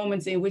there are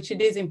moments in which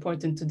it is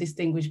important to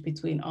distinguish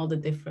between all the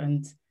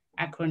different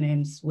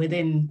acronyms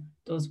within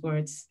those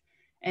words.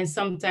 And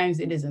sometimes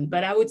it isn't.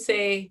 But I would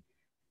say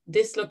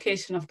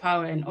dislocation of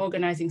power and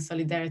organizing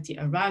solidarity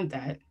around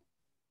that,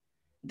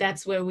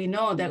 that's where we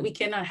know that we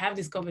cannot have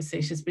these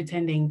conversations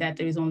pretending that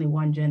there is only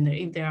one gender,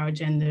 if there are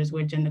genders,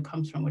 where gender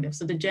comes from, whatever.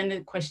 So the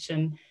gender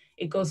question,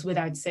 it goes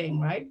without saying,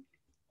 right?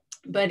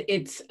 But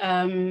it's,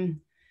 and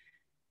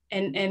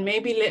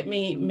maybe let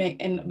me make,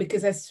 and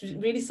because that's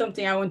really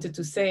something I wanted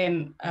to say,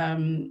 and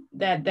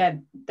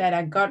that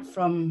I got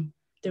from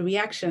the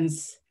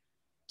reactions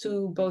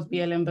to both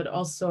BLM, but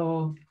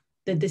also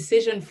the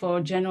decision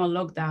for general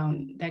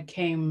lockdown that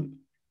came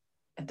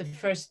at the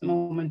first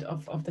moment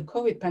of the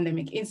COVID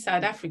pandemic in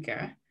South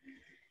Africa.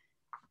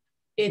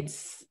 It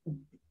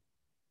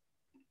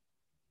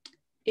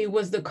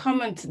was the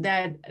comment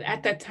that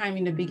at that time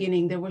in the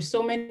beginning, there were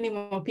so many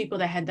more people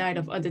that had died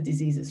of other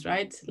diseases,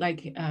 right?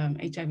 Like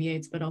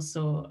HIV/AIDS, but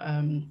also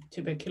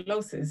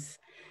tuberculosis.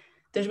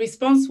 The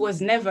response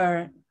was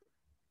never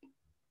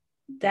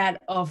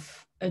that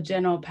of a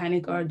general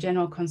panic or a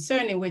general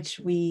concern in which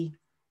we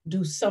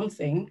do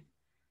something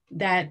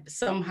that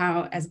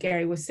somehow, as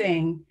Gary was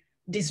saying,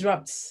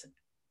 disrupts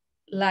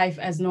life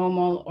as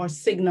normal or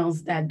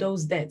signals that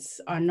those deaths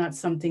are not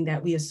something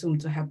that we assume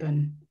to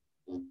happen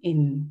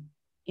in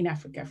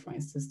Africa, for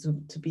instance,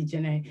 to be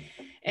generic.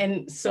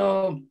 And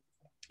so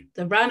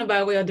the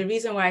roundabout way, or the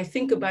reason why I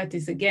think about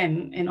this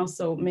again, and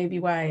also maybe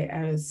why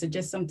I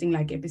suggest something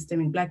like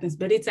epistemic blackness,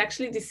 but it's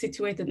actually this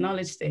situated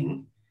knowledge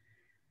thing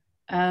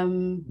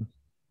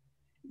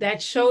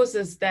that shows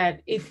us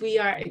that if we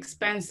are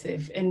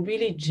expansive and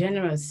really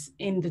generous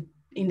in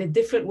the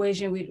different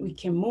ways in which we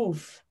can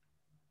move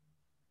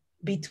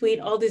between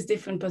all these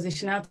different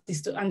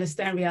positionalities to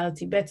understand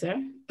reality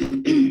better,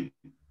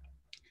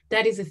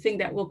 that is a thing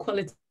that will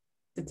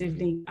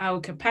qualitatively our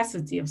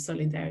capacity of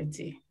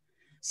solidarity.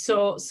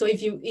 So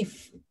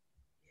if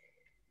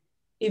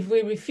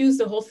we refuse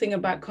the whole thing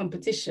about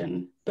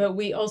competition, but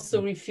we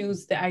also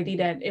refuse the idea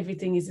that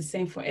everything is the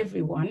same for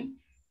everyone,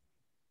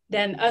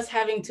 then us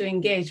having to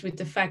engage with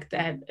the fact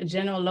that a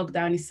general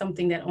lockdown is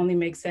something that only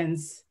makes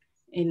sense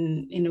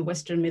in a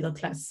Western middle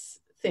class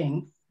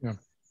thing. Yeah.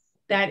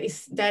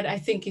 That I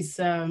think is,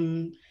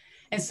 and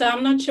so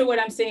I'm not sure what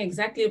I'm saying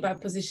exactly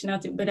about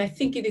positionality, but I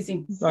think it is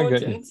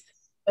important,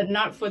 but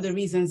not for the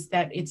reasons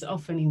that it's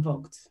often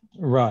invoked.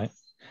 Right.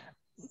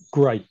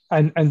 Great.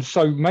 And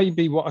so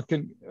maybe what I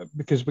can,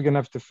 because we're going to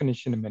have to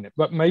finish in a minute,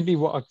 but maybe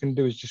what I can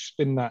do is just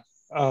spin that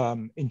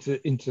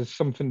into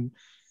something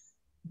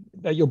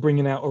that you're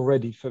bringing out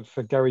already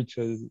for Gary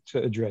to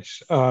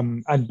address.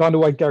 And by the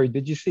way, Gary,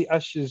 did you see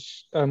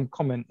Ash's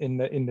comment in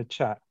the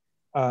chat?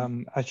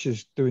 Ash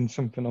is doing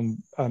something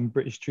on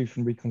British Truth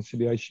and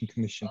Reconciliation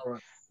Commission. All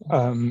right.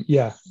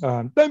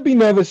 Don't be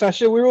nervous,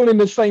 Asha. We're all in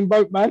the same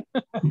boat, man.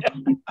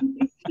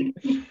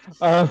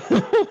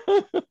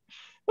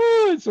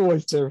 It's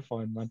always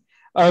terrifying, man.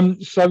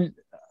 So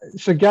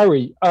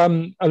Gary, a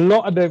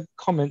lot of the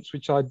comments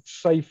which I'd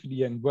say for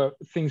the end were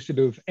things to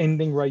do with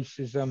ending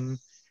racism,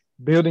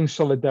 building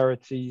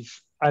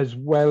solidarities, as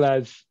well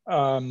as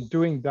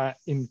doing that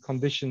in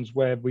conditions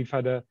where we've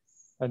had a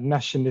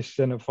nationalist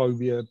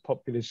xenophobia,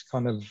 populist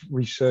kind of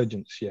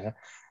resurgence, yeah.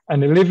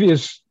 And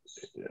Olivia's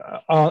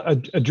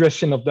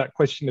addressing of that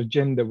question of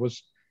gender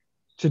was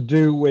to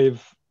do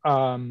with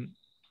dealing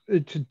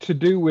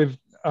with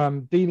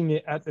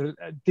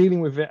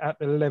it at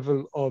the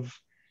level of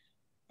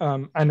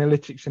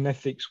analytics and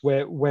ethics,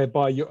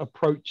 whereby your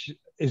approach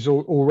is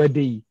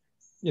already,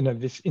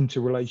 this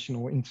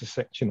interrelational,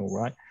 intersectional,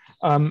 right?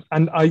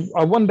 And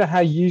I wonder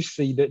how you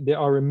see that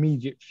our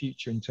immediate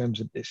future in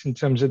terms of this, in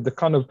terms of the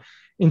kind of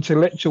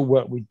intellectual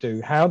work we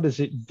do. How does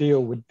it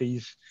deal with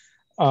these,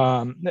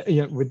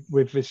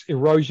 with this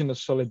erosion of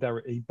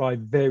solidarity by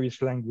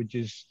various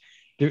languages,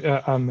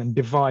 and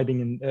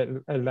dividing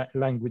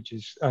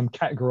languages,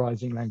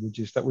 categorizing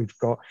languages that we've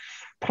got,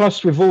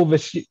 plus with all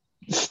this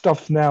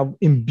stuff now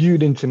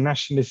imbued into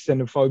nationalist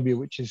xenophobia,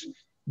 which is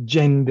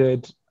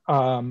gendered,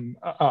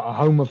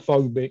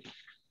 homophobic,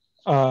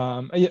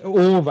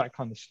 all that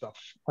kind of stuff.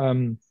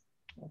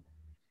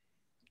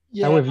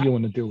 However you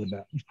want to deal with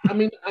that. I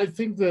mean, I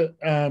think that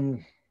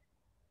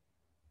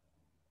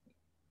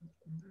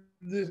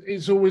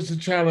it's always a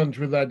challenge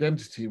with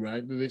identity,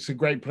 right? That it's a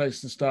great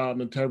place to start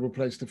and a terrible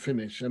place to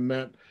finish, and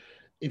that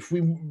if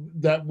we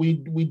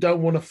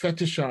don't want to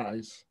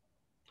fetishize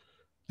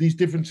these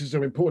differences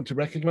are important to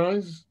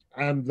recognize,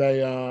 and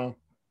they are,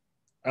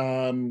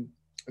 and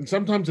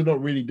sometimes they're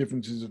not really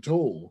differences at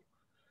all.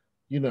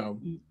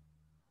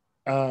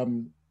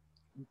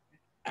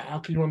 How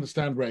can you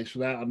understand race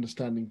without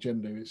understanding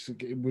gender?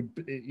 It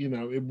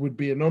would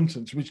be a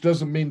nonsense, which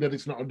doesn't mean that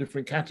it's not a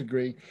different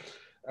category.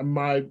 And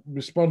my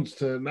response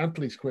to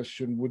Natalie's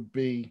question would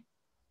be,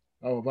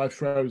 oh, have I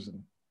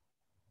frozen?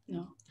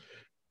 No.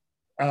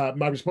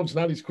 My response to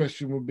Natalie's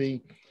question would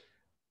be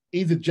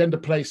either gender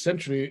plays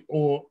centrally,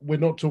 or we're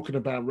not talking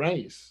about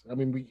race. I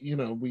mean,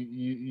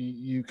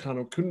 you kind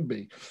of couldn't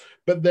be.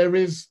 But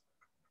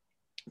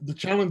the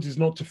challenge is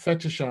not to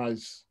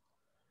fetishize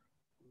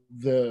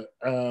the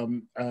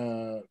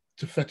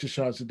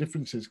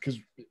differences, because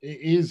it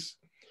is,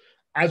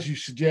 as you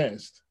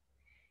suggest,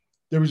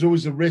 there is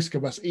always a risk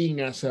of us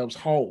eating ourselves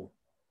whole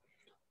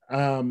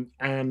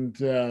and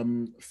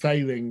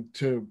failing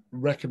to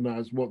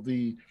recognize what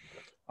the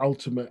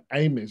ultimate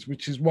aim is,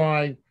 which is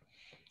why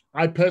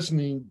I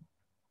personally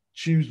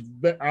choose,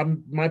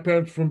 my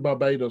parents are from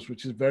Barbados,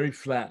 which is very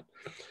flat.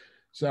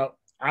 So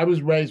I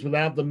was raised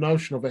without the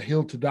notion of a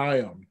hill to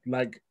die on.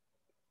 Like,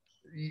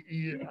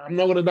 I'm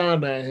not going to die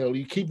on that hill.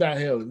 You keep that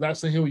hill. If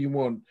that's the hill you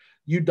want,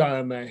 you die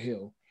on that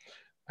hill.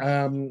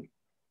 And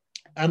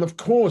of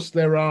course,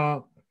 there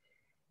are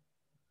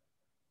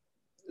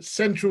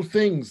central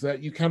things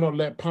that you cannot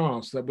let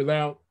pass, that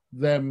without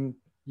them,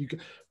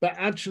 but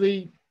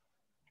actually,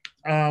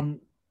 there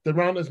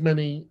aren't as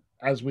many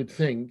as we'd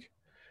think.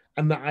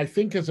 And that I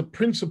think as a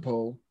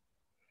principle,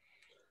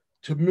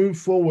 to move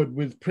forward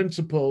with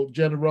principle,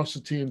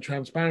 generosity, and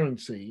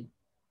transparency,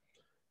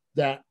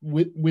 that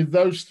with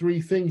those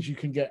three things, you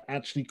can get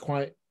actually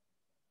quite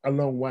a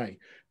long way.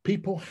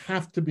 People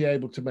have to be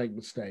able to make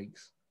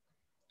mistakes,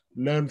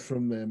 learn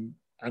from them,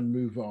 and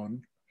move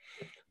on.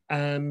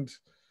 And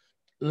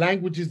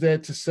language is there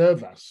to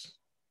serve us,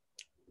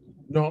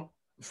 not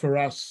for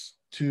us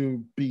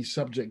to be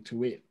subject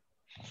to it.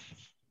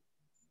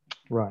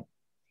 Right.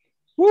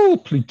 Woo,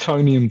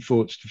 plutonium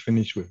thoughts to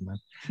finish with, man.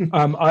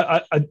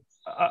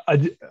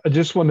 I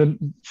just want to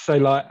say,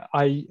 like,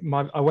 I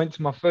went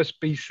to my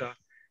first BISA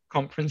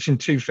conference in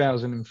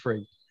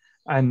 2003,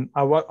 and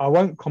I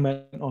won't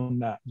comment on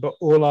that, but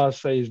all I'll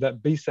say is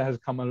that BISA has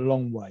come a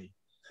long way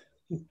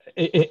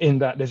in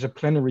that there's a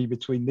plenary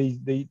between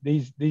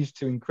these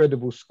two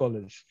incredible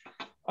scholars.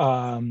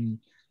 One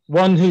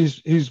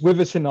who's with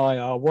us in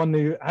IR, one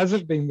who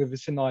hasn't been with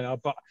us in IR,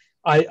 but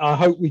I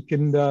hope we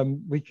can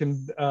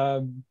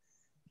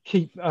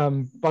keep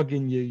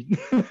bugging you,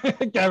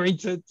 Gary,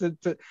 to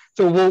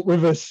walk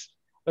with us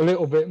a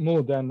little bit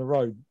more down the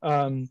road.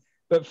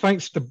 But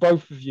thanks to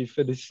both of you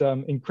for this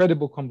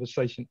incredible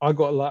conversation. I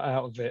got a lot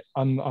out of it.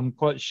 I'm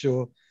quite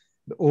sure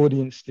the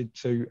audience did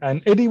too.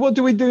 And Eddie, what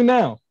do we do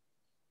now?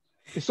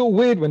 It's all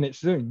weird when it's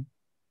Zoom.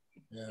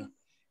 Yeah.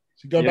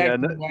 So go back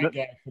to the white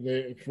guy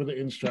for the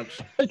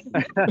instruction.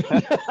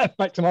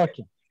 Back to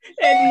Marky.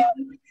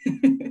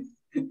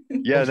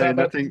 Yeah, no,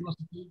 nothing.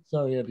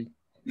 Sorry, Eddie.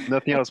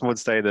 Nothing else more to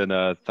say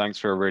than thanks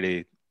for a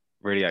really,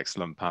 really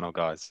excellent panel,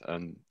 guys,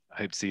 and I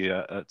hope to see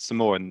you some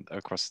more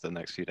across the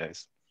next few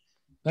days.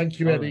 Thank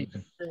you, Eddie.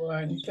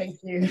 Thank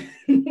you.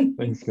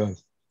 Thanks,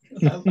 guys.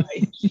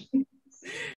 Bye-bye.